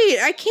 Right.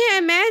 I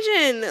can't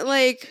imagine.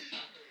 Like.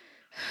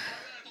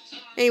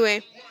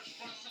 Anyway.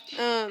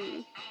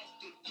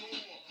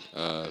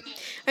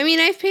 I mean,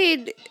 I've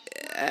paid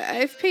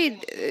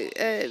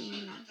a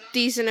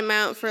decent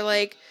amount for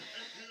like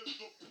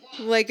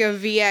a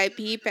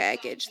VIP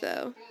package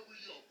though.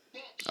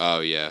 Oh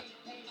yeah.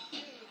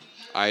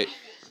 I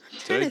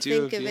Trying did I to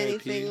do think a of VIP?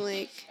 anything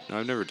like No,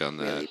 I've never done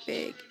that. really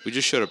big. We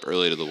just showed up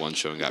early to the one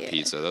show and got Yeah.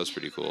 pizza. That was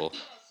pretty cool.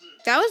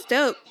 That was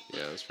dope.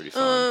 Yeah, that was pretty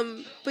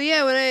fun. But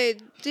yeah, when I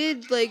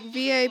did like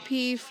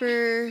VIP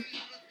for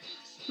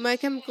My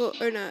Chemical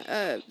or not,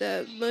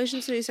 the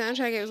Motion City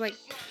soundtrack, it was like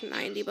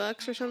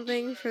 $90 or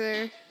something for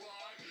their.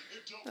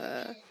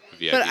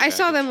 VIP But I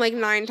saw package. them like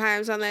 9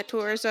 times on that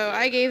tour, so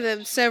I gave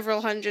them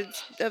several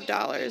hundreds of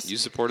dollars. You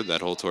supported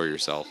that whole tour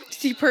yourself.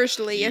 See,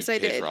 personally, yes, You I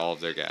paid did. for all of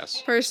their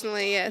gas.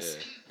 Personally, yes.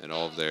 Yeah. And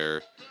all of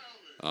their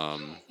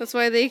That's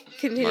why they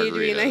continue to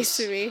be nice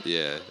margaritas. to me.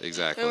 Yeah,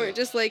 exactly. And we're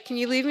just like, can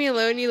you leave me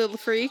alone, you little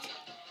freak?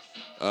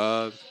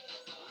 So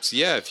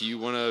yeah, if you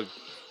want to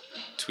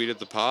tweet at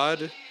the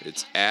pod,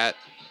 it's at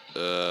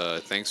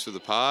thanks for the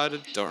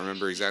pod. Don't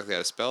remember exactly how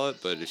to spell it,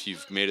 but if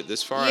you've made it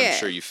this far, Yeah. I'm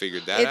sure you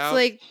figured that It's out.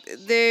 like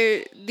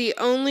the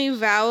only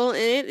vowel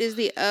in it is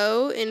the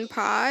O in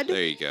pod.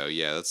 There you go.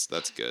 Yeah, that's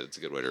good. It's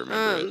a good way to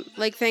remember it.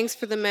 Like thanks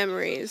for the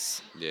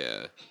memories.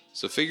 Yeah.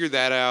 So figure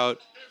that out.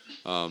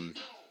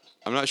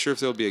 I'm not sure if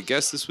there'll be a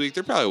guest this week.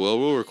 There probably will.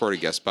 We'll record a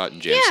guest spot and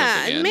jam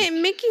Yeah, something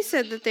in. Mickey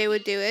said that they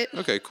would do it.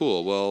 Okay,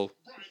 cool. Well,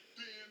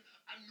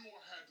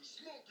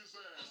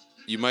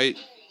 you might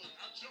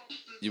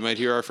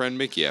hear our friend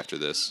Mickey after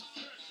this.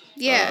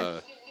 Yeah.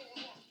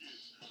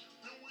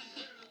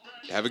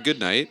 Have a good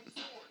night.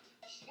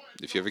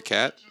 If you have a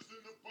cat,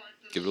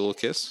 give it a little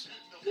kiss.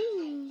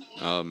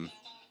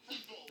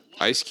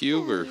 Ice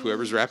Cube or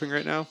whoever's rapping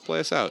right now,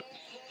 play us out.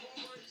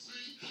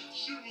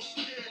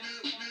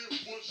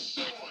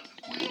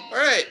 All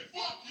right.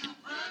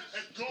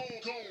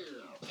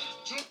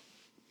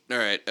 All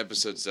right,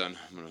 episode's done.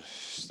 I'm going to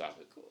stop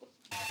it.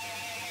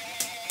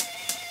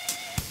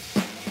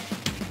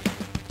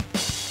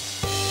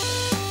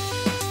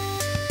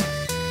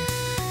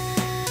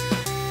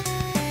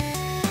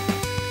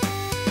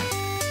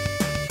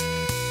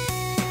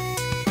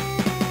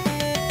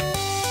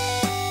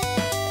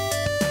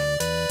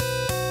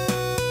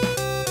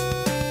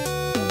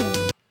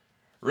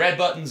 Red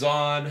button's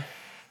on.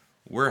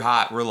 We're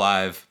hot. We're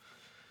live.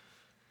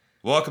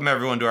 Welcome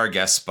everyone to our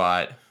guest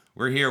spot.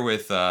 We're here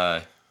with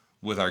our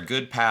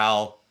good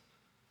pal.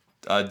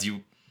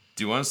 Do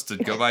you want us to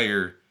go by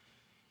your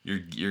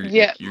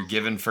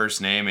given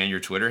first name and your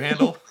Twitter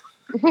handle?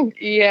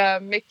 Yeah,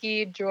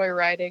 Mickey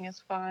Joyriding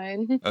is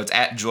fine. Oh, it's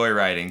at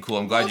Joyriding. Cool.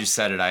 I'm glad you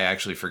said it. I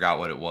actually forgot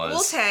what it was.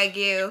 We'll tag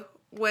you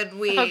when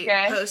we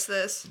Okay. post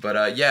this.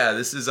 But yeah,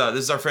 this is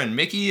our friend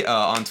Mickey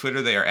on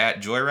Twitter. They are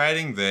at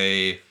Joyriding.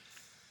 They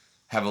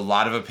have a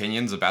lot of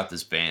opinions about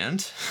this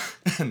band,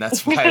 and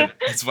that's why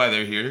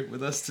they're here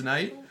with us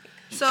tonight.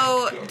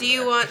 So, do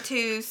you want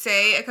to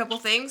say a couple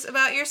things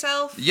about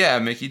yourself? Yeah,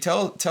 Mickey,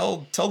 tell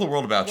the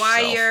world about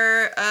Why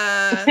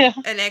yourself. you're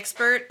an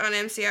expert on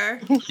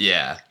MCR?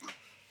 Yeah.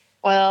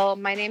 Well,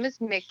 my name is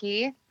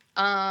Mickey.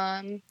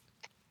 I've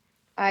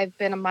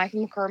been a My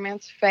Chemical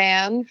Romance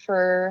fan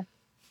for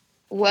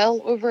well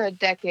over a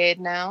decade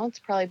now. It's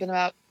probably been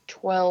about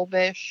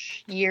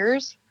 12-ish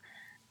years.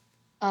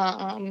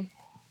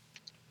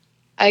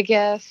 I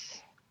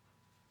guess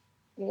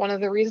one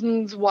of the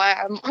reasons why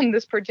I'm on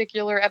this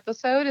particular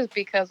episode is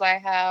because I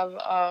have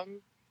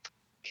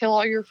Kill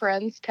All Your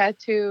Friends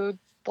tattooed,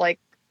 like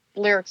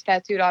lyrics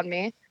tattooed on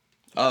me.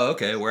 Oh,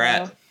 okay. Where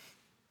at?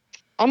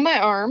 On my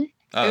arm.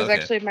 Oh, It was okay.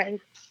 actually my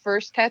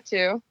first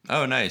tattoo.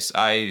 Oh, nice.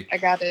 I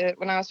got it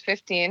when I was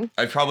 15.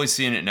 I've probably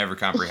seen it and never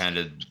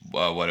comprehended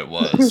what it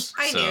was.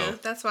 I so. knew.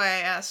 That's why I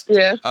asked.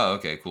 Yeah. Oh,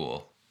 okay,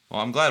 cool. Well,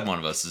 I'm glad one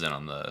of us is in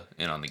on the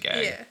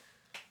gag.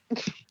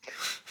 Yeah.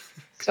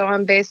 So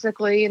I'm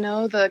basically,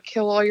 the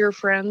kill all your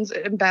friends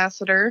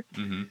ambassador.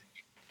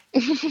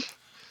 Mm-hmm.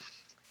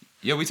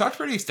 Yeah, we talked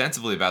pretty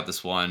extensively about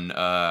this one.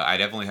 I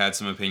definitely had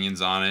some opinions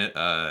on it.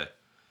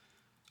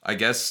 I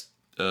guess.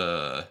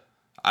 Do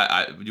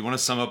you want to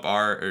sum up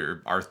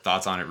our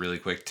thoughts on it really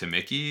quick to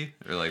Mickey,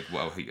 or like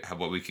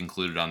what we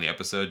concluded on the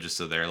episode, just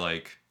so they're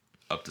like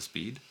up to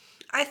speed?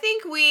 I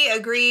think we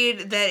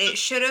agreed that it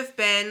should have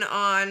been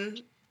on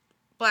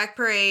Black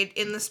Parade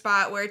in the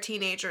spot where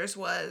Teenagers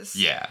was.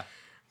 Yeah.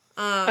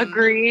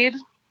 Agreed.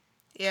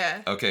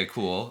 Yeah. Okay,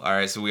 cool. All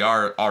right, so we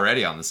are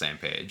already on the same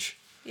page.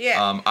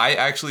 Yeah. I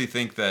actually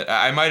think that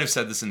I might have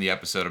said this in the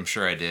episode. I'm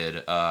sure I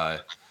did.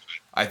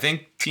 I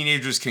think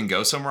Teenagers can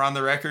go somewhere on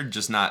the record,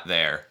 just not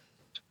there.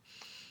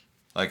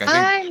 Like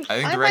I think the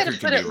might record have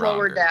can put be it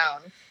lower longer.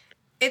 down.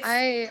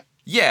 It's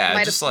Yeah,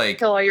 Might just have like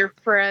kill all your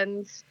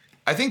friends.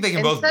 I think they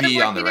can both Instead of be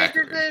where on the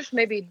Teenagers record. is,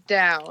 maybe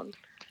down.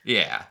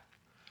 Yeah.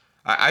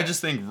 I just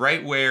think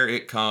right where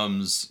it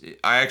comes,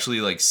 I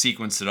actually like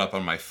sequenced it up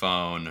on my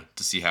phone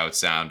to see how it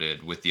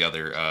sounded with the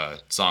other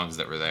songs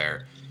that were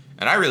there.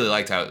 And I really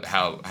liked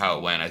how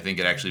it went. I think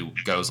it actually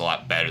goes a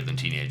lot better than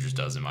Teenagers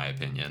does, in my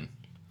opinion.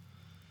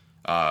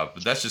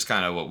 But that's just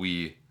kind of what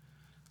we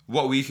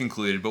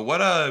concluded. But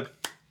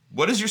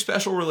what is your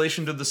special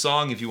relation to the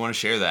song, if you want to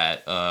share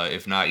that?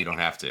 If not, you don't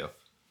have to.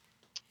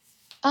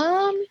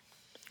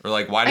 Or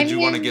like, why did you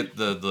want to get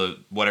the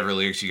whatever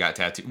lyrics you got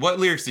tattooed? What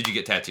lyrics did you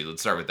get tattooed?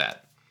 Let's start with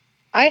that.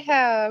 I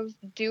have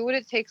do what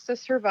it takes to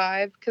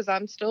survive because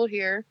I'm still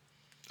here.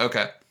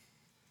 Okay.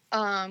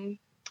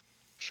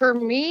 For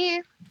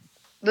me,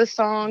 the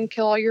song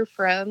 "Kill All Your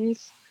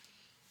Friends,"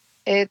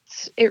 it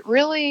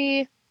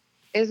really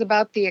is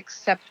about the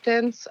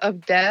acceptance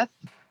of death,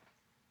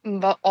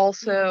 but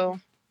also,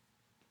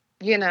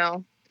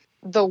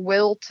 the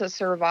will to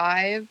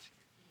survive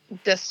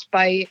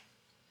despite,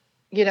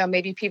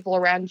 maybe people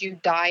around you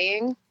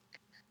dying.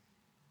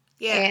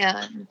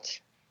 yeah. And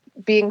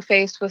being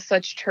faced with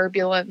such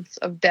turbulence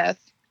of death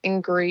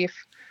and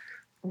grief,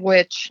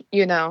 which,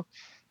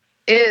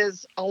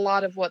 is a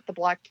lot of what the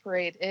Black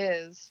Parade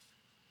is,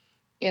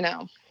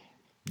 Yeah,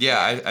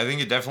 I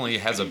think it definitely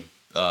has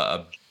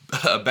a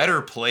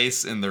better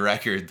place in the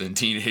record than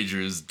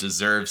Teenagers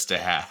deserves to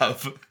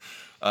have.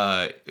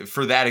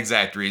 For that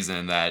exact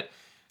reason that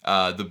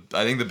I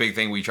think the big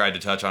thing we tried to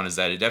touch on is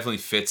that it definitely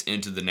fits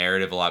into the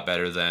narrative a lot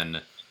better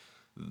than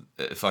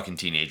fucking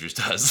Teenagers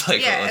does.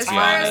 Like, Yeah, let's as be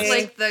far honest. as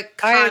like the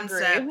I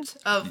agree. concept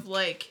of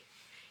like,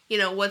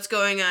 what's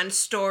going on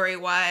story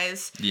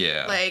wise.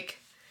 Yeah. Like,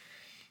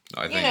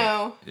 I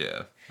think,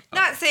 yeah.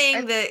 not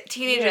saying that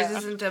Teenagers yeah.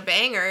 isn't a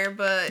banger,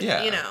 but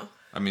Yeah.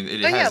 I mean,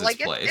 it But has yeah, its like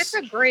place. it's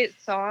a great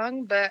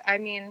song, but I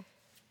mean,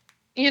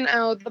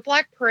 the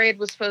Black Parade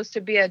was supposed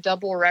to be a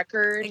double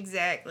record.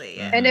 exactly.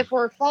 Yeah. And if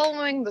we're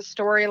following the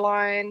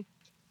storyline,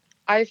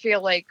 I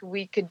feel like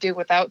we could do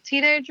without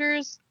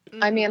Teenagers.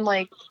 I Mhm. mean,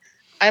 like,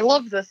 I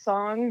love the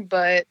song,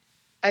 but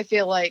I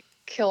feel like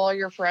Kill All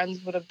Your Friends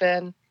would have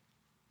been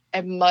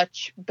a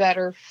much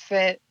better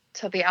fit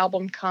to the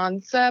album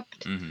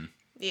concept Mm-hmm.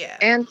 Yeah,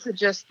 and to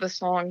just the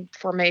song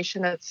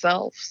formation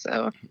itself.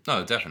 So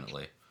No,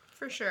 definitely.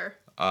 for sure.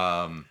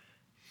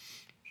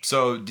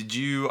 So did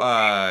you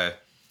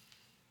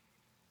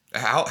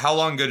how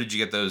long ago did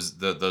you get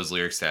those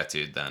lyrics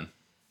tattooed then?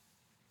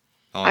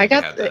 How long I have you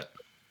got had the- that?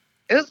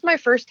 it was my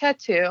first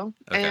tattoo,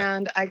 Okay.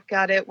 and I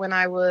got it when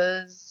I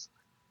was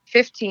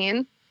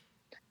 15.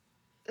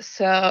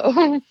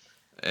 So,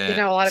 And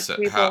a lot of so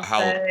people how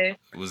say,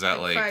 was that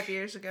like 5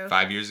 years ago.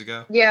 5 years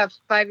ago? yeah,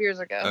 5 years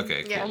ago.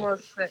 Okay, cool. Yeah.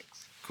 Almost 6.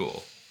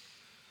 Cool.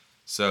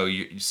 So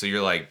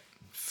you're like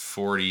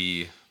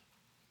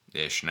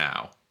 40-ish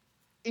now.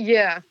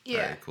 Yeah.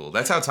 Yeah. Very cool.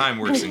 That's how time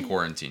works in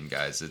quarantine,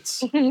 guys.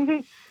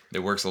 It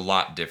works a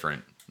lot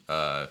different.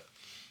 At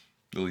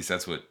least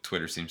that's what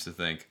Twitter seems to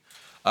think.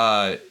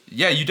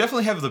 Yeah, you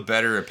definitely have the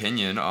better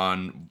opinion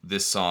on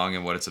this song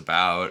and what it's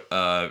about.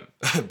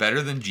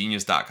 Better than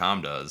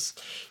Genius.com does.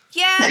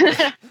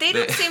 Yeah, they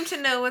don't They- seem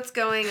to know what's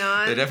going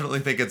on. They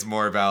definitely think it's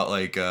more about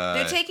like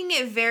They're taking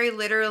it very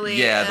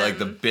literally. yeah, like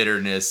the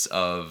bitterness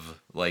of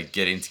like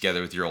getting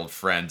together with your old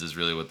friends is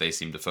really what they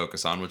seem to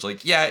focus on, which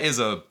like is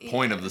a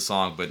point of the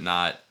song, but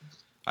not.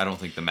 I don't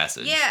think the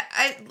message. Yeah,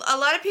 a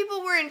lot of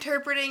people were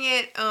interpreting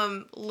it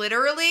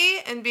literally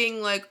and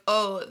being like,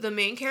 oh, the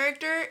main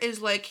character is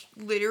like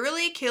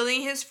literally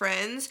killing his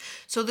friends,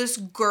 so this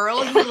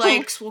girl he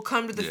likes will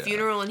come to the Yeah.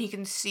 funeral and he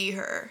can see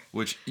her.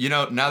 Which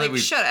now that Like,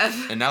 we've shut up.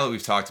 and now that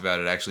we've talked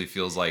about it, actually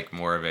feels like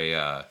more of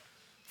a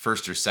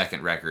first or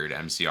second record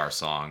MCR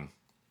song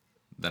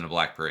than a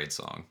Black Parade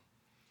song.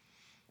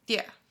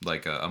 Yeah.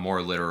 Like a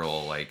more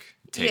literal like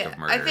take of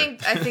murder. I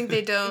think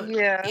they don't.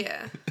 Yeah.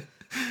 Yeah.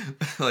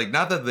 like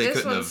not that they This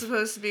couldn't one's have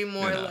supposed to be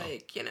more you know.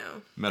 like,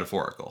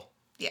 metaphorical.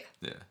 Yeah.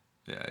 Yeah,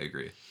 I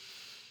agree.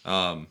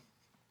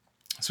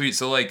 Sweet.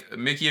 So, like,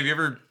 Mickey, have you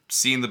ever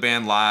seen the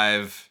band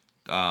live?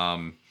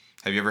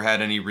 Have you ever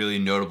had any really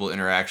notable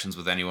interactions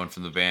with anyone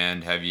from the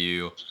band? Have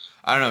you,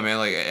 I don't know, man,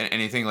 like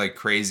anything like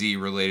crazy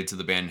related to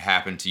the band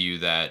happen to you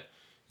that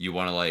you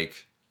want to,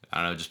 like,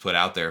 I don't know, just put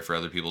out there for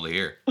other people to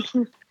hear?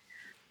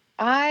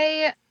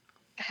 I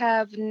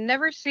have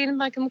never seen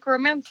My Chemical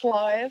Romance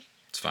live.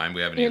 It's fine.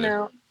 We haven't You either.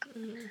 know,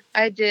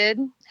 I did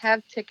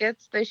have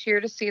tickets this year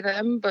to see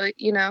them, but,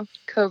 you know,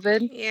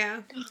 COVID.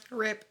 Yeah.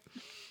 Rip.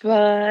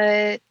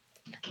 But,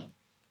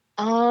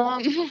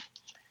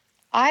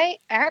 I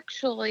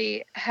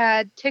actually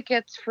had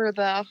tickets for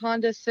the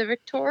Honda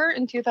Civic Tour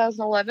in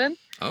 2011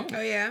 Oh.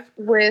 Oh, yeah.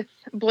 with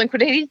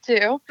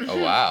Blink-182,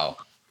 Oh, wow.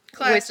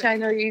 Classic. which I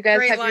know you guys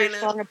Great have your lineup.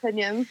 strong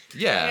opinions.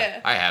 Yeah,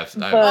 Yeah. I have.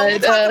 But- Well, we'll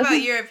talk uh, about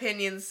your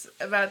opinions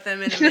about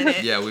them in a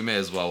minute. Yeah, we may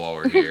as well while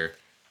we're here.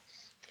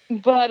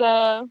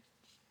 But,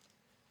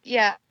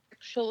 yeah,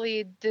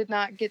 actually did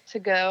not get to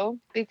go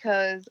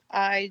because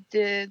I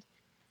did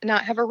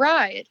not have a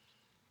ride.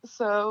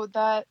 So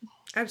that,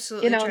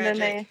 Absolutely you know, and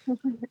tragic.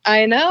 then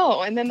I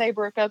know, and then they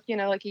broke up, you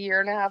know, like a year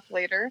and a half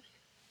later.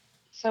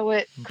 So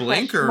it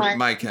Blink crushed or my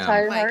My Chem?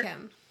 entire Like heart.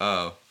 him.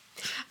 Oh.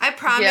 I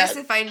promise Yeah.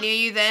 if I knew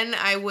you then,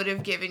 I would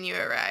have given you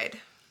a ride.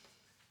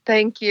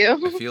 Thank I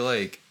you. feel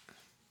like,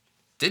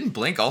 didn't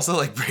Blink also,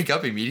 like, break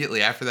up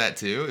immediately after that,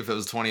 too? If it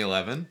was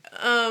 2011?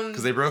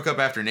 Because they broke up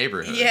after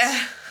Neighborhoods.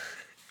 Yeah.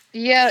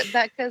 Yeah,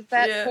 because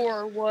that Yeah.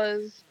 tour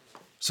was,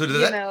 So did you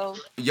that, know,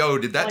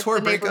 did that like tour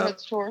the break up?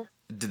 Neighborhoods tour.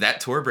 Did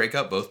that tour break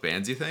up both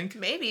bands, you think?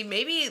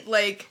 Maybe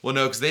like Well,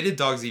 no, because they did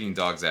Dogs Eating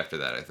Dogs after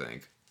that, I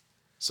think.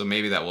 So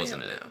maybe that I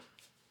wasn't don't it. know.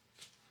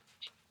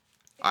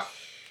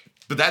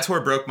 But that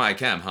tour broke My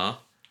Chem, huh?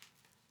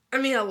 I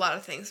mean, a lot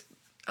of things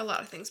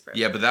broke.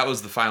 Yeah, but that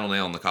was the final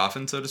nail in the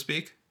coffin, so to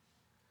speak.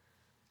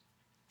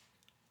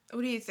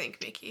 What do you think,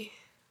 Mickey?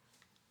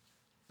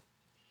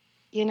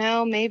 You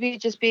know, maybe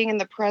just being in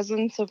the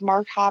presence of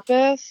Mark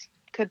Hoppus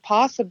could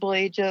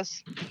possibly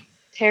just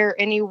tear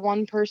any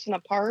one person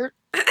apart.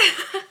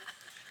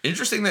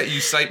 Interesting that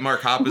you cite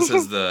Mark Hoppus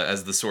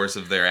as the source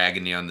of their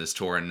agony on this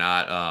tour and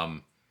not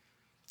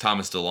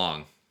Thomas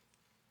DeLonge.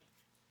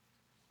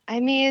 I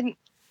mean,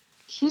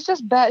 he's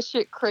just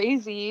batshit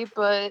crazy,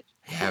 but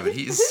Yeah, but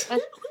he's I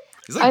like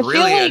feel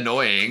really like-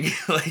 annoying.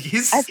 Like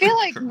he's. I feel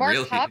like Mark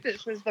really,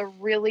 Hoppus was the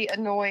really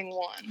annoying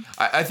one.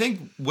 I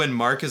think when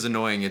Mark is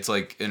annoying, it's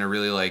like in a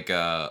really like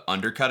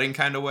undercutting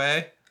kind of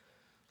way.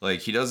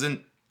 Like he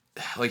doesn't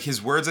like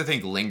his words. I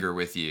think linger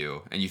with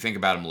you, and you think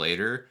about him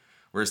later.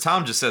 Whereas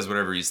Tom just says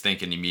whatever he's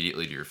thinking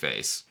immediately to your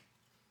face,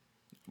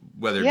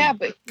 whether Yeah, it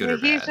be but good or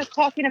he's bad. just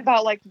talking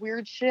about like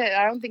weird shit.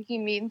 I don't think he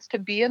means to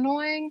be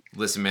annoying.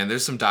 Listen, man,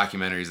 there's some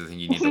documentaries I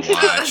think you need to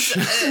watch.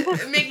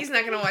 Mickey's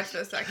not gonna watch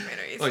those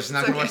documentaries. Oh, she's not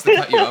It's gonna okay. watch the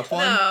Cut You Up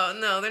one?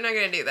 No, they're not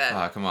gonna do that.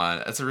 Oh, come on.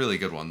 That's a really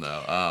good one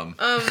though. Um,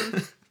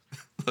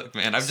 Look,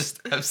 man,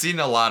 I've seen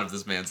a lot of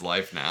this man's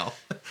life now.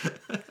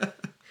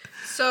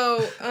 So,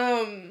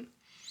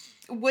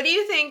 what do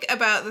you think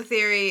about the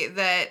theory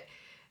that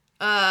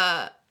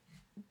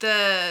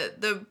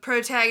the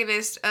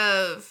protagonist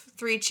of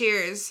Three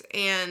Cheers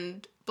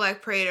and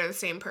Black Parade are the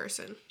same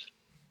person?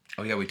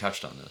 Oh yeah, we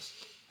touched on this.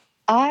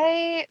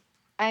 I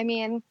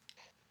mean,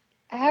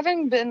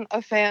 having been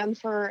a fan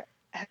for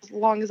as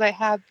long as I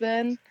have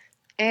been,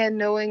 and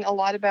knowing a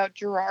lot about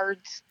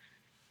Gerard's,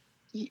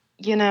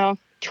 you know,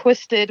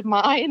 twisted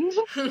mind,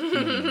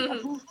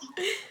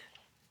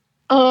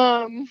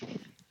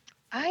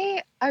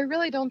 I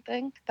really don't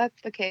think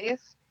that's the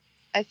case.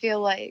 I feel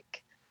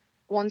like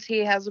once he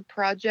has a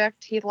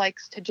project, he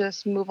likes to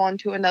just move on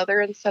to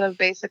another instead of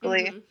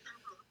basically Mhm.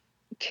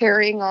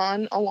 carrying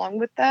on along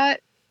with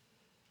that,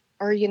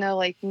 or, you know,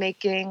 like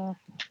making,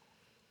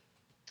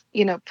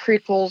 you know,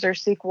 prequels or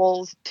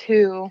sequels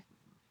to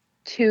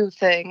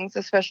things,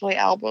 especially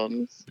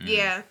albums.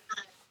 Yeah.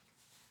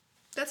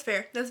 That's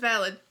fair. That's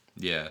valid.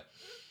 Yeah.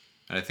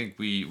 And I think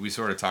we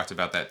sort of talked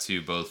about that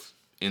too, both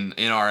in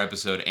our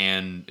episode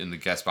and in the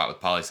guest spot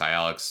with Poli Sci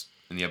Alex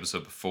in the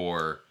episode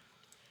before,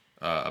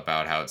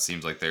 about how it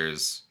seems like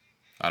there's,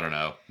 I don't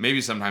know,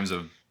 maybe sometimes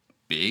a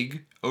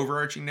big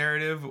overarching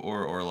narrative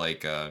or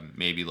like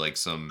maybe like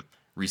some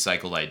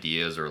recycled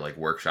ideas or like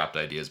workshopped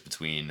ideas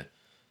between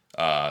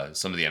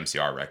some of the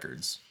MCR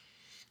records.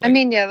 I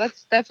mean, yeah,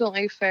 that's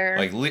definitely fair.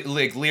 Like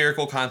like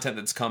lyrical content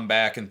that's come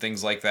back and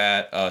things like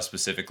that,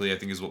 specifically, I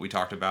think is what we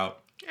talked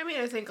about. I mean,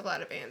 I think a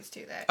lot of bands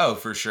do that. Oh,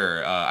 for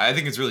sure. I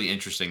think it's really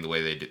interesting the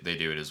way they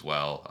do it as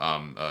well,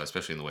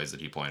 especially in the ways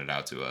that he pointed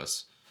out to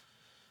us.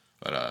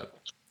 But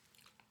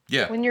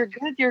yeah. When you're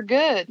good, you're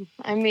good.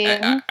 I mean,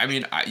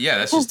 Yeah,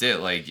 that's just it.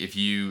 Like if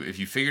you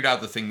figured out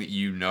the thing that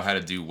you know how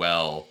to do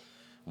well,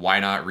 why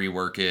not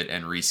rework it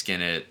and reskin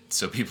it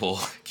so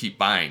people keep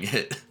buying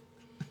it?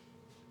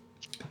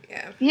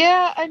 Yeah.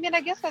 yeah, I mean,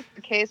 I guess that's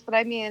the case, but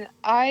I mean,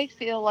 I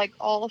feel like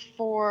all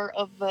 4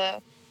 of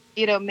the,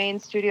 you know, main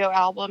studio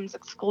albums,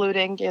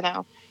 excluding, you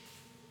know,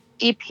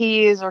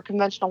 EPs or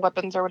Conventional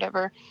Weapons or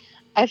whatever,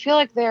 I feel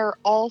like they're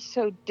all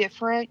so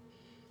different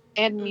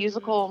and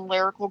musical and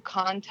lyrical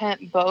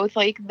content both.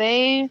 Like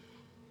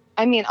I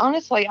I mean,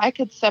 honestly, I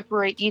could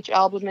separate each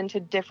album into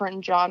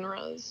different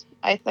genres,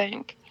 I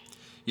think.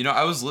 You know,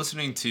 I was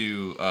listening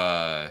to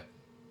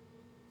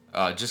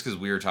just because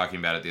we were talking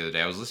about it the other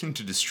day. I was listening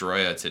to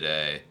Destroya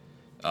today,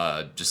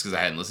 just because I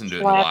hadn't listened to it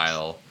in a Slaps.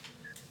 while,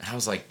 and I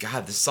was like,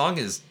 God, this song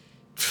is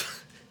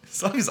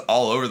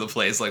all over the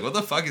place. Like, what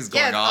the fuck is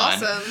going it's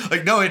on? awesome.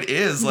 Like, no, it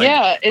is. Like,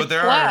 Yeah, it but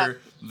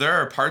there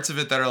are parts of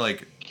it that are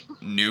like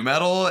new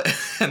metal,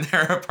 and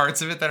there are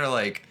parts of it that are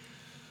like,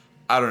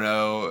 I don't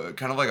know,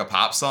 kind of like a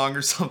pop song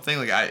or something.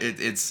 Like,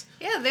 it's.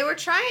 Yeah, they were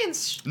trying.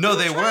 No,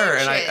 they were,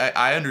 and shit.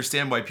 I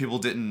understand why people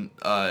didn't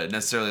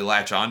necessarily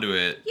latch onto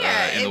it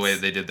Yeah, in the way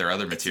it's- that they did their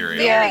other material.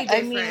 very Yeah,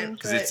 I different. mean-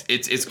 Because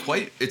it's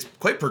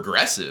quite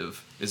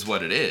progressive, is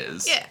what it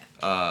is. Yeah.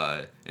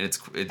 And it's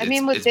I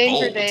mean, with it's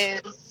Danger bold.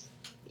 Days,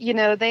 you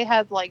know, they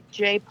had like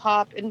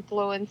J-pop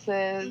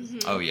influences,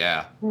 Mhm. Oh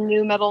yeah,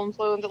 new metal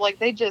influences. Like,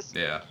 they just,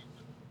 yeah,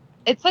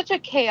 it's such a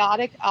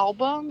chaotic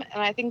album,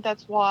 and I think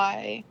that's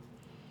why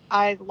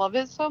I love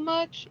it so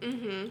much.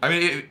 Mhm. I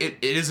mean, it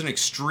is an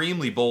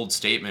extremely bold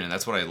statement, and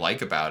that's what I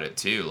like about it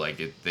too. Like,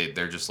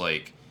 they're just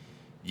like,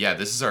 yeah,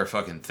 this is our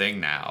fucking thing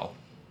now.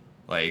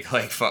 Like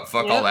fuck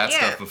all Yep. that Yeah.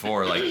 stuff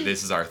before. Like,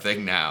 this is our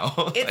thing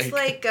now. It's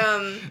like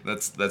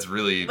that's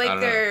really I like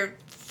don't know.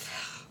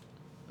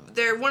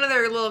 their one of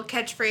their little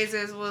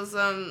catchphrases was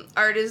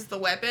art is the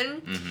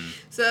weapon. Mm-hmm.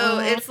 So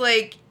it's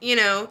like, you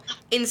know,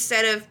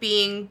 instead of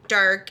being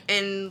dark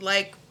and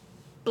like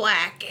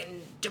black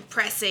and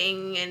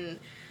depressing and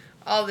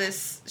all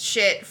this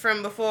shit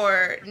from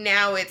before,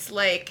 now it's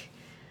like,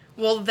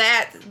 well,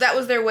 that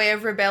was their way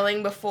of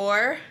rebelling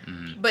before,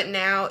 but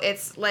now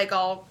it's like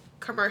all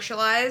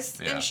commercialized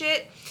Yeah. and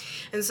shit.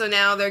 And so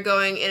now they're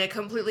going in a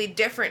completely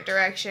different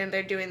direction.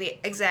 They're doing the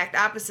exact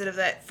opposite of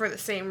that for the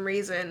same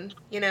reason,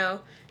 you know,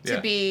 to Yeah.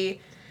 be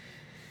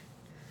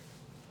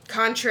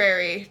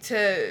contrary,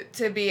 to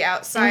be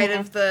outside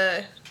of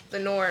the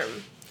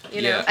norm,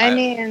 you know. Yeah. I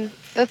mean,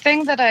 the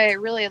thing that I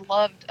really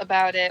loved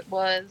about it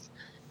was,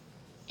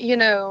 you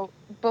know,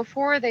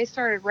 before they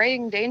started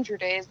writing Danger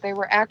Days, they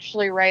were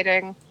actually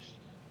writing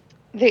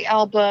the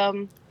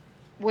album,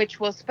 which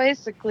was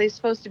basically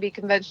supposed to be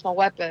Conventional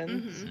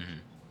Weapons. Mhm.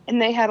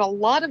 And they had a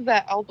lot of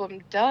that album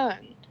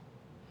done.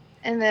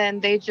 And then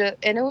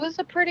and it was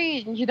a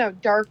pretty, you know,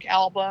 dark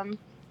album.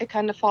 It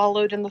kind of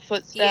followed in the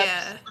footsteps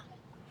Yeah.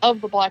 of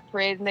the Black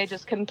Parade, and they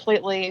just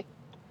completely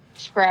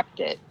scrapped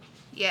it.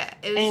 Yeah,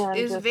 And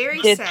it was just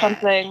very did sad.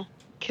 something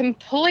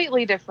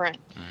completely different.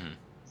 Mhm.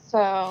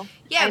 So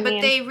Yeah, I but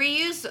mean- they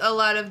reused a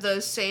lot of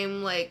those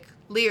same like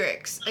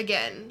lyrics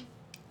again.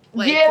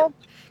 Like, yeah,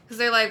 because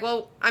they're like,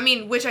 well, I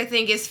mean, which I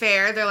think is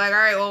fair. They're like, all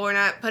right, well, we're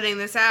not putting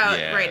this out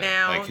Yeah, right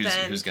now. Like,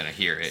 then, who's gonna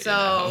hear it? so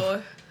you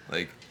know?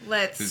 Like,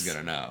 let's who's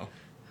gonna know?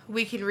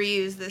 we can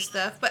reuse this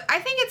stuff. But I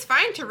think it's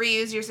fine to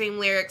reuse your same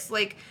lyrics.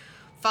 Like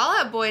Fall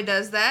Out Boy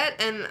does that,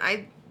 and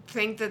I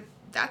think that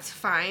that's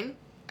fine.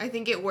 I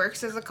think it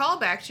works as a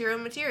callback to your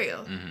own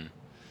material.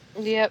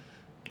 Mm-hmm. yep.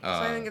 So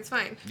I think it's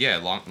fine. Yeah,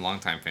 long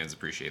time fans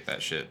appreciate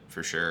that shit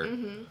for sure.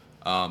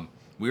 Mm-hmm.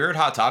 We were at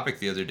Hot Topic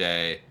the other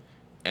day,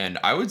 and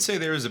I would say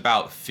there was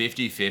about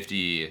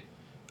 50-50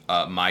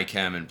 My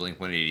Chem and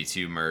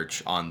Blink-182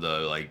 merch on the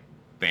like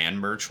band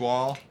merch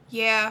wall.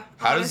 Yeah,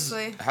 How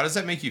honestly. how does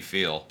that make you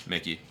feel,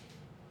 Mickey?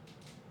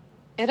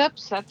 It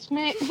upsets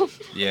me.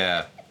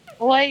 Yeah.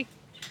 Like,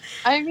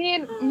 I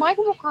mean, My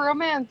Chemical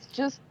Romance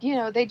just, you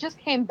know, they just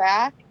came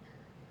back,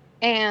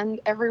 and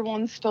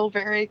everyone's still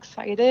very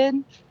excited.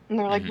 And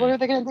they're like, Mhm. what are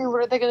they going to do?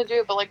 What are they going to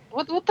do? But, like,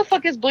 what the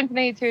fuck is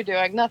Blink-182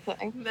 doing?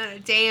 Nothing. Not a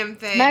damn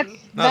thing. Matt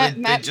they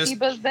Matt just-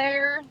 Skiba's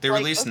there. They like,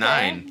 released okay.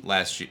 9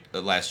 last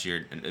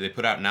year, and they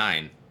put out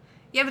 9.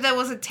 Yeah, but that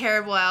was a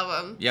terrible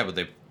album. Yeah, but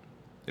they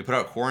put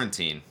out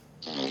Quarantine.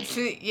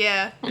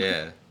 Yeah,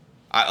 Yeah.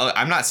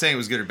 I'm not saying it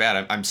was good or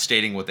bad. I'm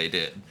stating what they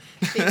did.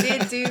 they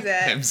did do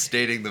that. I'm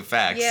stating the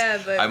facts. Yeah,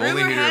 but I'm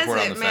only rumor here to has report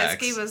on it the Matt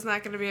facts. Skiba's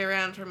not going to be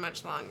around for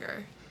much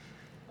longer.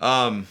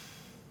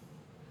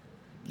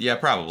 Yeah,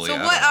 probably. So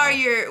I what don't are know.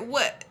 your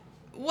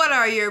what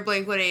are your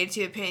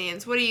Blink-182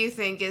 opinions? What do you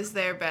think is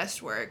their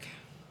best work?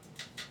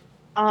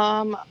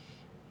 Hot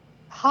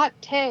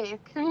take,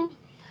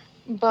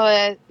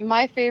 but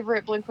my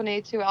favorite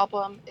Blink-182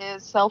 album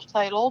is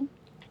self-titled.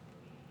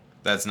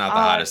 That's not the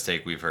hottest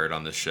take we've heard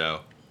on this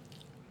show.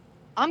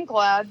 I'm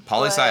glad.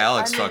 Poli Sci but,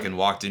 Alex I mean, fucking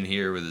walked in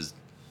here with his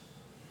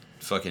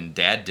fucking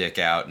dad dick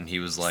out, and he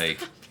was like,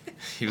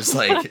 he was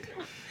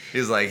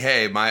like,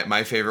 hey,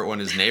 my favorite one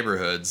is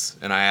Neighborhoods,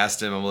 and I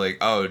asked him, I'm like,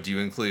 oh, do you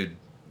include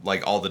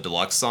like all the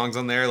deluxe songs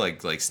on there,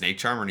 like Snake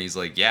Charmer, and he's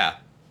like, yeah,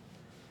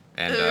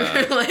 and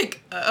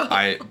like,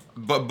 oh.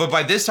 but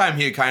by this time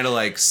he had kind of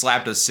like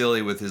slapped us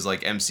silly with his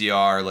like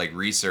MCR like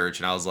research,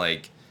 and I was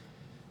like,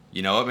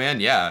 you know what, man?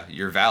 Yeah,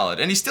 you're valid.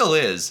 And he still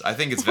is. I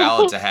think it's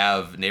valid to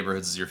have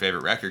Neighborhoods as your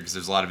favorite record because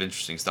there's a lot of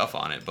interesting stuff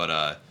on it.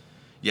 But,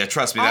 yeah,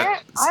 trust me,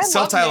 that I love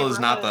self-title is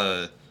not the...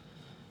 Neighborhoods.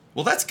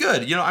 Well, that's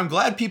good. You know, I'm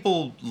glad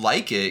people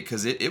like it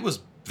because it was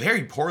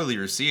very poorly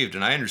received,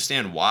 and I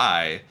understand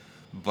why.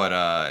 But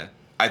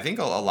I think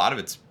a lot of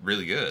it's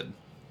really good.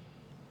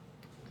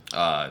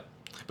 But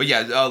But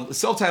yeah,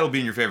 self-titled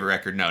being your favorite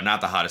record, no,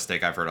 not the hottest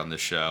take I've heard on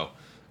this show.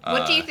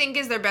 What do you think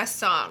is their best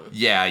song?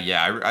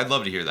 Yeah, I'd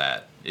love to hear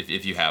that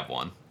if you have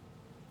one.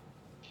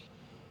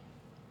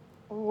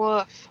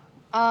 Woof.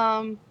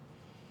 I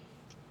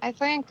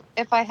think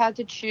if I had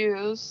to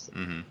choose,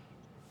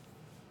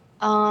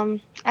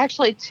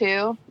 actually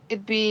two,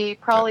 it'd be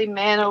probably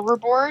Man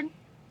Overboard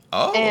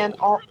and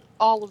all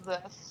of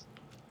this.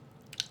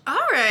 All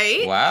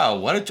right. Wow,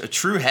 what a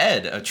true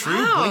head, a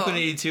true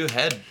Blink-182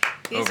 head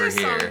over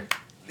here.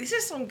 These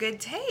are some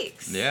good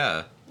takes.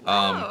 Yeah.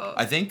 Wow.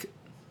 I think.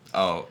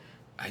 Oh,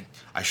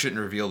 I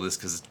shouldn't reveal this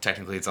because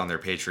technically it's on their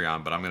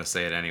Patreon, but I'm gonna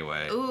say it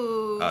anyway.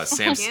 Ooh.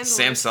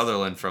 Sam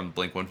Sutherland from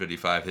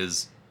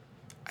Blink-152.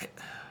 I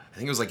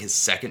think it was like his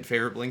second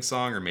favorite Blink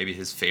song, or maybe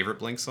his favorite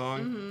Blink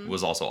song,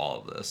 was also all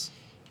of this.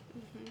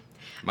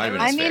 Might have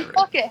been his favorite.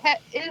 Fuck it.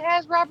 It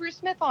has Robert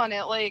Smith on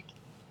it. Like,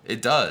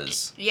 it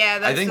does. Yeah,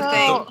 that's I think the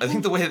thing. I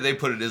think the way that they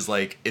put it is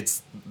like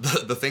it's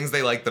the things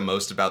they like the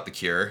most about The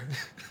Cure.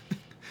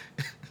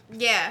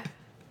 Yeah.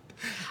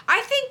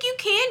 I think you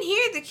can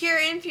hear the Cure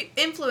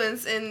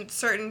influence in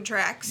certain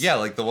tracks. Yeah,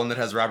 like the one that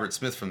has Robert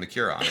Smith from The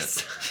Cure on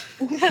it.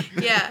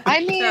 Yeah.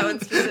 I mean, that one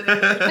specifically.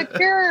 The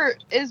Cure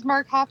is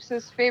Mark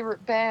Hoppus'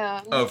 favorite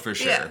band. Oh, for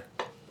sure. Yeah.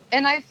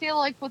 And I feel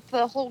like with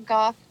the whole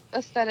goth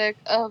aesthetic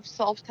of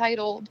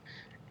self-titled,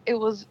 it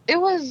was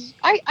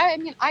I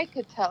mean, I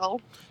could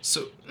tell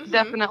So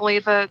definitely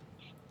that,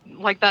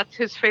 like, that's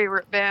his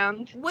favorite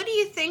band. What do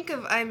you think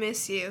of I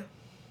Miss You?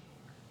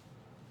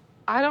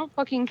 I don't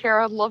fucking care.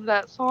 I love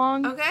that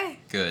song. Okay.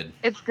 good.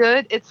 It's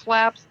good. It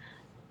slaps.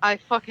 I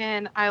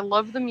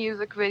love the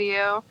music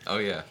video. Oh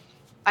yeah.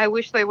 I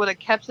wish they would have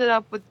kept it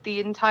up with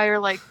the entire,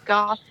 like,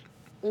 goth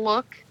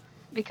look,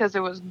 because it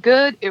was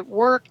good. It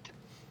worked.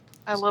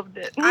 I loved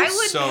it. I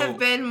would So- have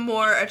been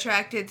more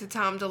attracted to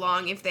Tom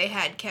DeLonge if they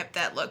had kept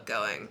that look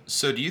going.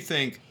 So do you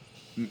think,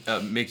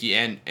 Mickey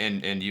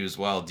and you as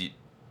well,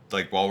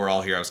 like while we're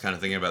all here, I was kind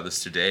of thinking about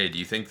this today. Do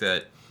you think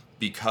that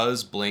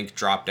because Blink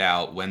dropped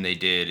out when they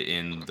did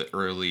in the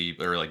early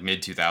or like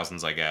mid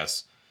 2000s, I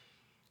guess,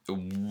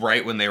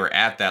 right when they were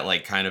at that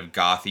like kind of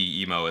gothy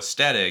emo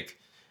aesthetic,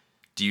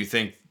 do you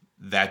think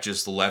that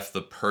just left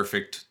the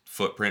perfect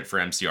footprint for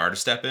MCR to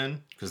step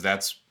in? Because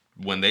that's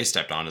when they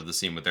stepped onto the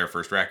scene with their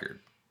first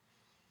record.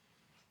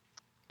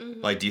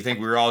 Like, do you think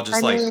we were all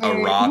just like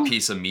a raw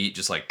piece of meat,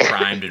 just like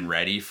primed and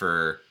ready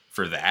for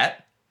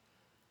that?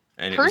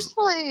 And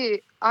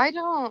Personally,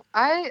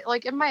 I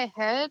like, in my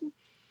head,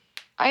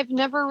 I've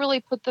never really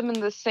put them in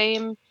the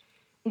same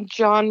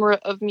genre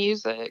of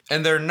music.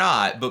 and they're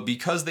not, but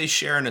because they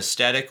share an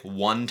aesthetic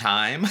one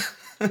time,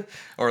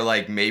 or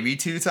like maybe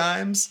two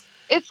times,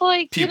 It's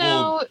like,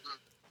 people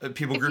group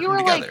you them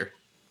were, like, together.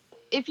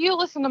 if you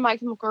listen to My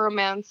Chemical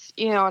Romance,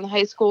 in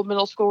high school,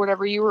 middle school,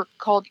 whatever, you were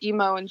called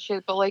emo and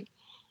shit, but, like,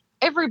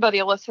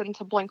 everybody listened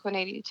to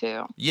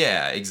Blink-182.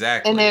 Yeah,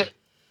 exactly. And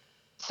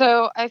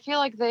so I feel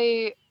like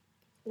they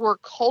were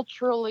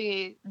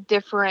culturally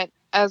different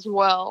as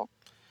well,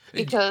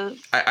 because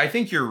I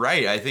think you're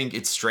right. I think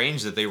it's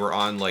strange that they were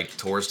on like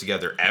tours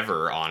together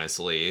ever,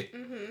 honestly.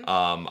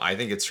 I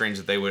think it's strange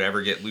that they would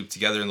ever get looped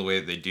together in the way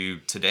that they do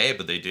today,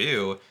 but they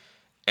do.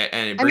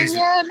 And it brings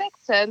it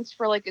makes sense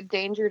for, like, a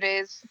Danger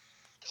Days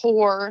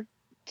tour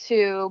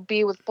to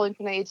be with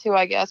Blink-182,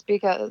 I guess,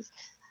 because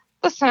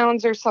the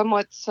sounds are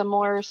somewhat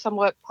similar,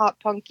 somewhat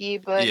pop punky,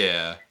 but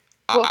yeah.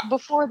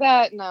 before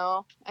that,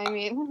 no. I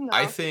mean, no.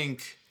 I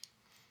think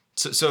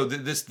so.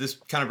 This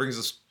kind of brings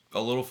us a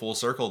little full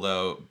circle,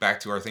 though, back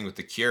to our thing with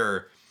The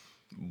Cure.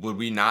 Would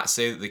we not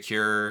say that The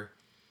Cure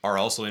are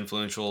also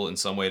influential in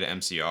some way to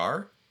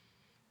MCR?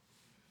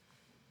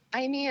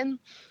 I mean,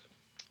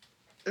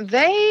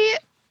 they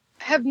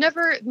have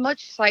never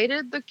much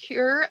cited The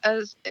Cure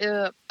as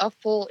a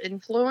full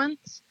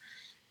influence.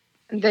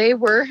 They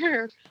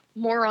were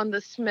more on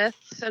the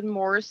Smiths and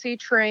Morrissey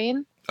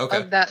train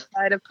of that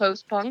side of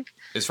post-punk.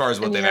 As far as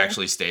what they've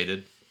actually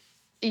stated?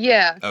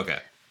 Yeah. Okay.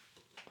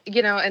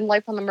 And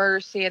Life on the Murder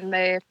Scene,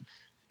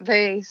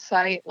 they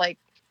cite, like,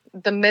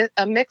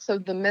 a mix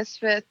of the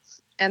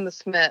Misfits and the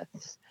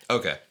Smiths.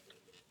 Okay.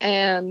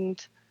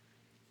 And,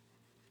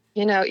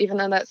 even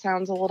though that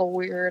sounds a little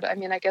weird, I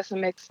mean, I guess it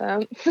makes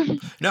sense.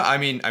 No, I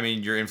mean,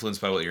 you're influenced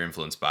by what you're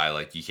influenced by.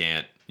 Like, you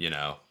can't,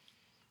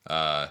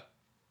 Yeah,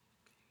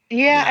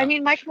 I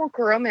mean, My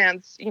Chemical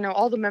Romance,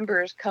 all the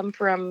members come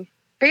from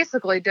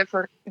basically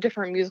different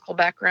musical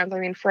backgrounds. I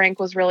mean, Frank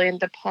was really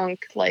into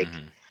punk, like,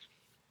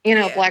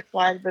 Black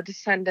Flag, The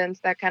Descendants,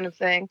 that kind of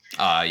thing.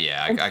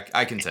 Yeah,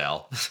 I can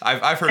tell.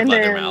 I've heard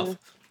Leathermouth.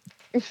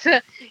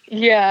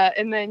 Yeah,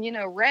 and then,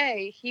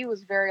 Ray, he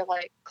was very,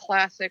 like,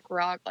 classic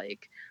rock,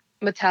 like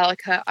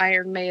Metallica,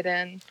 Iron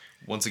Maiden.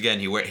 Once again,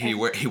 he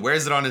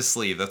wears it on his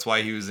sleeve. That's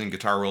why he was in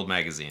Guitar World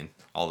magazine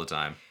all the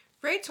time.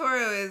 Ray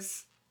Toro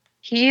is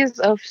He's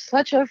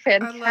such a him.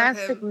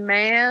 fantastic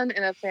man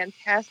and a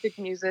fantastic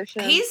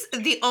musician. He's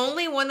the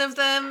only one of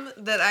them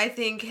that I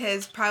think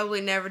has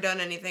probably never done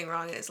anything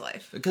wrong in his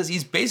life. Because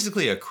he's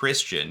basically a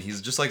Christian.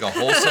 He's just like a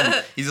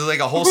wholesome. He's like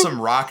a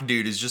wholesome rock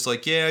dude. He's just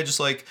like, yeah, just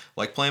like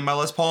playing my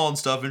Les Paul and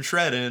stuff and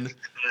shredding.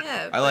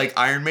 Yeah, I like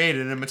Iron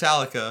Maiden and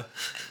Metallica.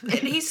 And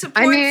he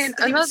supports.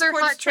 Another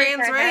hot trans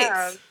take I rights.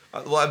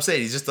 have. Well, I'm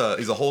saying he's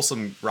a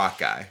wholesome rock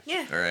guy.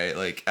 Yeah. All right,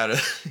 like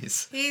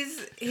he's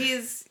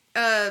He's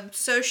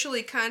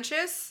socially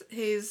conscious.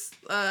 He's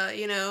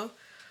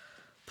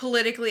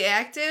politically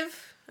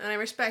active, and I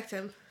respect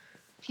him.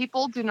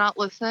 People do not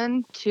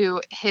listen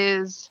to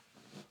his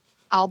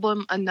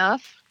album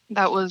enough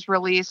that was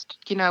released,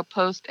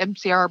 post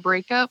MCR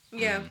breakup.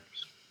 Yeah.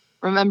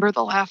 Remember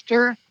the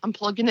Laughter? I'm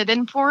plugging it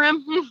in for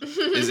him.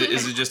 Is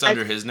it just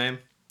under his name?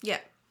 Yeah.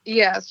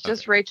 Yeah, it's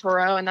just Ray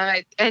Toro, and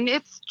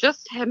it's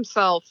just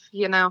himself,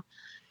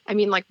 I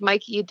mean, like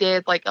Mikey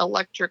did like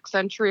Electric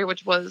Century,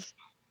 which was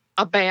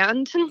a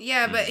band.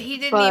 Yeah, but he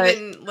didn't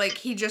even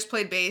he just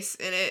played bass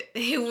in it.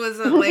 He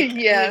wasn't like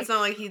it's not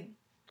like he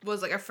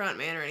was like a front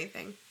man or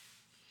anything.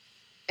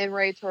 And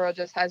Ray Toro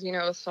just has,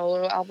 a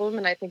solo album,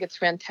 and I think it's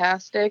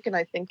fantastic, and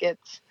I think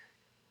it's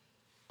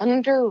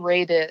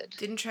underrated.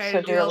 Didn't try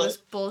to do all this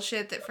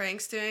bullshit that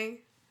Frank's doing.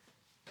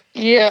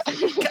 Yeah.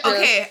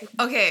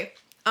 Okay.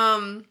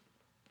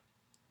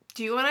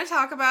 Do you want to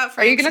talk about Frank's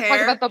hair? Are you going to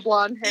talk about the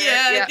blonde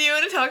hair? Yeah, do you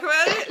want to talk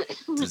about it?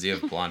 Does he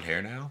have blonde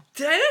hair now?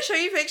 Did I not show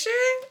you a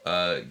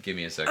picture? Give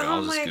me a second.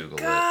 I'll just Google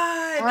it.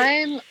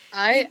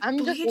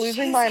 I'm just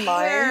losing my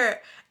mind.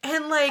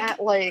 And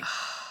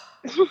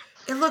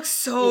it looks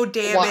so Why?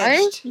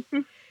 damaged.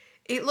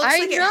 It looks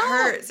like it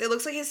hurts. It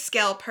looks like his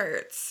scalp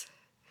hurts.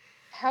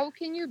 How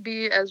can you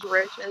be as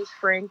rich as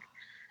Frank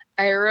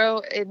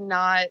Iero and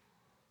not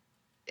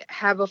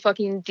have a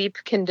fucking deep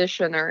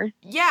conditioner?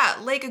 Yeah,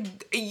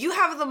 you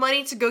have the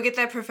money to go get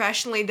that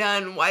professionally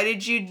done. Why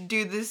did you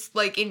do this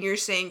in your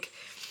sink?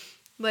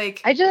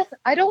 I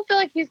don't feel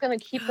like he's gonna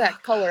keep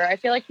that color. I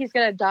feel like he's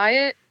gonna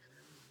dye it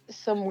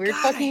some weird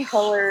fucking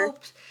color.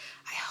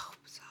 I hope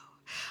so.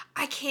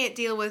 I can't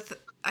deal with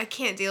it. I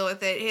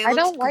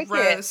don't like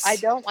gross. it. I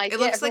don't like it. It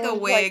looks like a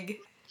wig.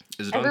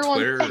 Is it on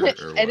Twitter or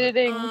what?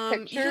 Editing You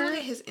pictures. can look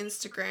at his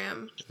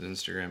Instagram.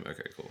 Instagram?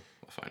 Okay, cool.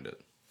 I'll find it.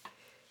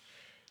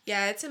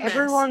 Yeah, it's a mess.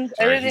 Everyone's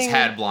Sorry, editing. he's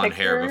had blonde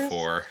hair pictures.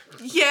 before.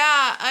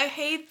 Yeah, I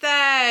hate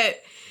that.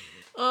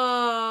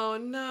 Oh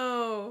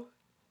no.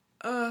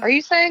 Are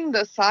you saying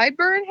the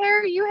sideburn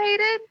hair you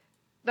hated?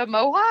 The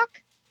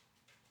mohawk?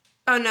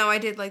 Oh no, I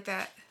did like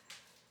that.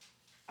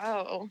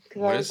 Oh,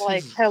 because What I was is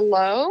like, his-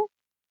 hello?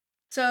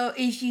 So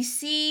if you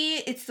see,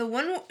 it's the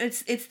one.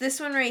 It's this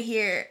one right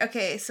here.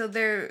 Okay, so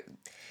there's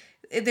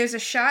a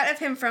shot of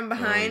him from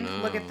behind. Oh,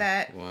 no. Look at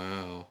that.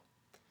 Wow.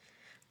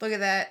 Look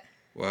at that.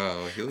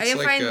 Wow. He looks I can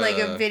like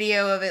find a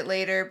video of it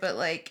later, but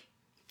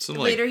some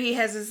later he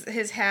has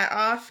his hat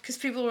off because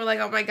people were like,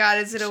 "Oh my god,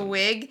 is it a Some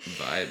wig?"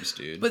 vibes,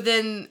 dude. But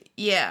then,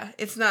 yeah,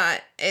 it's not.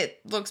 It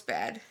looks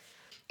bad.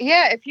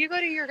 Yeah, if you go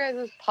to your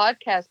guys'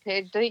 podcast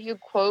page, didn't you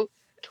quote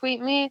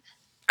tweet me?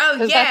 Oh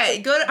 'Cause yeah,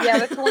 go to Yeah,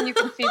 that's the one you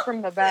can see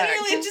from the back.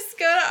 literally just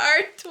go to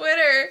our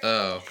Twitter.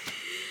 Oh.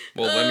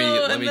 Well,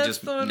 let and me that's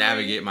just the one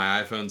navigate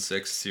my iPhone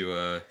 6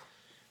 to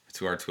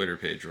our Twitter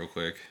page real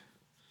quick.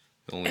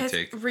 It'll only It's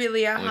take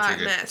really a only hot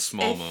take a mess.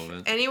 small If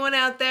moment. anyone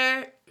out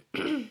there,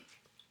 if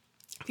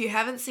you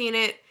haven't seen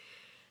it,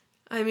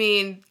 I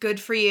mean, good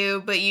for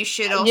you, but you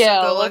should also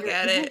go look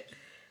at it.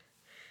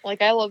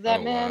 Like, I love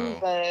that Oh, man, wow.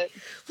 but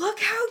Look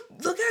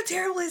how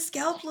terrible his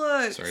scalp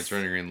looks. Sorry, it's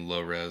running in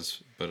low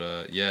res,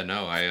 but yeah,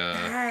 no,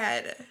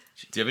 Bad.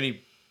 do you have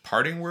any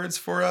parting words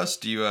for us?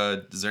 Do you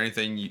is there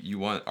anything you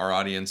want our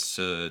audience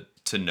to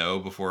know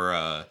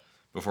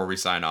before we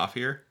sign off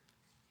here?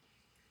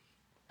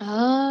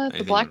 the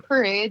Anything- Black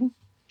Parade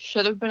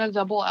should have been a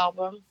double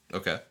album.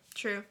 Okay.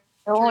 True.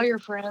 Tell all your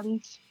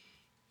friends.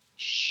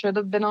 Should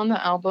have been on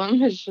the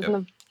album. It shouldn't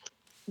have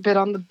been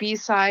on the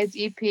B-sides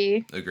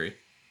EP. Agree.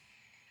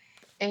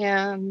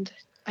 And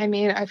I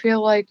mean, I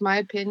feel like my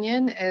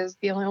opinion is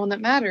the only one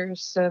that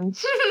matters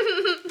since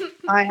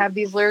I have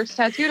these lyrics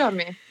tattooed on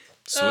me.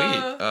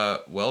 Sweet.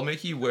 Well,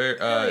 Mickey, where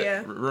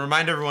yeah.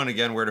 remind everyone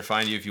again where to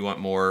find you if you want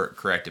more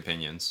correct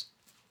opinions.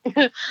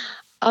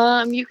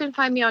 You can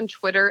find me on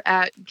Twitter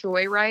at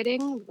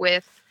Joyriding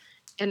with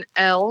an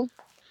L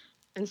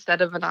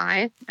instead of an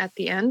I at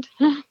the end.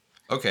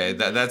 Okay,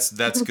 that's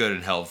good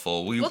and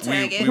helpful. We'll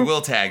tag it. We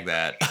will tag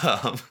that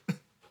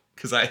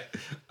because I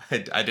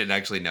didn't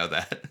actually know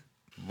that.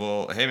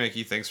 Well, hey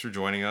Mickey, thanks for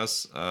joining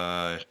us.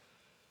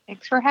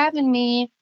 Thanks for having me.